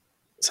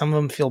some of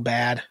them feel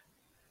bad.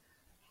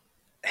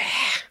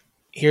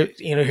 Here,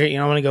 I'm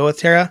going to go with,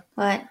 Tara?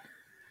 What?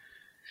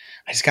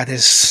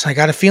 I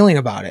got a feeling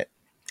about it.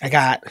 I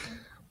got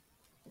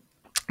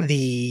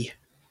the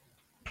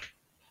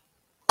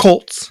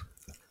Colts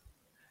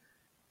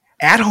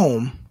at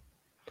home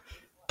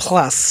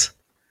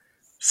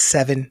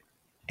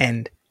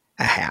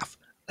 +7.5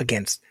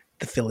 against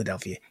the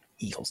Philadelphia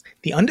Eagles.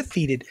 The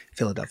undefeated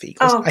Philadelphia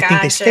Eagles. Oh, I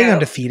think they stay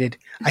undefeated.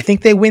 I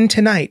think they win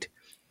tonight.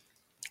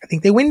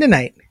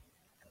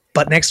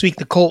 But next week,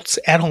 the Colts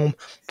at home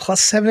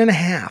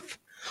 +7.5.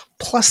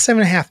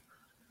 +7.5.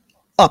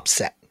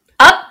 Upset.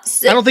 I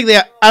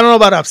don't know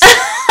about upset.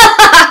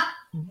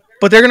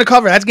 But they're going to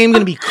cover. That game's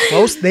going to be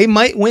close. They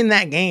might win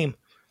that game.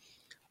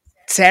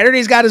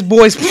 Saturday's got his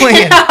boys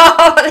playing.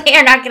 No, they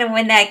are not going to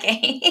win that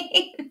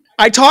game.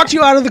 I talked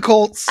you out of the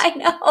Colts. I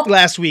know.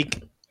 Last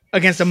week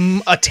against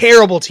a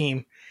terrible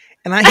team.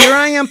 And here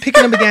I am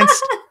picking them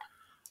against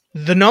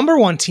the number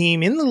 1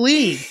 team in the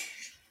league.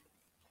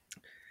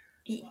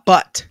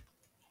 But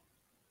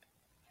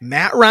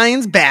Matt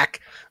Ryan's back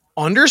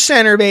under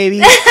center,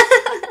 baby.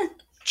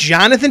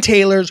 Jonathan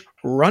Taylor's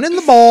running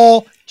the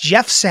ball.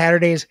 Jeff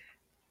Saturday's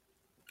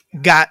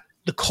got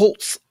the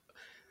Colts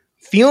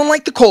feeling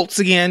like the Colts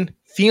again.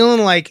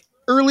 Feeling like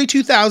early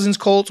 2000s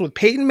Colts with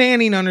Peyton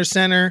Manning under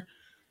center.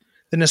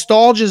 The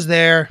nostalgia's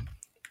there.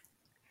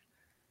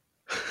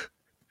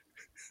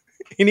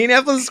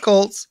 Indianapolis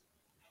Colts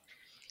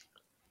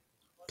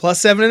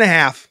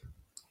 +7.5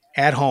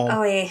 at home.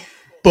 Oh, yeah.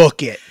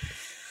 Book it,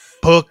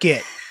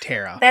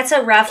 Tara. That's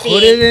a roughie.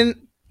 Put it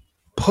in.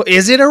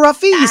 Is it a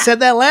roughie? You said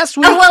that last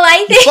week. Oh, well,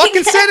 I think you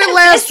fucking said it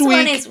last this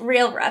week. This one is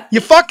real rough.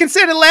 You fucking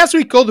said it last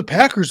week. Oh, the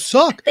Packers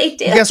suck. They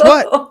did. And guess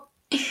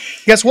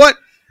what?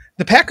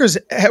 The Packers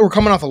were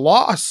coming off a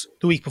loss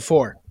the week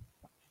before.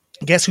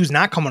 Guess who's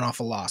not coming off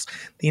a loss?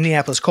 The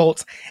Indianapolis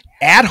Colts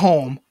at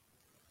home.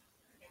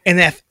 And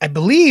I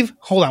believe,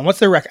 hold on, what's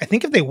their record? I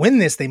think if they win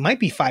this, they might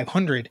be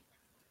 500.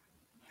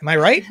 Am I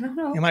right? I don't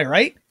know. Am I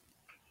right?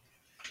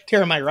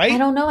 Tara, am I right? I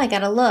don't know. I got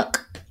to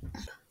look.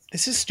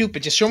 This is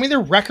stupid. Just show me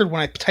their record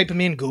when I type them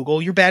in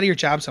Google. You're bad at your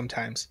job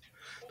sometimes.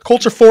 The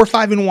Colts are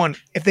 4-5-1.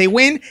 If they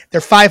win,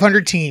 they're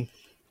 500 team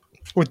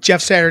with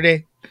Jeff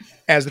Saturday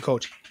as the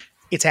coach.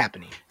 It's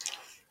happening.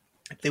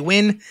 If they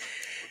win,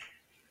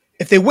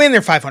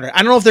 they're 500. I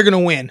don't know if they're going to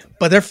win,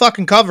 but they're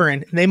fucking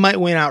covering. And they might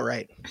win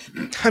outright.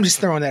 I'm just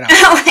throwing that out.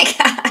 Oh, my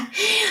God.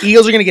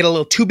 Eagles are going to get a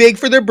little too big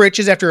for their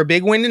britches after a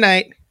big win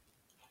tonight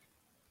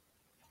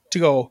to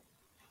go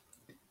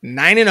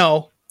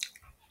 9-0.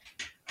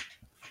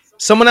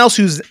 Someone else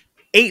who's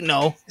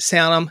 8-0 is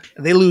telling them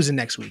they losing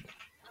next week.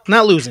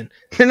 Not losing.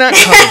 They're not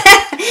covering.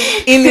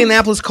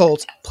 Indianapolis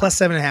Colts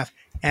 +7.5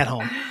 at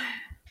home.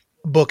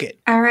 Book it.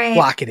 All right.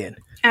 Lock it in.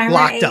 All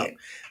Locked right. up.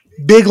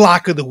 Big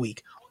lock of the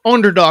week.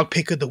 Underdog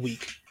pick of the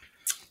week.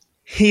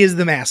 He is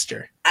the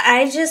master.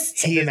 I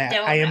just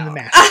I am the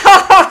master.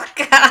 Oh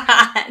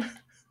God.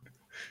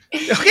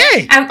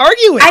 Okay,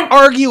 argue it.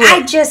 Argue it.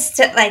 I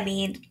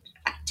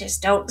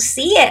just don't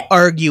see it.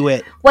 Argue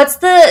it. What's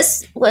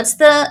the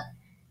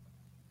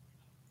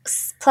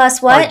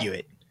plus what? Argue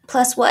it.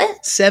 Plus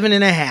what?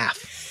 7.5.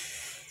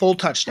 Full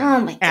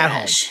touchdown. Oh my at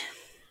gosh. home.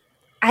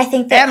 I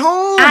think that at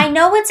home. I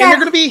know it's and at they're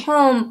gonna be,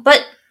 home,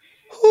 but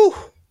whew.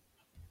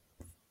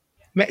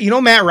 You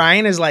know, Matt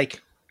Ryan is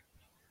like,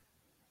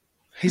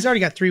 he's already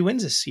got 3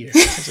 wins this year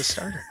as a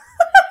starter.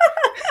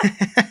 oh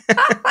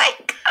my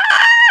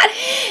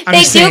God.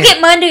 They do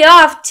get Monday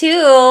off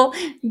too.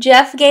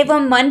 Jeff gave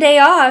them Monday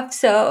off,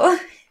 so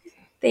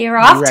they are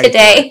off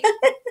today.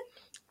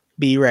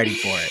 Be ready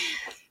for it.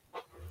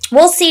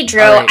 We'll see,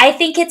 Drew. Right. I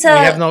think it's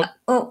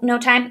no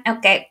time.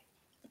 Okay.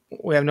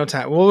 We have no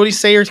time. Well, what do you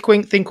say?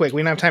 Think quick.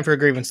 We don't have time for a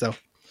grievance, though.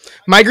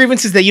 My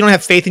grievance is that you don't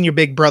have faith in your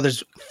big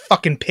brother's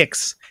fucking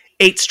picks.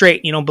 8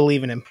 straight. You don't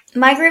believe in him.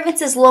 My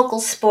grievance is local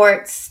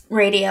sports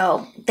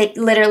radio. They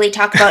literally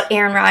talk about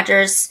Aaron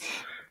Rodgers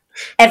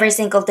every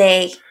single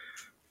day,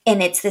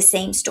 and it's the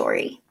same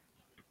story.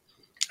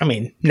 I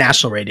mean,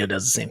 national radio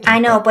does the same thing. I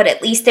know, but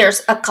at least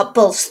there's a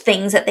couple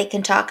things that they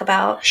can talk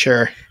about.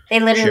 Sure. They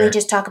literally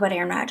just talk about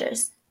Aaron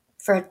Rodgers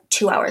for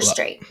 2 hours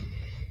straight.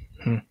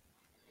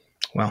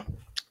 Well,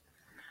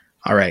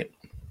 all right.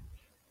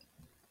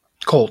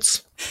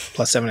 Colts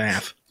plus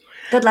 7.5.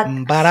 Good luck.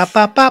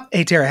 Ba-da-ba-ba.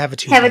 Hey, Tara, have a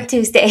Tuesday. Have a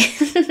Tuesday.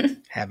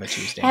 Have a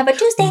Tuesday. Have a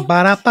Tuesday.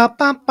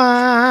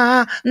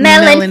 Ba-da-ba-ba-ba.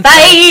 Melon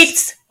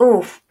fights.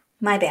 Ooh,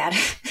 my bad.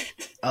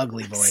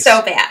 Ugly voice.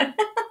 So bad.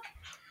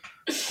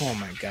 Oh,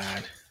 my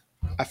God.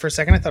 For a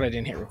second, I thought I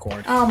didn't hit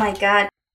record. Oh, my God.